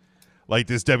talent, like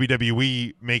does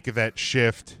WWE make that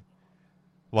shift,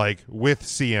 like with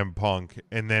CM Punk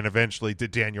and then eventually to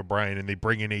Daniel Bryan, and they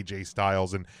bring in AJ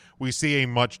Styles, and we see a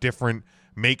much different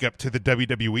makeup to the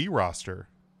WWE roster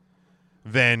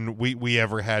than we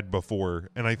ever had before.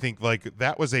 And I think like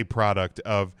that was a product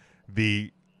of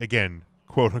the, again,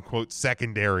 quote unquote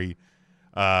secondary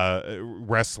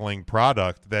wrestling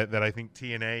product that I think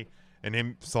TNA and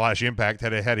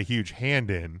 /Impact had a huge hand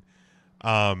in.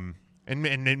 And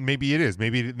maybe it is,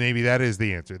 maybe that is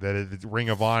the answer, that the Ring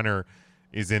of Honor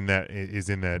is in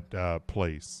that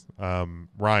place.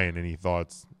 Ryan, any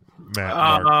thoughts?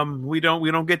 Matt, Mark? We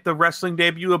don't get the wrestling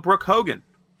debut of Brooke Hogan.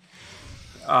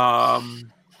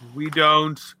 We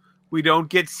don't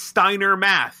get Steiner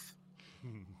Math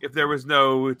if there was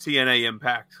no TNA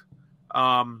Impact.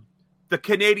 The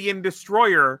Canadian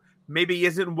Destroyer maybe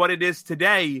isn't what it is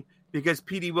today because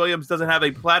Petey Williams doesn't have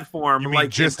a platform. You mean like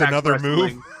just Impact another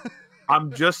Wrestling. move?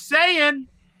 I'm just saying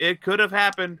it could have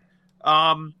happened.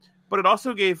 But it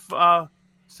also gave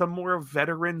some more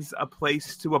veterans a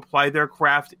place to apply their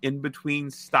craft in between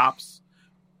stops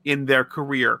in their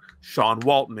career. Sean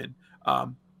Waltman,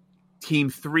 Team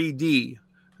 3D,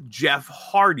 Jeff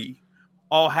Hardy,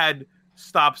 all had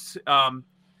stops,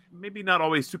 maybe not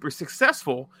always super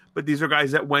successful, but these are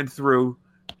guys that went through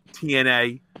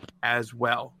TNA as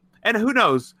well. And who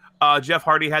knows, Jeff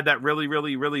Hardy had that really,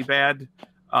 really, really bad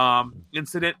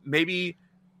incident. Maybe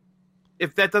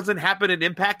if that doesn't happen in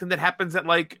Impact and that happens at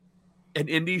like an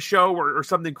indie show or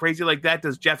something crazy like that,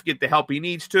 does Jeff get the help he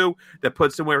needs to that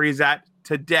puts him where he's at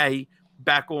today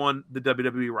back on the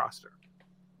WWE roster?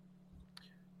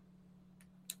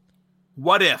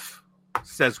 What if,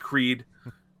 says Creed,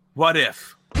 what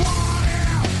if?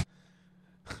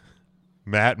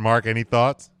 Matt, Mark, any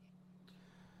thoughts?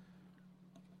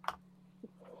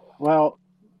 Well,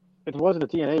 if it wasn't a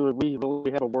TNA, would we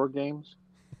really have a War Games?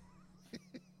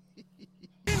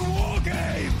 War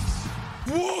Games!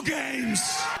 War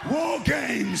Games! War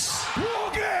Games!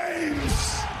 War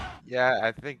Games! Yeah,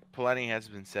 I think plenty has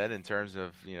been said in terms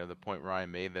of, the point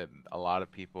Ryan made, that a lot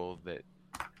of people that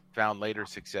found later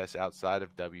success outside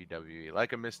of WWE,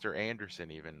 like a Mr.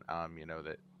 Anderson even,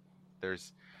 that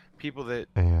there's people that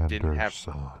didn't have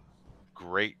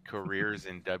great careers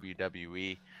in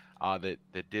WWE that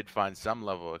did find some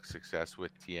level of success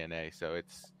with TNA. So it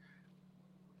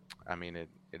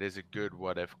is a good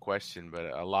what if question, but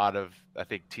a lot of, I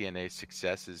think TNA's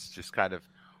success is just kind of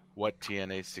what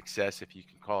TNA's success, if you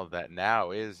can call it that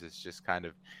now, is just kind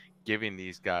of giving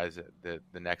these guys the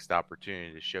next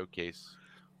opportunity to showcase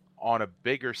on a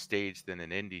bigger stage than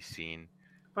an indie scene.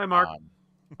 Bye, Mark.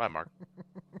 Bye, Mark.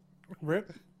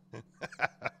 Rip.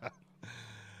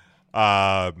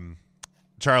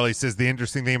 Charlie says the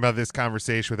interesting thing about this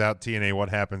conversation, without TNA, what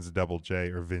happens to Double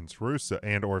J or Vince Russo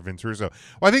or Vince Russo?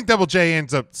 Well, I think Double J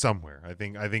ends up somewhere. I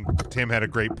think Tim had a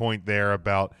great point there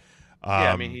about.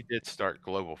 He did start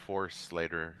Global Force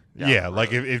later. Yeah,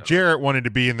 like if Jarrett wanted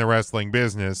to be in the wrestling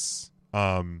business,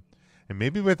 and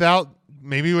maybe without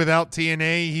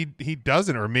TNA, he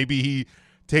doesn't, or maybe he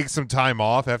takes some time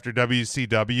off after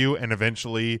WCW, and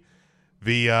eventually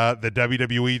the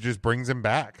WWE just brings him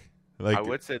back. Like, I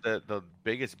would say that the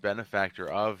biggest benefactor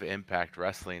of Impact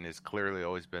Wrestling has clearly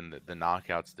always been the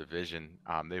Knockouts division.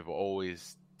 They've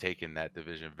always taken that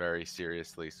division very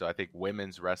seriously. So I think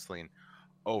women's wrestling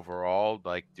overall,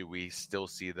 like, do we still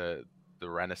see the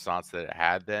renaissance that it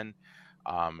had then?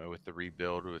 with the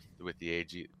rebuild with the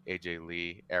AJ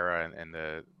Lee era and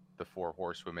the Four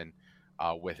Horsewomen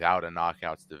without a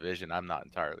knockouts division. I'm not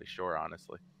entirely sure,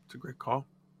 honestly. It's a great call.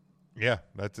 Yeah,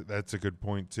 that's a good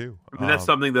point too. I mean, that's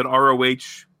something that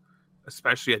ROH,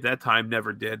 especially at that time,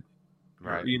 never did,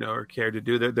 right? Or cared to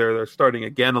do. They're starting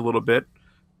again a little bit,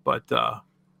 but it's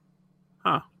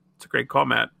a great call,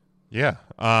 Matt. Yeah.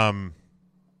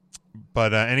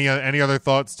 But any other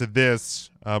thoughts to this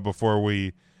before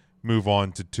we move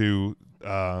on to two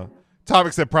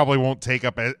topics that probably won't take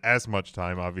up as much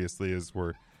time, obviously, as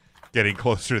we're getting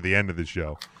closer to the end of the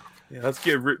show. Yeah,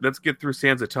 let's get through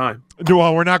Sands of Time.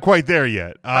 Well, we're not quite there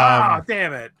yet.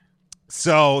 Damn it!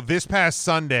 So this past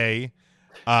Sunday,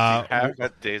 do you have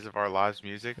that Days of Our Lives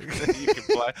music that you can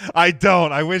play? I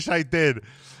don't. I wish I did.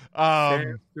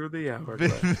 Through the hour.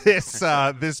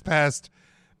 This past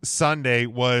Sunday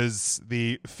was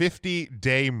the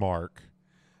 50-day mark.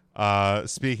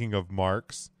 Speaking of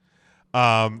marks,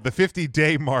 the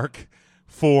 50-day mark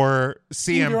for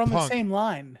CM Punk. They're on the same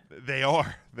line. They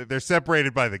are. They're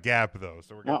separated by the gap, though,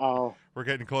 so we're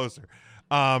getting closer.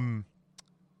 The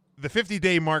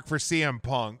 50-day mark for CM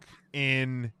Punk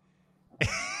in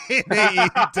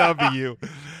AEW.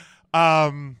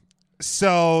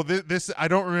 So this I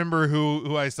don't remember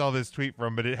who I saw this tweet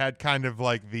from, but it had kind of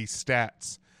like the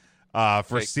stats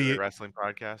for the wrestling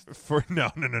podcast. For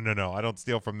no. I don't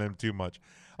steal from them too much.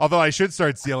 Although I should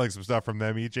start stealing some stuff from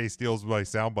them. EJ steals my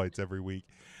sound bites every week.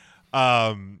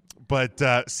 But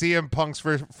CM Punk's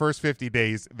first 50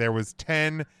 days, there was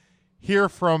 10 Hear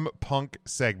From Punk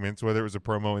segments, whether it was a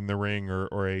promo in the ring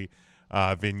or a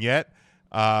vignette.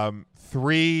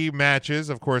 3 matches,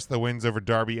 of course, the wins over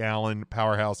Darby Allin,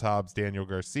 Powerhouse Hobbs, Daniel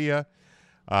Garcia.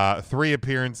 3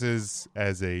 appearances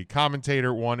as a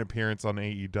commentator, 1 appearance on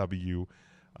AEW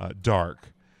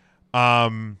Dark.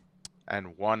 And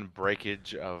 1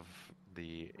 breakage of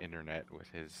the internet with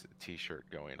his T-shirt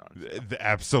going on.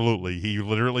 Absolutely. He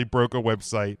literally broke a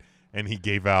website and he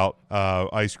gave out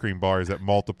ice cream bars at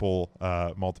multiple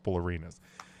arenas.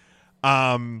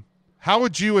 How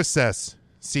would you assess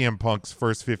CM Punk's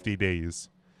first 50 days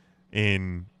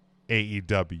in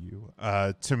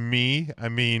AEW? To me, I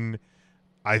mean,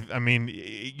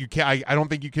 you can. I don't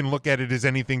think you can look at it as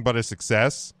anything but a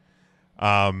success.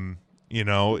 When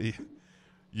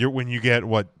you get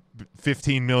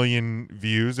 15 million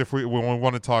views. If we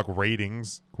want to talk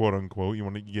ratings, quote unquote, you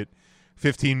want to get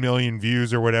 15 million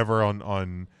views or whatever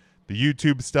on the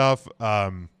YouTube stuff.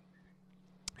 The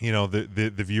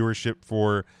viewership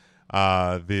for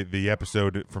the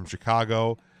episode from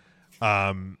Chicago,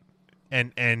 and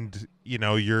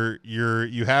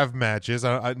you have matches.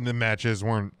 The matches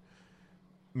weren't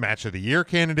match of the year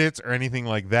candidates or anything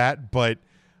like that, but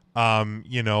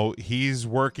he's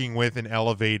working with and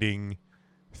elevating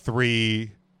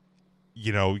 3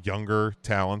 younger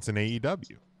talents in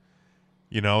AEW.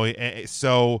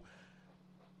 So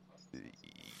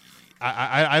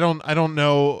I don't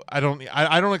know. I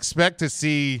don't expect to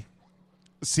see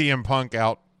CM Punk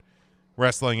out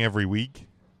wrestling every week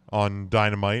on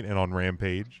Dynamite and on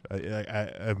Rampage.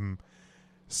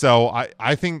 So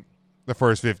I think the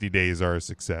first 50 days are a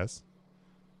success.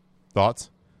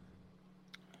 Thoughts?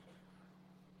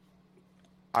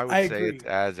 I would say it's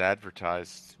as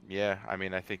advertised. Yeah, I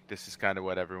mean, I think this is kind of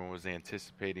what everyone was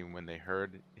anticipating when they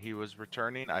heard he was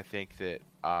returning. I think that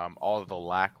all of the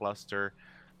lackluster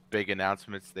big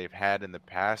announcements they've had in the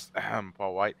past,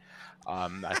 Paul White,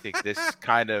 I think this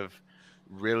kind of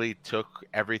really took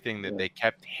everything that they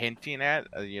kept hinting at,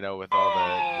 with all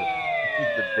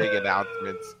the big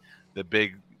announcements, the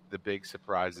big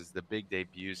surprises, the big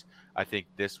debuts. I think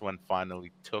this one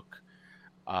finally took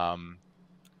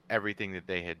everything that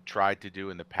they had tried to do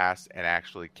in the past and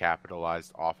actually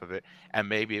capitalized off of it. And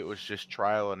maybe it was just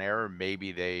trial and error.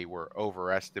 Maybe they were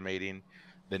overestimating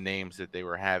the names that they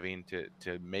were having to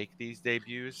make these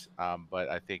debuts. But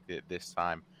I think that this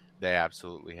time they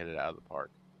absolutely hit it out of the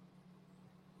park.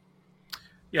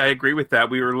 Yeah, I agree with that.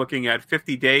 We were looking at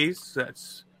 50 days.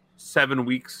 That's 7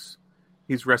 weeks.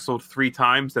 He's wrestled 3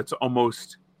 times. That's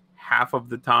almost half of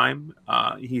the time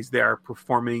he's there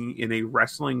performing in a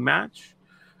wrestling match.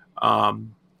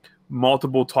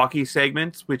 Multiple talkie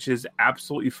segments, which is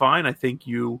absolutely fine. I think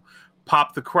you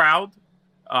pop the crowd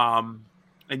and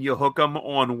you hook them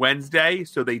on Wednesday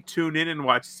so they tune in and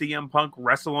watch CM Punk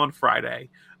wrestle on Friday.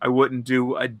 I wouldn't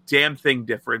do a damn thing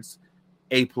different.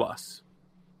 A+.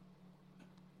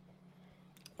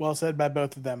 Well said by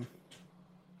both of them.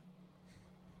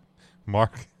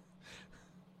 Mark?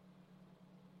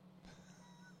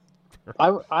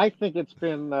 I think it's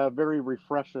been very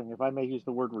refreshing, if I may use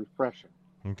the word refreshing.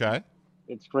 Okay.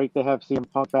 It's great to have CM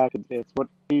Punk back. It's what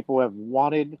people have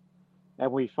wanted,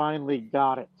 and we finally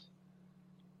got it.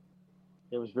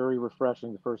 It was very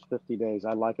refreshing the first 50 days.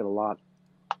 I like it a lot.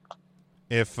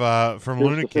 If from Here's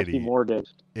Luna the 50 Kitty, more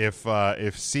days. if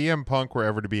CM Punk were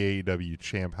ever to be AEW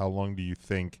champ, how long do you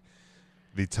think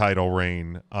the title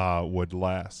reign would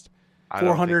last?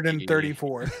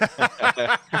 434.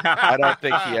 I don't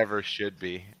think he ever should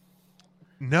be.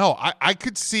 No, I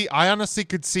honestly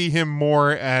could see him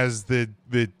more as the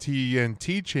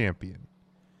TNT champion.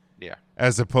 Yeah.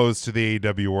 As opposed to the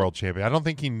AEW World Champion. I don't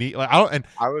think he need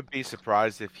I would be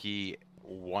surprised if he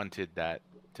wanted that,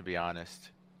 to be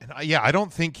honest. And I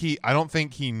don't think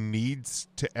he needs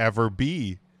to ever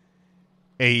be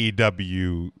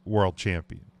AEW World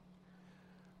Champion.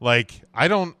 Like, I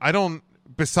don't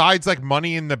besides like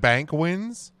Money in the Bank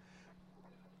wins,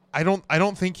 I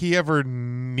don't think he ever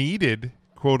needed,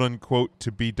 quote unquote,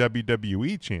 to be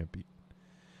WWE champion.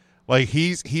 Like,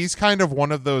 he's kind of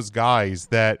one of those guys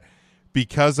that,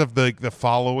 because of the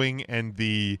following and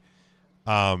the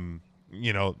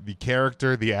the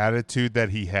character, the attitude that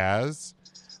he has,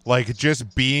 like,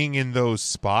 just being in those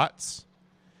spots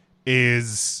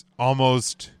is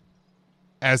almost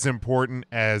as important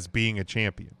as being a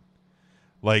champion.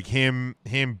 Like, him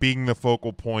being the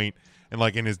focal point, and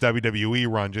like in his WWE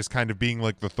run, just kind of being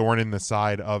like the thorn in the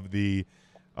side of the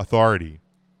Authority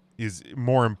is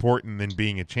more important than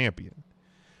being a champion.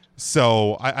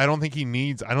 So I don't think he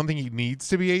needs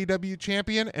to be AEW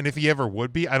champion, and if he ever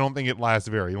would be, I don't think it lasts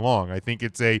very long. I think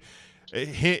it's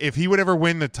if he would ever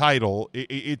win the title,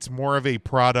 it's more of a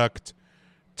product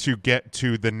to get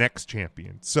to the next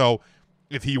champion. So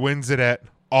if he wins it at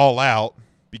All Out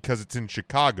because it's in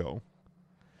Chicago,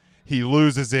 he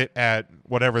loses it at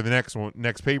whatever the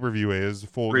next pay-per-view is,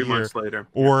 full 3 year, months later.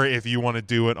 or if you want to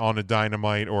do it on a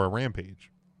Dynamite or a Rampage.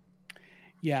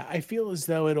 Yeah, I feel as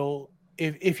though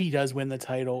if he does win the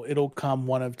title, it'll come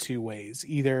one of two ways.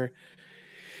 Either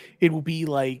it will be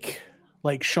like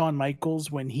Shawn Michaels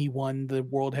when he won the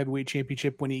World Heavyweight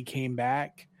Championship when he came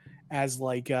back as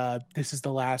like, this is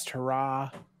the last hurrah.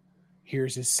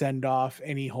 Here's his send-off,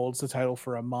 and he holds the title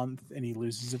for a month and he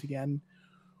loses it again.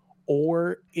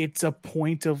 Or it's a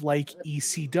point of like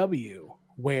ECW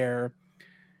where,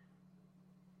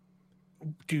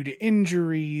 due to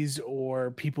injuries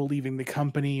or people leaving the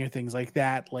company or things like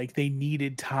that, like, they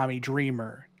needed Tommy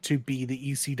Dreamer to be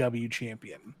the ECW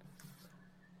champion.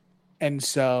 And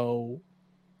so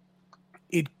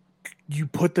you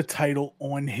put the title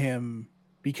on him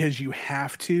because you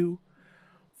have to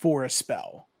for a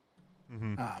spell.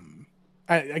 Mm-hmm.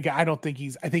 I don't think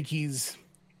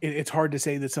it's hard to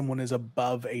say that someone is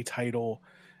above a title,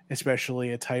 especially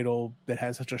a title that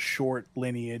has such a short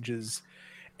lineage as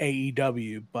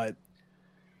AEW, but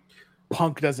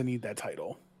Punk doesn't need that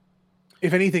title.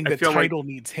 If anything, the title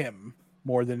needs him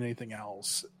more than anything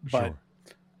else. But Sure.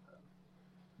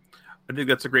 I think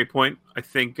that's a great point. I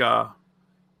think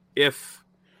if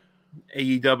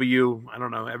AEW, I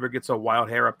don't know, ever gets a wild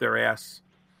hair up their ass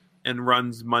and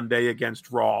runs Monday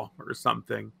against Raw or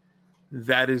something,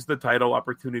 that is the title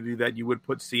opportunity that you would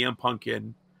put CM Punk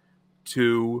in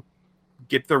to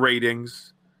get the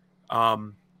ratings,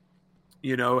 have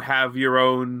your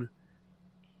own.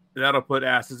 That'll put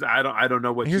asses. I don't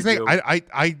know what Here's you the do.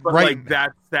 thing, but right,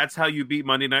 like that's how you beat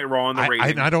Monday Night Raw on the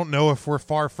ratings. I don't know if we're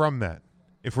far from that,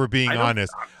 if we're being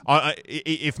honest.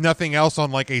 If nothing else,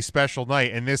 on like a special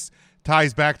night, and this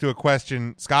ties back to a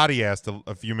question Scotty asked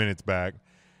a few minutes back.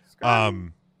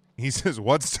 He says,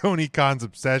 "What's Tony Khan's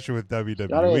obsession with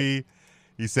WWE?"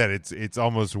 He said it's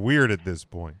almost weird at this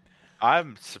point.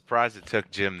 I'm surprised it took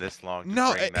Jim this long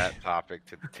to bring that topic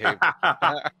to the table.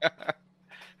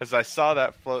 As I saw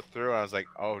that float through, I was like,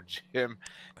 "Oh, Jim,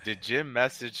 did Jim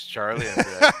message Charlie and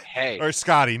be like, hey?" Or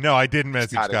Scotty? No, I didn't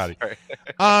message Scotty.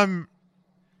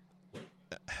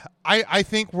 I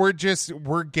think we're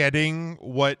getting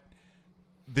what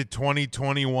the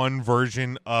 2021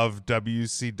 version of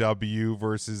WCW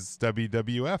versus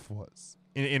WWF was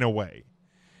in a way.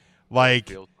 Like,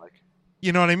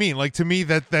 you know what I mean? Like, to me,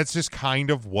 that's just kind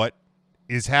of what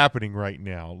is happening right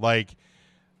now. Like,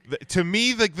 to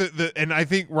me, like and I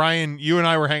think, Ryan, you and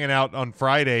I were hanging out on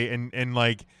Friday, and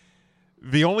like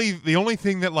the only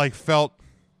thing that like felt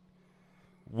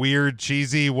weird,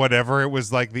 cheesy, whatever, it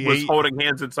was like was holding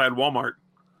hands inside Walmart.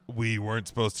 We weren't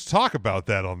supposed to talk about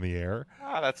that on the air.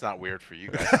 That's not weird for you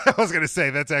guys. I was going to say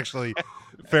that's actually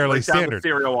fairly like down standard. the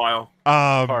cereal aisle.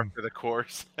 Part of the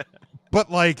course.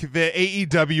 But like the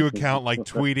AEW account, like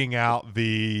tweeting out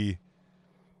the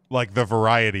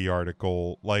Variety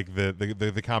article, like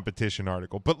the competition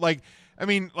article. But like, I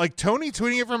mean, like Tony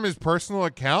tweeting it from his personal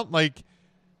account, like,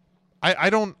 I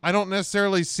don't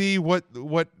necessarily see what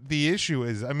the issue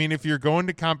is. I mean, if you're going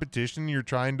to competition, you're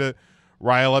trying to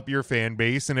rile up your fan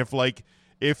base, and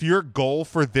if your goal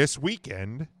for this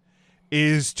weekend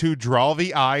is to draw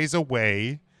the eyes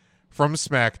away from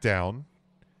SmackDown,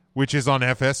 which is on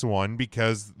FS1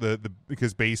 because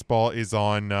because baseball is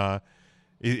on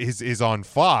is on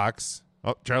Fox.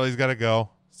 Oh, Charlie's got to go.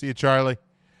 See you, Charlie.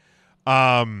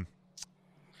 No,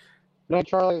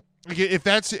 Charlie. If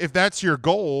that's your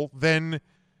goal, then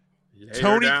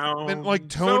Tony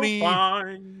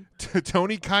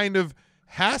Tony kind of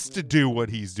has to do what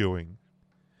he's doing,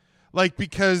 like,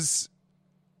 because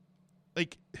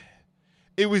like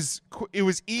it was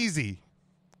easy,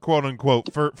 quote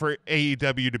unquote, for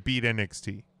AEW to beat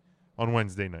NXT on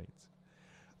Wednesday nights.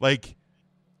 Like,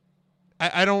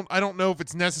 I don't know if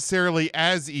it's necessarily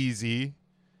as easy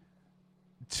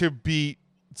to beat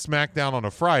SmackDown on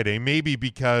a Friday, maybe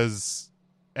because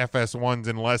FS1's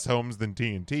in less homes than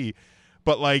TNT.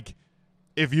 But like,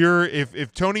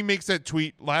 if Tony makes that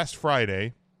tweet last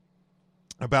Friday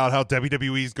about how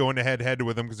WWE's going to head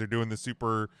with them because they're doing the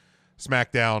Super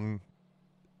SmackDown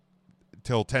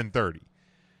till 10:30,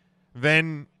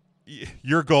 then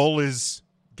your goal is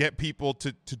get people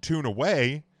to tune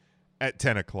away at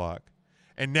 10 o'clock.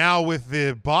 And now with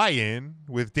the buy-in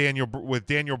with Daniel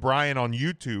Bryan on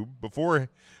YouTube before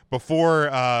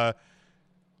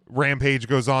Rampage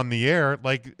goes on the air,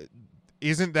 like,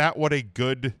 isn't that what a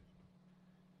good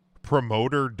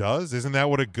promoter does? Isn't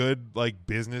that what a good, like,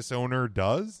 business owner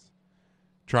does?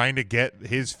 Trying to get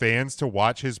his fans to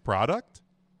watch his product?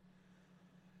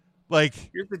 Like,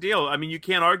 here's the deal. I mean, you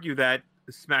can't argue that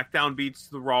SmackDown beats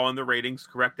the Raw in the ratings,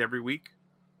 correct, every week.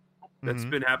 That's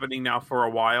been happening now for a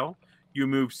while. You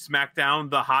move SmackDown,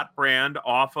 the hot brand,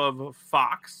 off of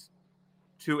Fox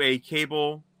to a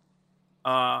cable,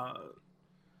 channel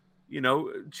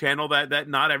that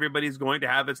not everybody's going to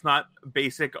have. It's not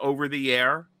basic over the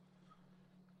air.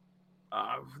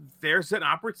 There's an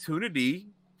opportunity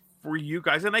for you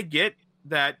guys, and I get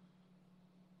that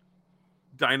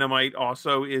Dynamite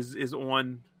also is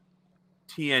on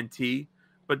TNT,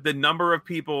 but the number of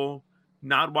people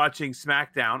not watching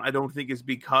SmackDown, I don't think is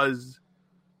because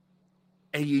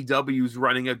AEW is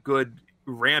running a good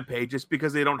Rampage. It's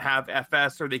because they don't have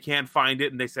FS or they can't find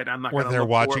it, and they said, "I'm not going to." Or they're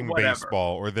watching for it,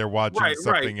 baseball, or they're watching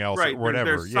something else, or whatever.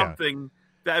 There's something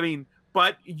that, I mean,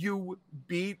 but you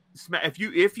beat if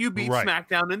you beat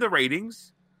SmackDown in the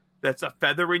ratings, that's a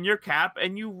feather in your cap,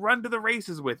 and you run to the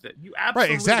races with it. You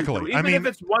absolutely exactly. do. Even if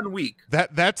it's 1 week.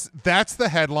 That's the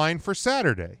headline for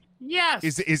Saturday. Yes,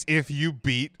 is if you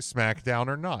beat SmackDown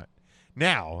or not.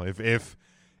 Now,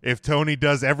 if Tony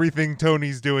does everything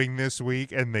Tony's doing this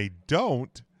week and they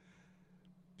don't,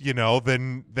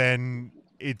 then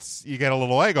it's, you get a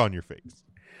little egg on your face.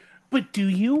 But do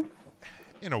you?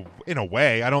 In a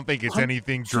way, I don't think it's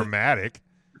anything dramatic.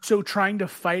 So trying to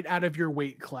fight out of your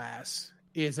weight class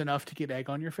is enough to get egg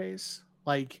on your face?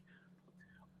 Like,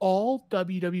 all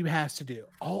WWE has to do,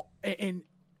 all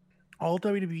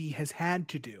WWE has had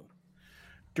to do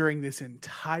during this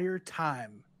entire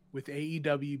time with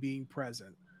AEW being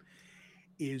present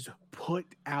is put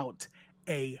out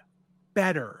a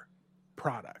better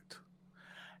product,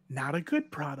 not a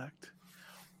good product.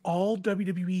 All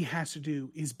WWE has to do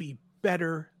is be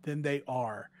better than they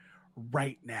are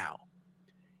right now.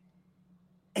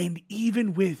 And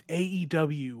even with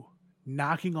AEW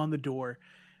knocking on the door,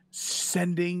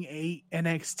 sending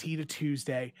NXT to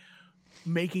Tuesday,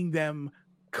 making them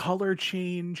color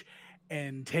change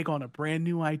and take on a brand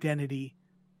new identity,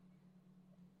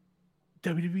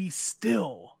 WWE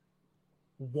still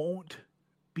won't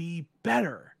be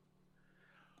better.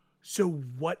 So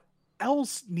what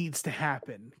else needs to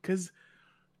happen? Because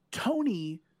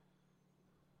Tony's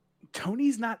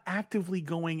not actively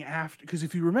going after, because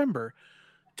if you remember,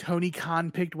 Tony Khan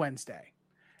picked Wednesday,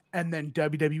 and then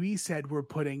WWE said we're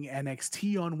putting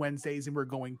NXT on Wednesdays and we're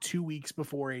going 2 weeks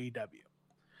before AEW.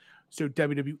 So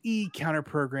WWE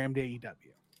counter-programmed AEW.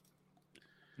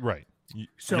 Right.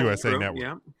 So USA Network.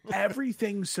 Yeah.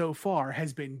 Everything so far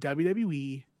has been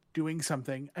WWE doing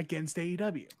something against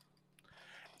AEW.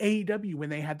 AEW, when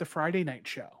they had the Friday night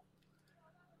show,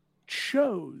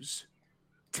 chose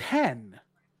 10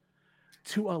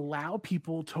 to allow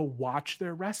people to watch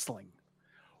their wrestling.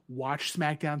 Watch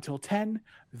SmackDown till 10,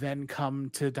 then come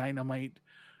to Dynamite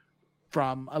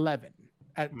from 11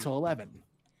 till 11.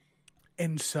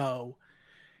 And so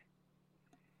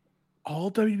all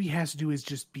WWE has to do is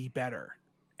just be better,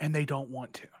 and they don't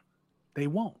want to. They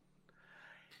won't.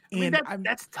 I mean,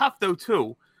 that's tough though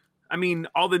too. I mean,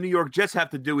 all the New York Jets have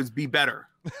to do is be better.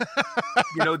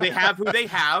 They have who they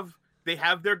have. they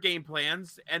have their game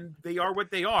plans, and they are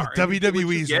what they are. But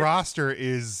WWE's roster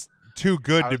is too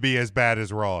good to be as bad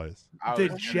as Raw is. The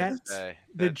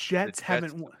Jets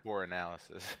haven't. Poor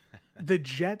analysis. The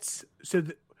Jets. So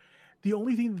the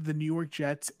only thing that the New York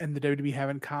Jets and the WWE have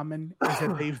in common is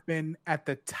that they've been at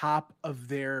the top of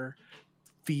their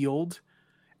field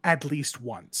at least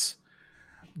once.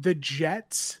 The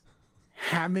Jets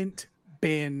haven't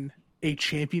been a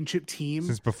championship team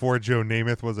since before Joe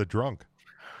Namath was a drunk.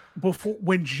 Before,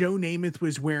 when Joe Namath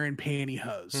was wearing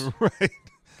pantyhose. Right.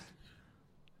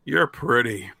 You're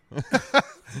pretty.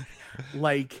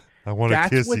 Like, I want to that's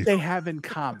kiss what you. they have in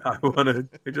common. I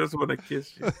just want to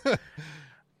kiss you.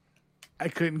 I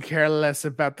couldn't care less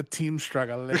about the team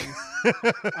struggling.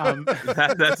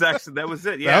 That was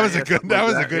it. Yeah, that was a good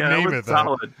Namath.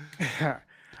 Solid.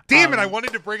 Damn it! I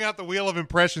wanted to bring out the wheel of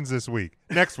impressions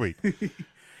next week.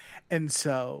 And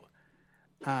so,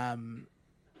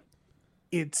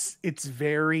 it's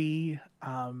very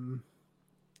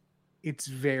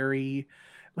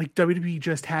like WWE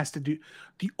just has to do.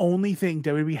 The only thing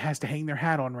WWE has to hang their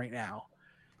hat on right now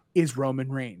is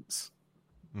Roman Reigns.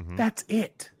 Mm-hmm. That's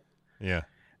it. Yeah,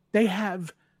 they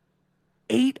have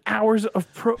 7 hours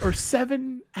of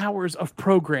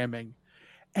programming,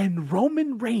 and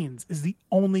Roman Reigns is the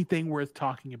only thing worth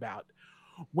talking about.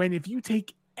 When if you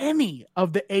take any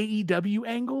of the AEW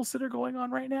angles that are going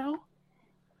on right now,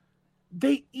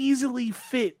 they easily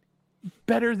fit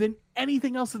better than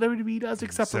anything else that WWE does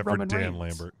except for Roman Dan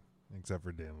Reigns. Lambert. Except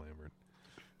for Dan Lambert.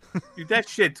 Dude, that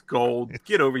shit's gold.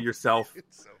 Get over yourself.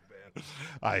 It's so bad.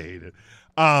 I hate it.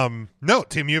 No,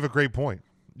 Tim, you have a great point.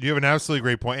 You have an absolutely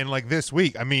great point. And like this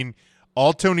week, I mean,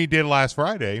 all Tony did last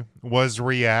Friday was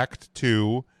react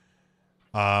to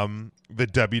the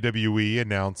WWE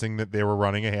announcing that they were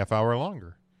running a half hour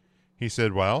longer. He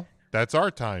said, well, that's our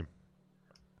time.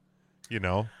 You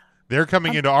know, they're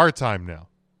coming into our time now.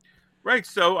 Right.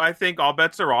 So I think all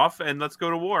bets are off, and let's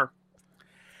go to war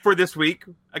for this week.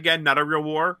 Again, not a real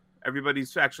war.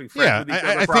 Everybody's actually friends with each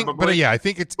other. Probably. I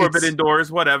think it's Forbidden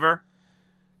Doors, whatever.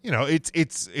 You know, it's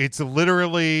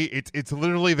literally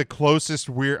the closest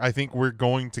I think we're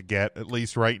going to get, at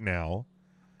least right now,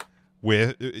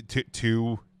 with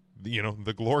to you know,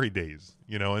 the glory days,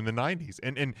 you know, in the 90s.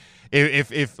 And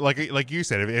if like you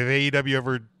said, if AEW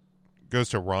ever goes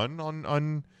to run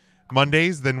on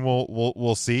Mondays, then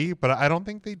we'll see. But I don't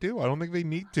think they do. I don't think they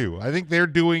need to. I think they're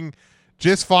doing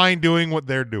just fine doing what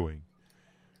they're doing.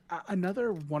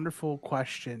 Another wonderful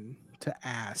question to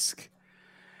ask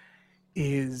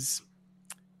is,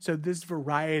 so this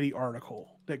Variety article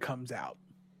that comes out,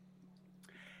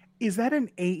 is that an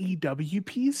AEW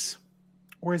piece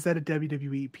or is that a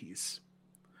WWE piece?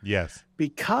 Yes.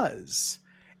 Because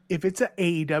if it's an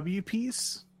AEW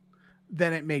piece,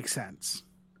 then it makes sense.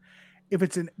 If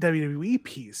it's a WWE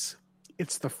piece,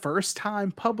 it's the first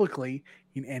time publicly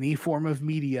in any form of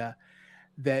media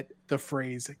that the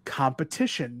phrase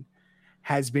competition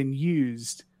has been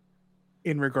used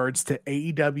in regards to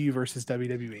AEW versus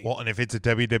WWE. Well, and if it's a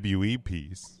WWE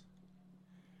piece,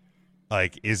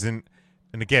 like and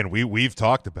again, we've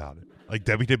talked about it. Like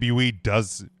WWE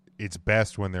does its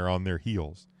best when they're on their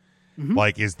heels. Mm-hmm.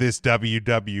 Like, is this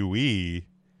WWE?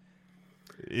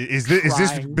 Is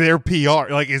this their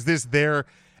PR? Like, is this their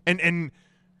and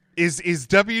is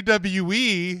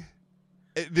WWE?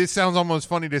 This sounds almost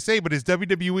funny to say, but is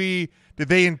WWE? Did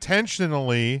they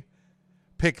intentionally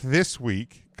pick this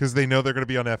week because they know they're going to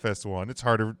be on FS1? It's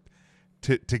harder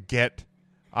to get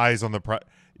eyes on the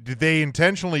Did they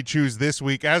intentionally choose this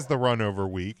week as the runover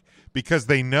week because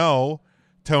they know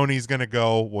Tony's going to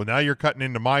go, well, now you're cutting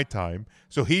into my time,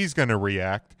 so he's going to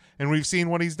react, and we've seen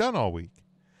what he's done all week.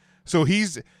 So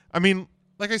I mean,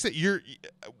 like I said,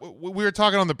 we were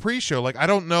talking on the pre-show, like I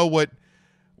don't know what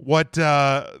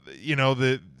you know,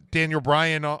 the Daniel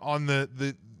Bryan on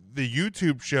the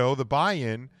YouTube show, the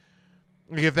buy-in,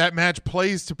 like if that match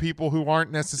plays to people who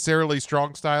aren't necessarily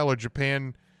strong style or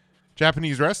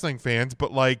Japanese wrestling fans,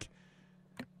 but like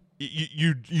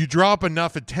you draw up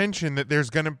enough attention that there's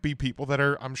going to be people that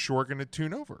are, I'm sure, going to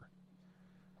tune over.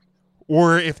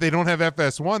 Or if they don't have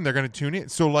FS1, they're going to tune in.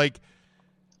 So like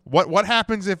what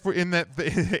happens if we're in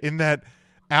that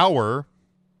hour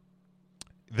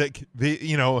that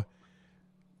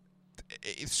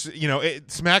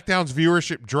SmackDown's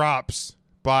viewership drops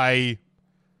by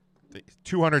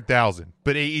 200,000,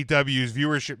 but AEW's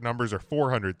viewership numbers are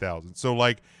 400,000. So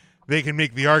like they can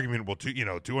make the argument, well,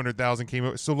 200,000 came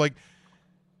out. So like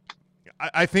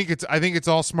I think it's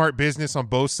all smart business on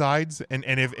both sides, and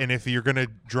if you're going to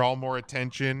draw more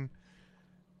attention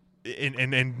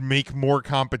and make more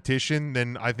competition,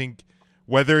 then I think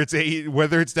whether it's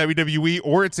WWE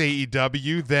or it's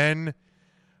AEW, then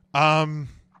then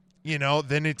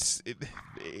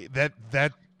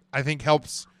that I think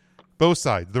helps both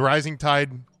sides. The rising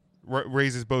tide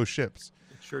raises both ships.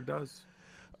 It sure does.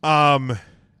 And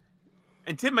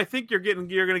Tim, I think you're going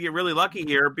to get really lucky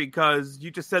here because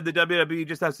you just said the WWE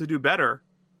just has to do better.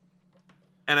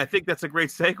 And I think that's a great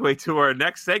segue to our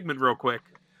next segment real quick.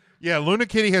 Yeah, Luna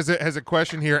Kitty has a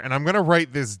question here, and I'm going to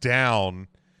write this down.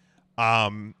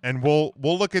 And we'll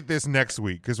look at this next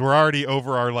week because we're already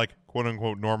over our quote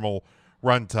unquote normal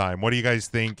run time. What do you guys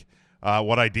think?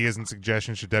 What ideas and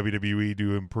suggestions should WWE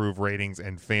do to improve ratings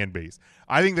and fan base?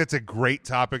 I think that's a great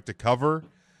topic to cover,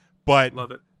 but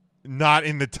love it. Not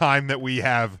in the time that we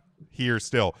have here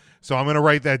still. So I'm going to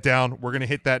write that down. We're going to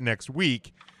hit that next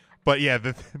week. But yeah,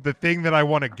 the thing that I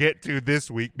want to get to this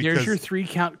week, because there's your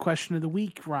 3-count question of the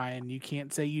week, Ryan. You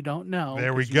can't say you don't know.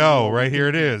 There we go. Right here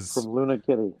it is. From Luna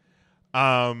Kitty.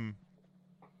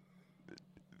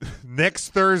 Next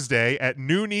Thursday at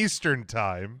noon Eastern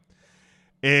time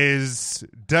is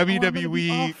WWE. I'm gonna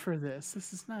be off for this.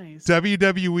 This is nice.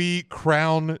 WWE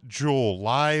Crown Jewel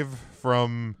live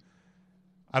from,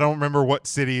 I don't remember what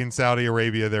city in Saudi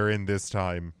Arabia they're in this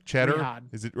time. Cheddar? Riyadh.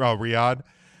 Is it? Oh, Riyadh.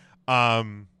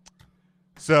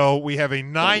 So we have a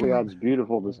 9. Riyadh's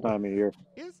beautiful this time of year.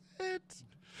 Is it?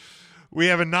 We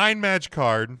have a 9-match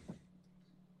card.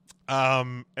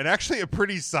 And actually a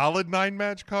pretty solid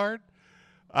 9-match card.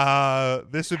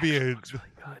 This would be looks really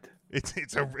good.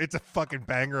 It's a fucking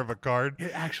banger of a card.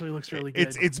 It actually looks really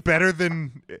good. It's better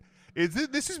than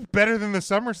this is better than the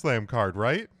SummerSlam card,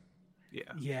 right?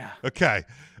 Yeah. Okay.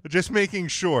 Just making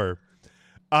sure.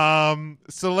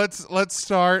 So let's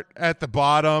start at the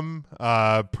bottom,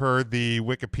 per the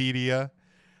Wikipedia.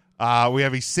 We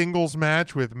have a singles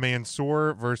match with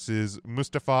Mansoor versus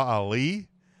Mustafa Ali.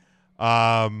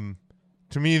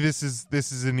 To me, this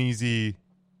is an easy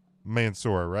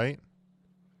Mansoor, right?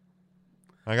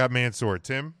 I got Mansoor.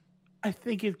 Tim? I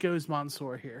think it goes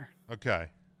Mansoor here. Okay.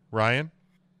 Ryan?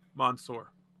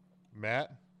 Mansoor.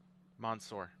 Matt?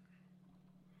 Mansoor.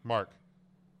 Mark?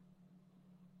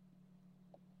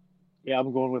 Yeah,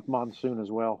 I'm going with Monsoon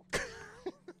as well.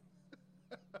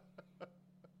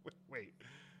 Wait.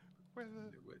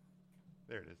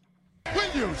 There it is. Will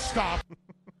you stop?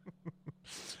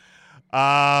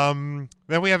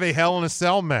 Then we have a Hell in a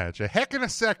Cell match, a Heck in a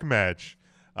Sec match.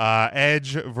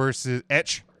 Edge versus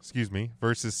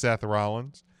Seth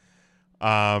Rollins.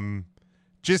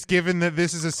 Just given that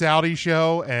this is a Saudi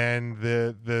show and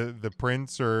the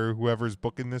prince or whoever's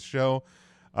booking this show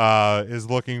is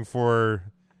looking for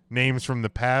names from the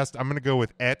past, I'm going to go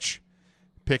with Edge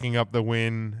picking up the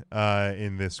win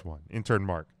in this one. Intern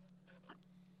Mark.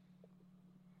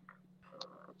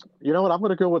 You know what? I'm going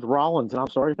to go with Rollins, and I'm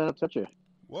sorry if that upset you.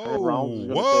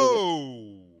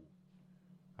 Whoa.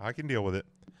 I can deal with it.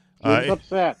 Who's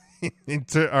upset?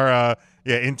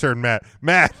 Intern Matt.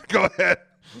 Matt, go ahead.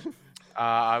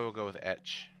 I will go with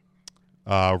Etch.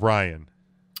 Ryan.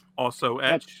 Also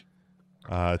Etch.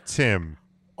 Tim.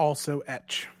 Also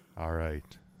Etch. All right.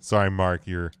 Sorry, Mark,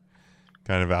 you're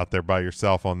kind of out there by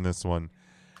yourself on this one.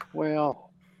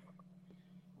 Well,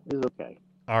 it's okay.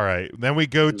 All right. Then we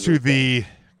go to the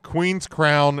Queen's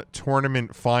Crown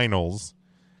Tournament Finals.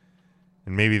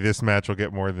 And maybe this match will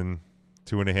get more than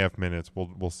 2.5 minutes.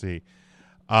 We'll see.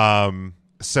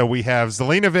 So we have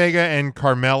Zelina Vega and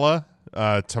Carmella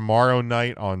tomorrow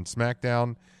night on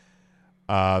SmackDown.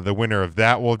 The winner of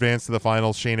that will advance to the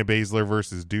finals. Shayna Baszler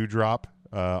versus Doudrop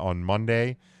on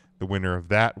Monday. The winner of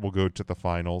that will go to the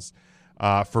finals.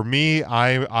 For me,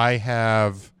 I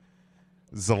have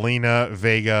Zelina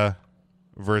Vega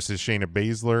versus Shayna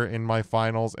Baszler in my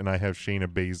finals, and I have Shayna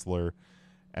Baszler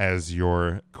as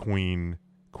your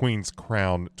Queen's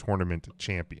Crown Tournament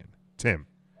champion. Tim.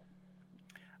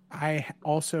 I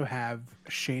also have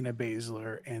Shayna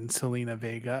Baszler and Zelina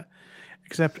Vega,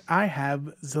 except I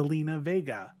have Zelina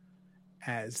Vega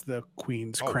as the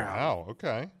Queen's Crown. Wow,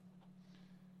 okay.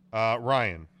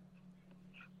 Ryan.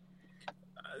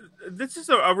 This is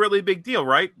a really big deal,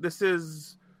 right? This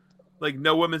is like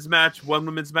no women's match, one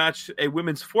women's match, a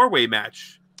women's 4-way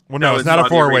match. Well, no, it's not a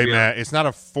 4-way match. It's not a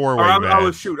 4-way match.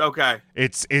 Oh, shoot. Okay.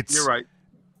 It's You're right.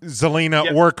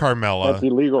 Zelina or Carmella. That's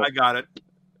illegal. I got it.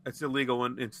 It's illegal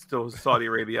and it's still Saudi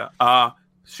Arabia. Shayna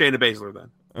Baszler then.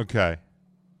 Okay.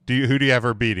 Who do you have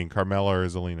her beating, Carmella or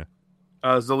Zelina?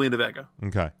 Zelina Vega.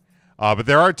 Okay. But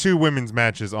there are 2 women's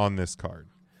matches on this card.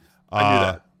 I knew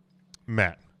that.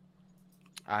 Matt.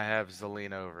 I have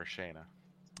Zelina over Shayna.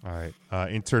 All right.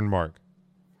 Intern Mark.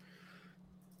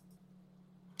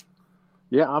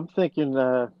 Yeah, I'm thinking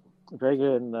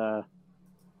Vega and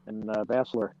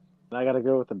Baszler. And I got to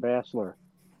go with the Baszler.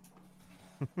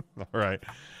 All right.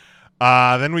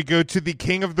 Then we go to the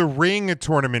King of the Ring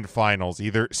tournament finals.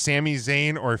 Either Sami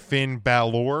Zayn or Finn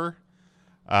Balor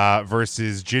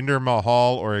versus Jinder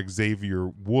Mahal or Xavier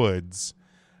Woods.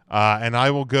 And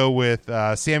I will go with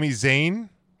Sami Zayn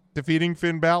defeating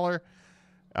Finn Balor.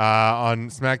 On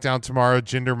SmackDown tomorrow,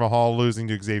 Jinder Mahal losing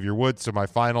to Xavier Woods. So my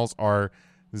finals are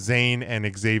Zayn and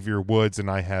Xavier Woods,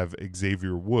 and I have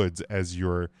Xavier Woods as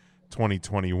your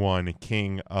 2021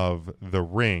 King of the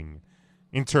Ring.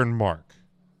 Intern Mark.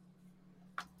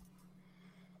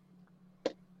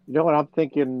 You know what? I'm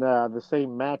thinking the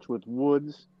same match with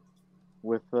Woods,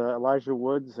 with Elijah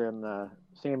Woods and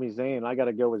Sami Zayn. I got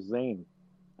to go with Zayn.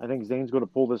 I think Zayn's going to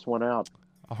pull this one out.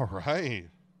 All right.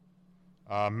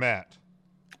 Matt.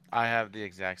 I have the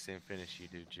exact same finish you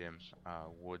do, Jim.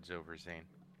 Woods over Zayn.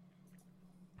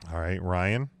 All right,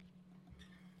 Ryan.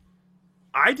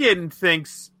 I didn't think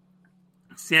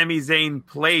Sami Zayn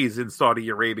plays in Saudi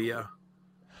Arabia.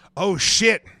 Oh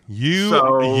shit! You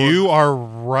are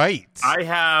right. I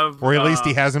have, or at least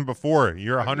he hasn't before.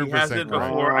 You're 100% He hasn't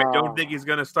before. I don't think he's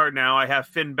going to start now. I have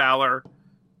Finn Balor,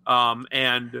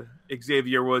 and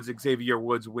Xavier Woods. Xavier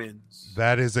Woods wins.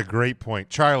 That is a great point,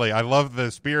 Charlie. I love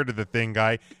the spirit of the thing,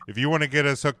 guy. If you want to get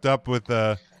us hooked up with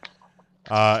a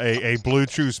Blue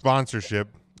Chew sponsorship,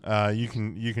 you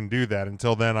can do that.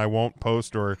 Until then, I won't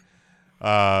post or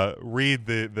read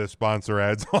the sponsor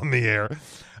ads on the air.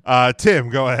 Tim,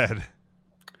 go ahead.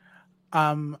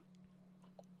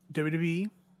 WWE,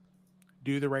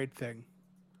 do the right thing.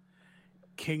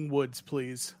 King Woods,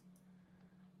 please.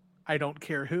 I don't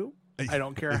care who. I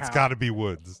don't care how. It's got to be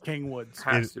Woods. King Woods.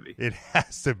 Has to be. It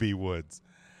has to be Woods.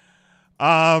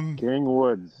 King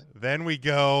Woods. Then we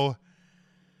go.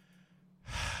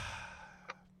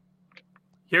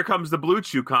 Here comes the Blue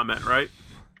Chew comment, right?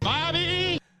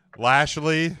 Bobby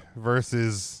Lashley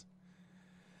versus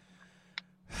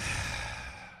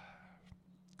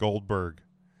Goldberg.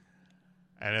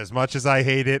 And as much as I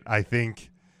hate it, I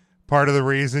think part of the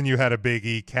reason you had a Big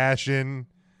E cash in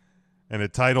and a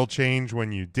title change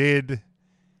when you did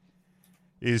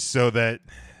is so that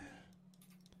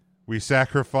we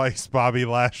sacrifice Bobby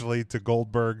Lashley to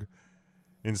Goldberg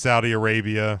in Saudi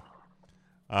Arabia.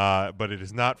 But it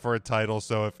is not for a title.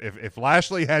 So if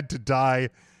Lashley had to die,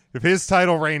 if his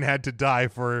title reign had to die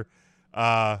for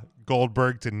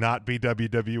Goldberg to not be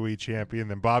WWE champion,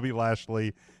 then Bobby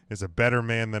Lashley is a better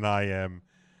man than I am,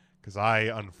 because I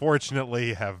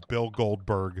unfortunately have Bill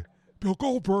Goldberg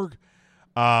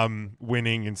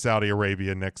winning in Saudi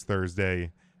Arabia next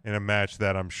Thursday in a match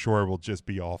that I'm sure will just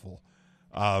be awful.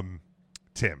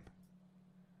 Tim.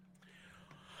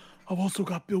 I've also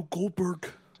got Bill Goldberg.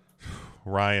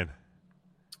 Ryan.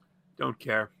 Don't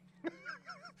care.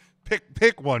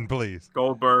 Pick one, please.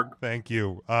 Goldberg. Thank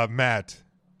you. Matt.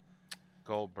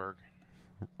 Goldberg.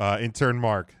 Intern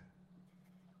Mark.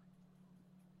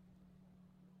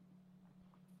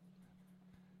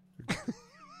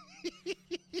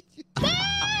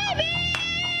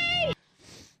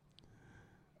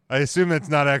 I assume that's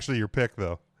not actually your pick,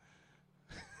 though.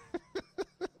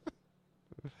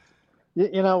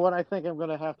 You know what? I think I'm going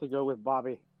to have to go with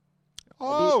Bobby.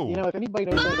 Oh. You know, if anybody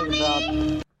knows anything about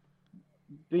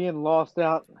being lost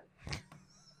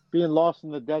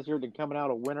in the desert and coming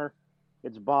out a winner,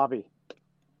 it's Bobby.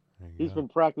 He's been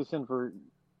practicing for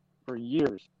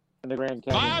years in the Grand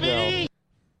Canyon. So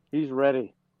he's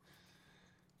ready.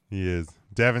 He is.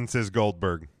 Devin says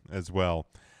Goldberg as well.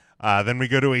 Then we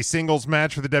go to a singles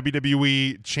match for the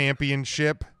WWE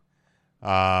Championship.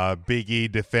 Big E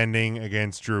defending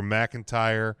against Drew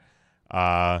McIntyre.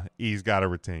 E's got to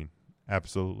retain.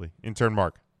 Absolutely. Intern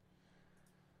Mark.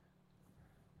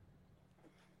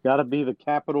 Got to be the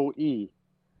capital E.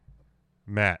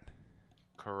 Matt.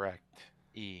 Correct.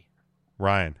 E.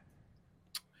 Ryan.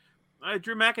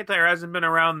 Drew McIntyre hasn't been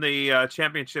around the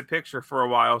championship picture for a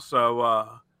while, so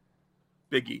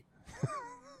Biggie.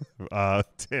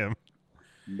 Tim.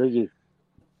 Biggie.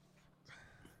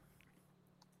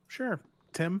 Sure.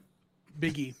 Tim.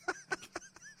 Biggie.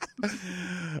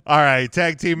 All right.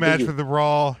 Tag team match for the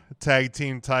Raw tag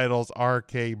team titles.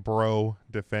 RK Bro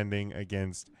defending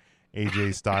against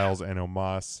AJ Styles and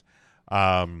Omos.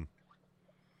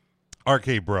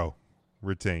 RK Bro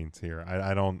retains here.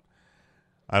 I don't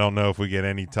know if we get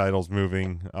any titles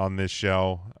moving on this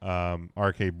show.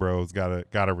 RK Bro's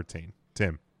gotta retain.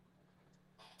 Tim.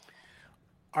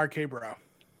 RK Bro.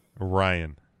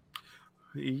 Ryan.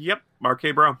 Yep,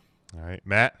 RK Bro. All right,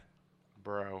 Matt.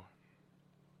 Bro.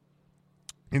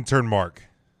 Intern Mark.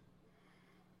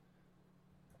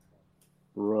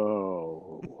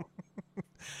 Bro.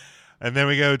 And then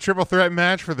we go triple threat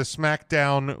match for the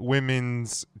SmackDown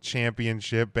Women's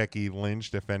Championship. Becky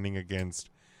Lynch defending against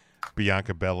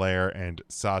Bianca Belair and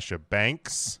Sasha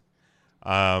Banks.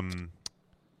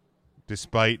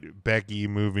 Despite Becky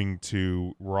moving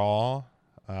to Raw,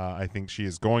 I think she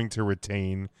is going to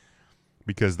retain,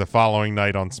 because the following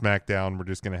night on SmackDown, we're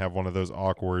just going to have one of those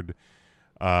awkward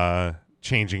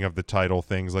changing of the title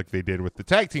things like they did with the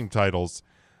tag team titles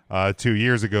 2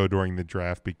 years ago during the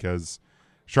draft, because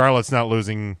Charlotte's not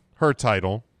losing her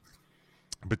title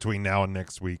between now and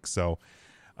next week. So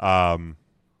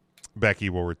Becky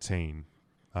will retain.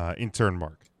 Intern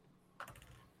Mark.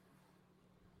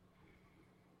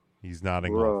 He's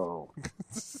nodding. Bro.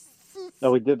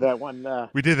 No, we did that one.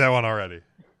 We did that one already.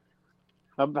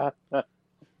 I got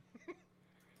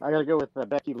to go with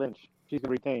Becky Lynch. She's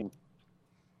going to retain.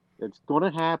 It's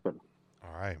going to happen.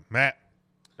 All right. Matt.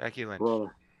 Becky Lynch.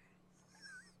 Brother.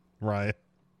 Ryan.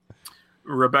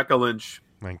 Rebecca Lynch.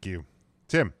 Thank you.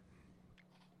 Tim.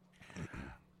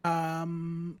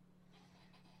 I'm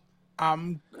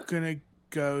gonna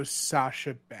go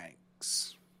Sasha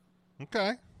Banks.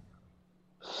 Okay.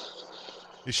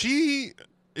 Is she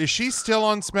still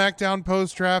on SmackDown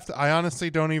post draft? I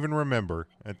honestly don't even remember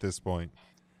at this point.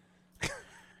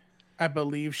 I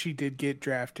believe she did get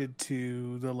drafted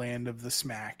to the land of the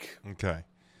Smack. Okay.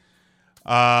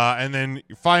 And then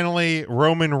finally,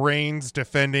 Roman Reigns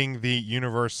defending the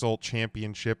Universal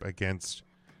Championship against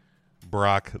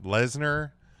Brock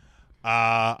Lesnar.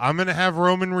 I'm going to have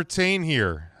Roman retain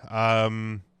here.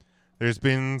 There's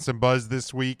been some buzz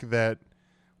this week that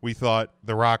we thought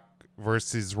The Rock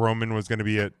versus Roman was going to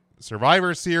be a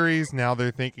Survivor Series. Now they're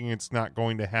thinking it's not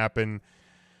going to happen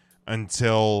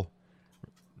until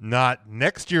not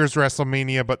next year's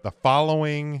WrestleMania, but the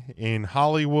following in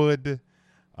Hollywood.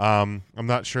 I'm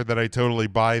not sure that I totally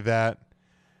buy that,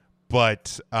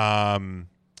 but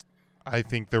I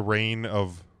think the reign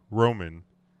of Roman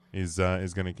is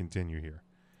going to continue here.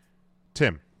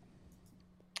 Tim.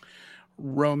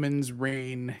 Roman's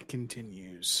reign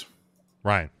continues.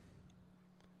 Ryan.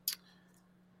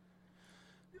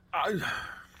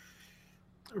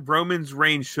 Roman's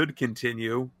reign should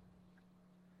continue.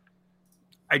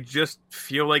 I just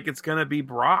feel like it's going to be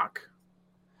Brock.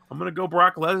 I'm going to go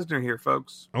Brock Lesnar here,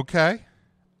 folks. Okay.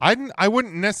 I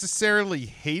wouldn't necessarily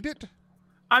hate it.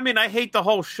 I mean, I hate the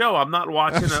whole show. I'm not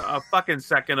watching a fucking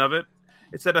second of it.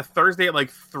 It's at a Thursday at like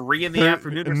 3 in the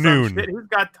afternoon or some shit. Who's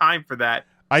got time for that?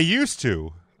 I used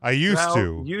to.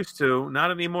 Used to.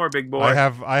 Not anymore, big boy. I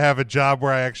have a job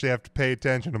where I actually have to pay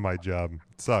attention to my job. It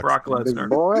sucks. Brock Lesnar. Big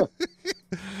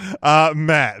boy.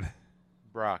 Matt.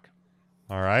 Brock.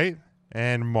 All right.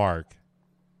 And Mark.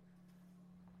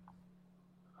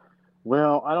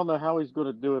 Well, I don't know how he's going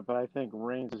to do it, but I think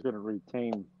Reigns is going to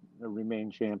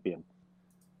remain champion.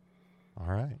 All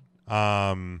right.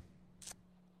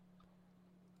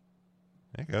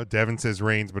 There you go. Devin says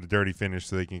Reigns, but a dirty finish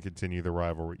so they can continue the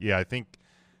rivalry. Yeah, I think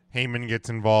Heyman gets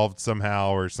involved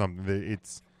somehow or something.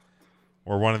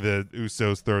 Or one of the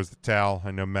Usos throws the towel.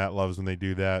 I know Matt loves when they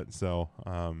do that. So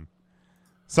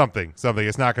something.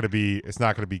 It's not going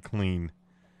to be clean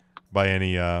by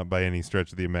any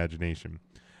stretch of the imagination.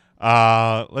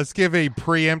 Let's give a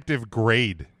preemptive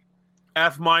grade.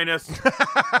 F-.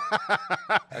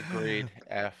 Agreed.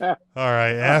 F. All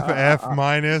right,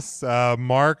 F-.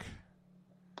 Mark.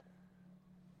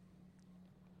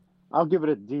 I'll give it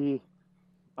a D.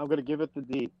 I'm going to give it the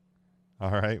D. All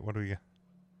right, what do we got?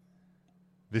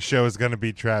 This show is going to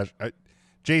be trash.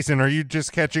 Jason, are you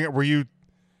just catching it? Were you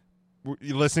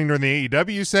listening during the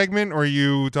AEW segment, or are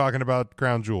you talking about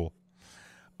Crown Jewel?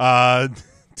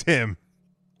 Tim.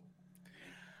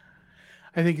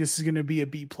 I think this is going to be a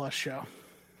B+ show.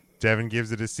 Devin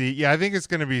gives it a C. Yeah, I think it's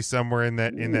going to be somewhere in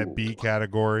that B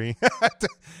category.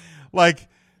 Like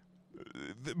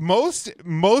most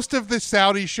of the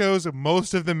Saudi shows,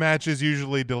 most of the matches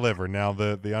usually deliver. Now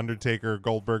the Undertaker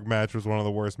Goldberg match was one of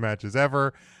the worst matches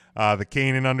ever. The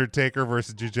Kane and Undertaker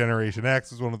versus Generation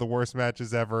X was one of the worst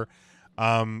matches ever.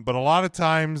 But a lot of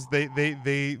times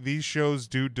these shows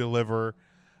do deliver.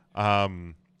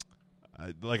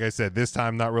 Like I said, this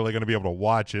time not really going to be able to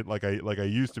watch it like I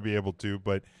used to be able to,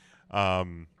 but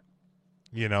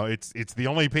it's the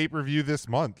only pay-per-view this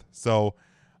month. So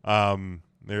they're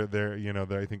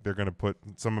I think they're going to put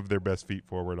some of their best feet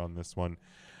forward on this one.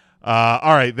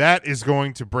 All right, that is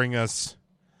going to bring us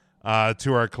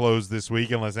to our close this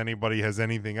week. Unless anybody has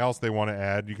anything else they want to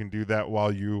add, you can do that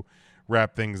while you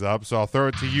wrap things up. So I'll throw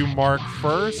it to you, Mark,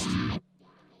 first.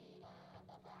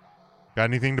 Got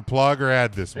anything to plug or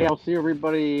add this week? Hey, I'll see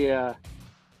everybody.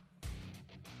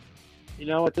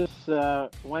 This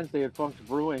Wednesday at Funk's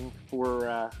Brewing for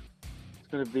it's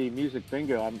going to be music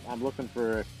bingo. I'm looking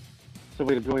for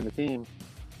somebody to join the team.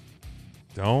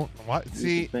 Don't what?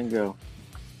 See, bingo.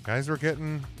 Guys, we're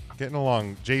getting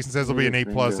along. Jason says it'll be an A+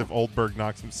 if Oldberg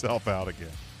knocks himself out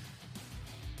again.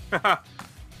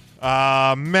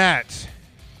 Matt,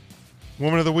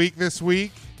 Woman of the Week this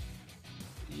week.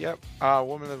 Yep.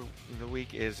 Woman of the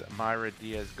Week is Myra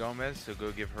Diaz Gomez. So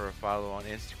go give her a follow on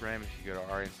Instagram. If you go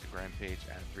to our Instagram page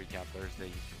at 3 Count Thursday,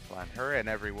 you can find her and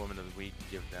every Woman of the Week.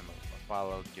 Give them a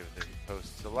follow. Give their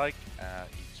posts a like.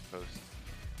 Each post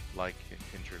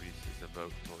contributes as a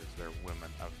vote towards their Women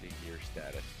of the Year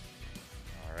status.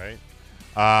 All right.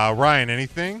 Ryan,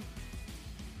 anything?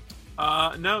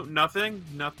 No, nothing.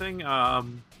 All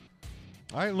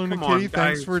right, Luna Kitty,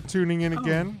 thanks for tuning in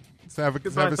again. Let's have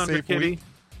a safe week.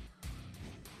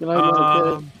 Good night,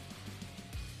 Luna Kitty.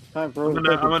 Time for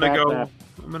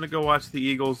I'm gonna go watch the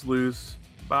Eagles lose.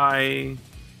 Bye.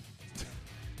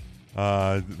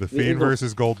 The Fiend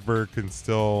versus Goldberg can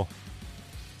still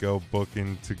go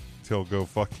booking till go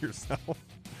fuck yourself.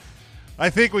 I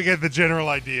think we get the general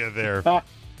idea there.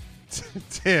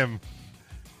 Tim,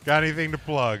 got anything to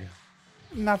plug?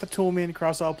 Not the Toolman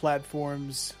across all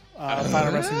platforms.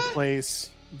 Final Wrestling Place,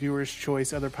 Viewer's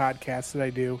Choice, other podcasts that I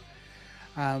do.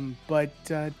 But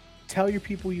tell your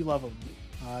people you love them.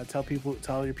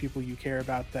 Tell your people you care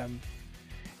about them,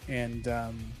 and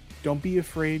don't be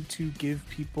afraid to give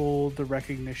people the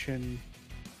recognition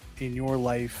in your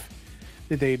life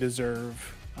that they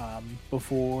deserve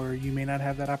before you may not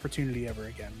have that opportunity ever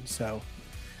again. So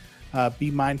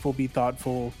be mindful, be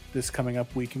thoughtful this coming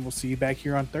up week, and we'll see you back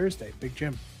here on Thursday. Big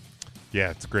Jim. Yeah,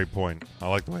 it's a great point. I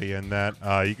like the way you end that.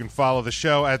 You can follow the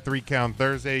show at 3 Count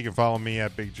Thursday. You can follow me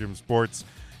at Big Jim Sports.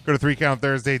 Go to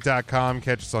 3countthursday.com.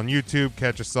 Catch us on YouTube.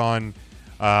 Catch us on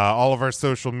all of our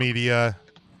social media.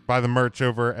 Buy the merch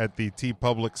over at the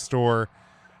TeePublic store.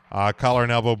 Collar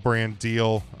and elbow brand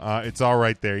deal. It's all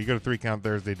right there. You go to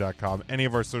 3countthursday.com. Any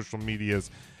of our social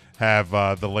medias have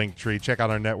the link tree. Check out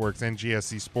our networks,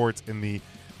 NGSC Sports and the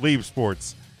Leave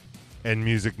Sports and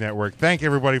Music Network. Thank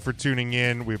everybody for tuning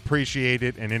in. We appreciate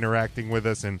it and interacting with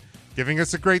us and giving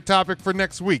us a great topic for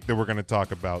next week that we're going to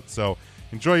talk about. So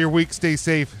enjoy your week. Stay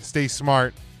safe, stay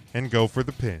smart, and go for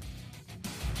the pin.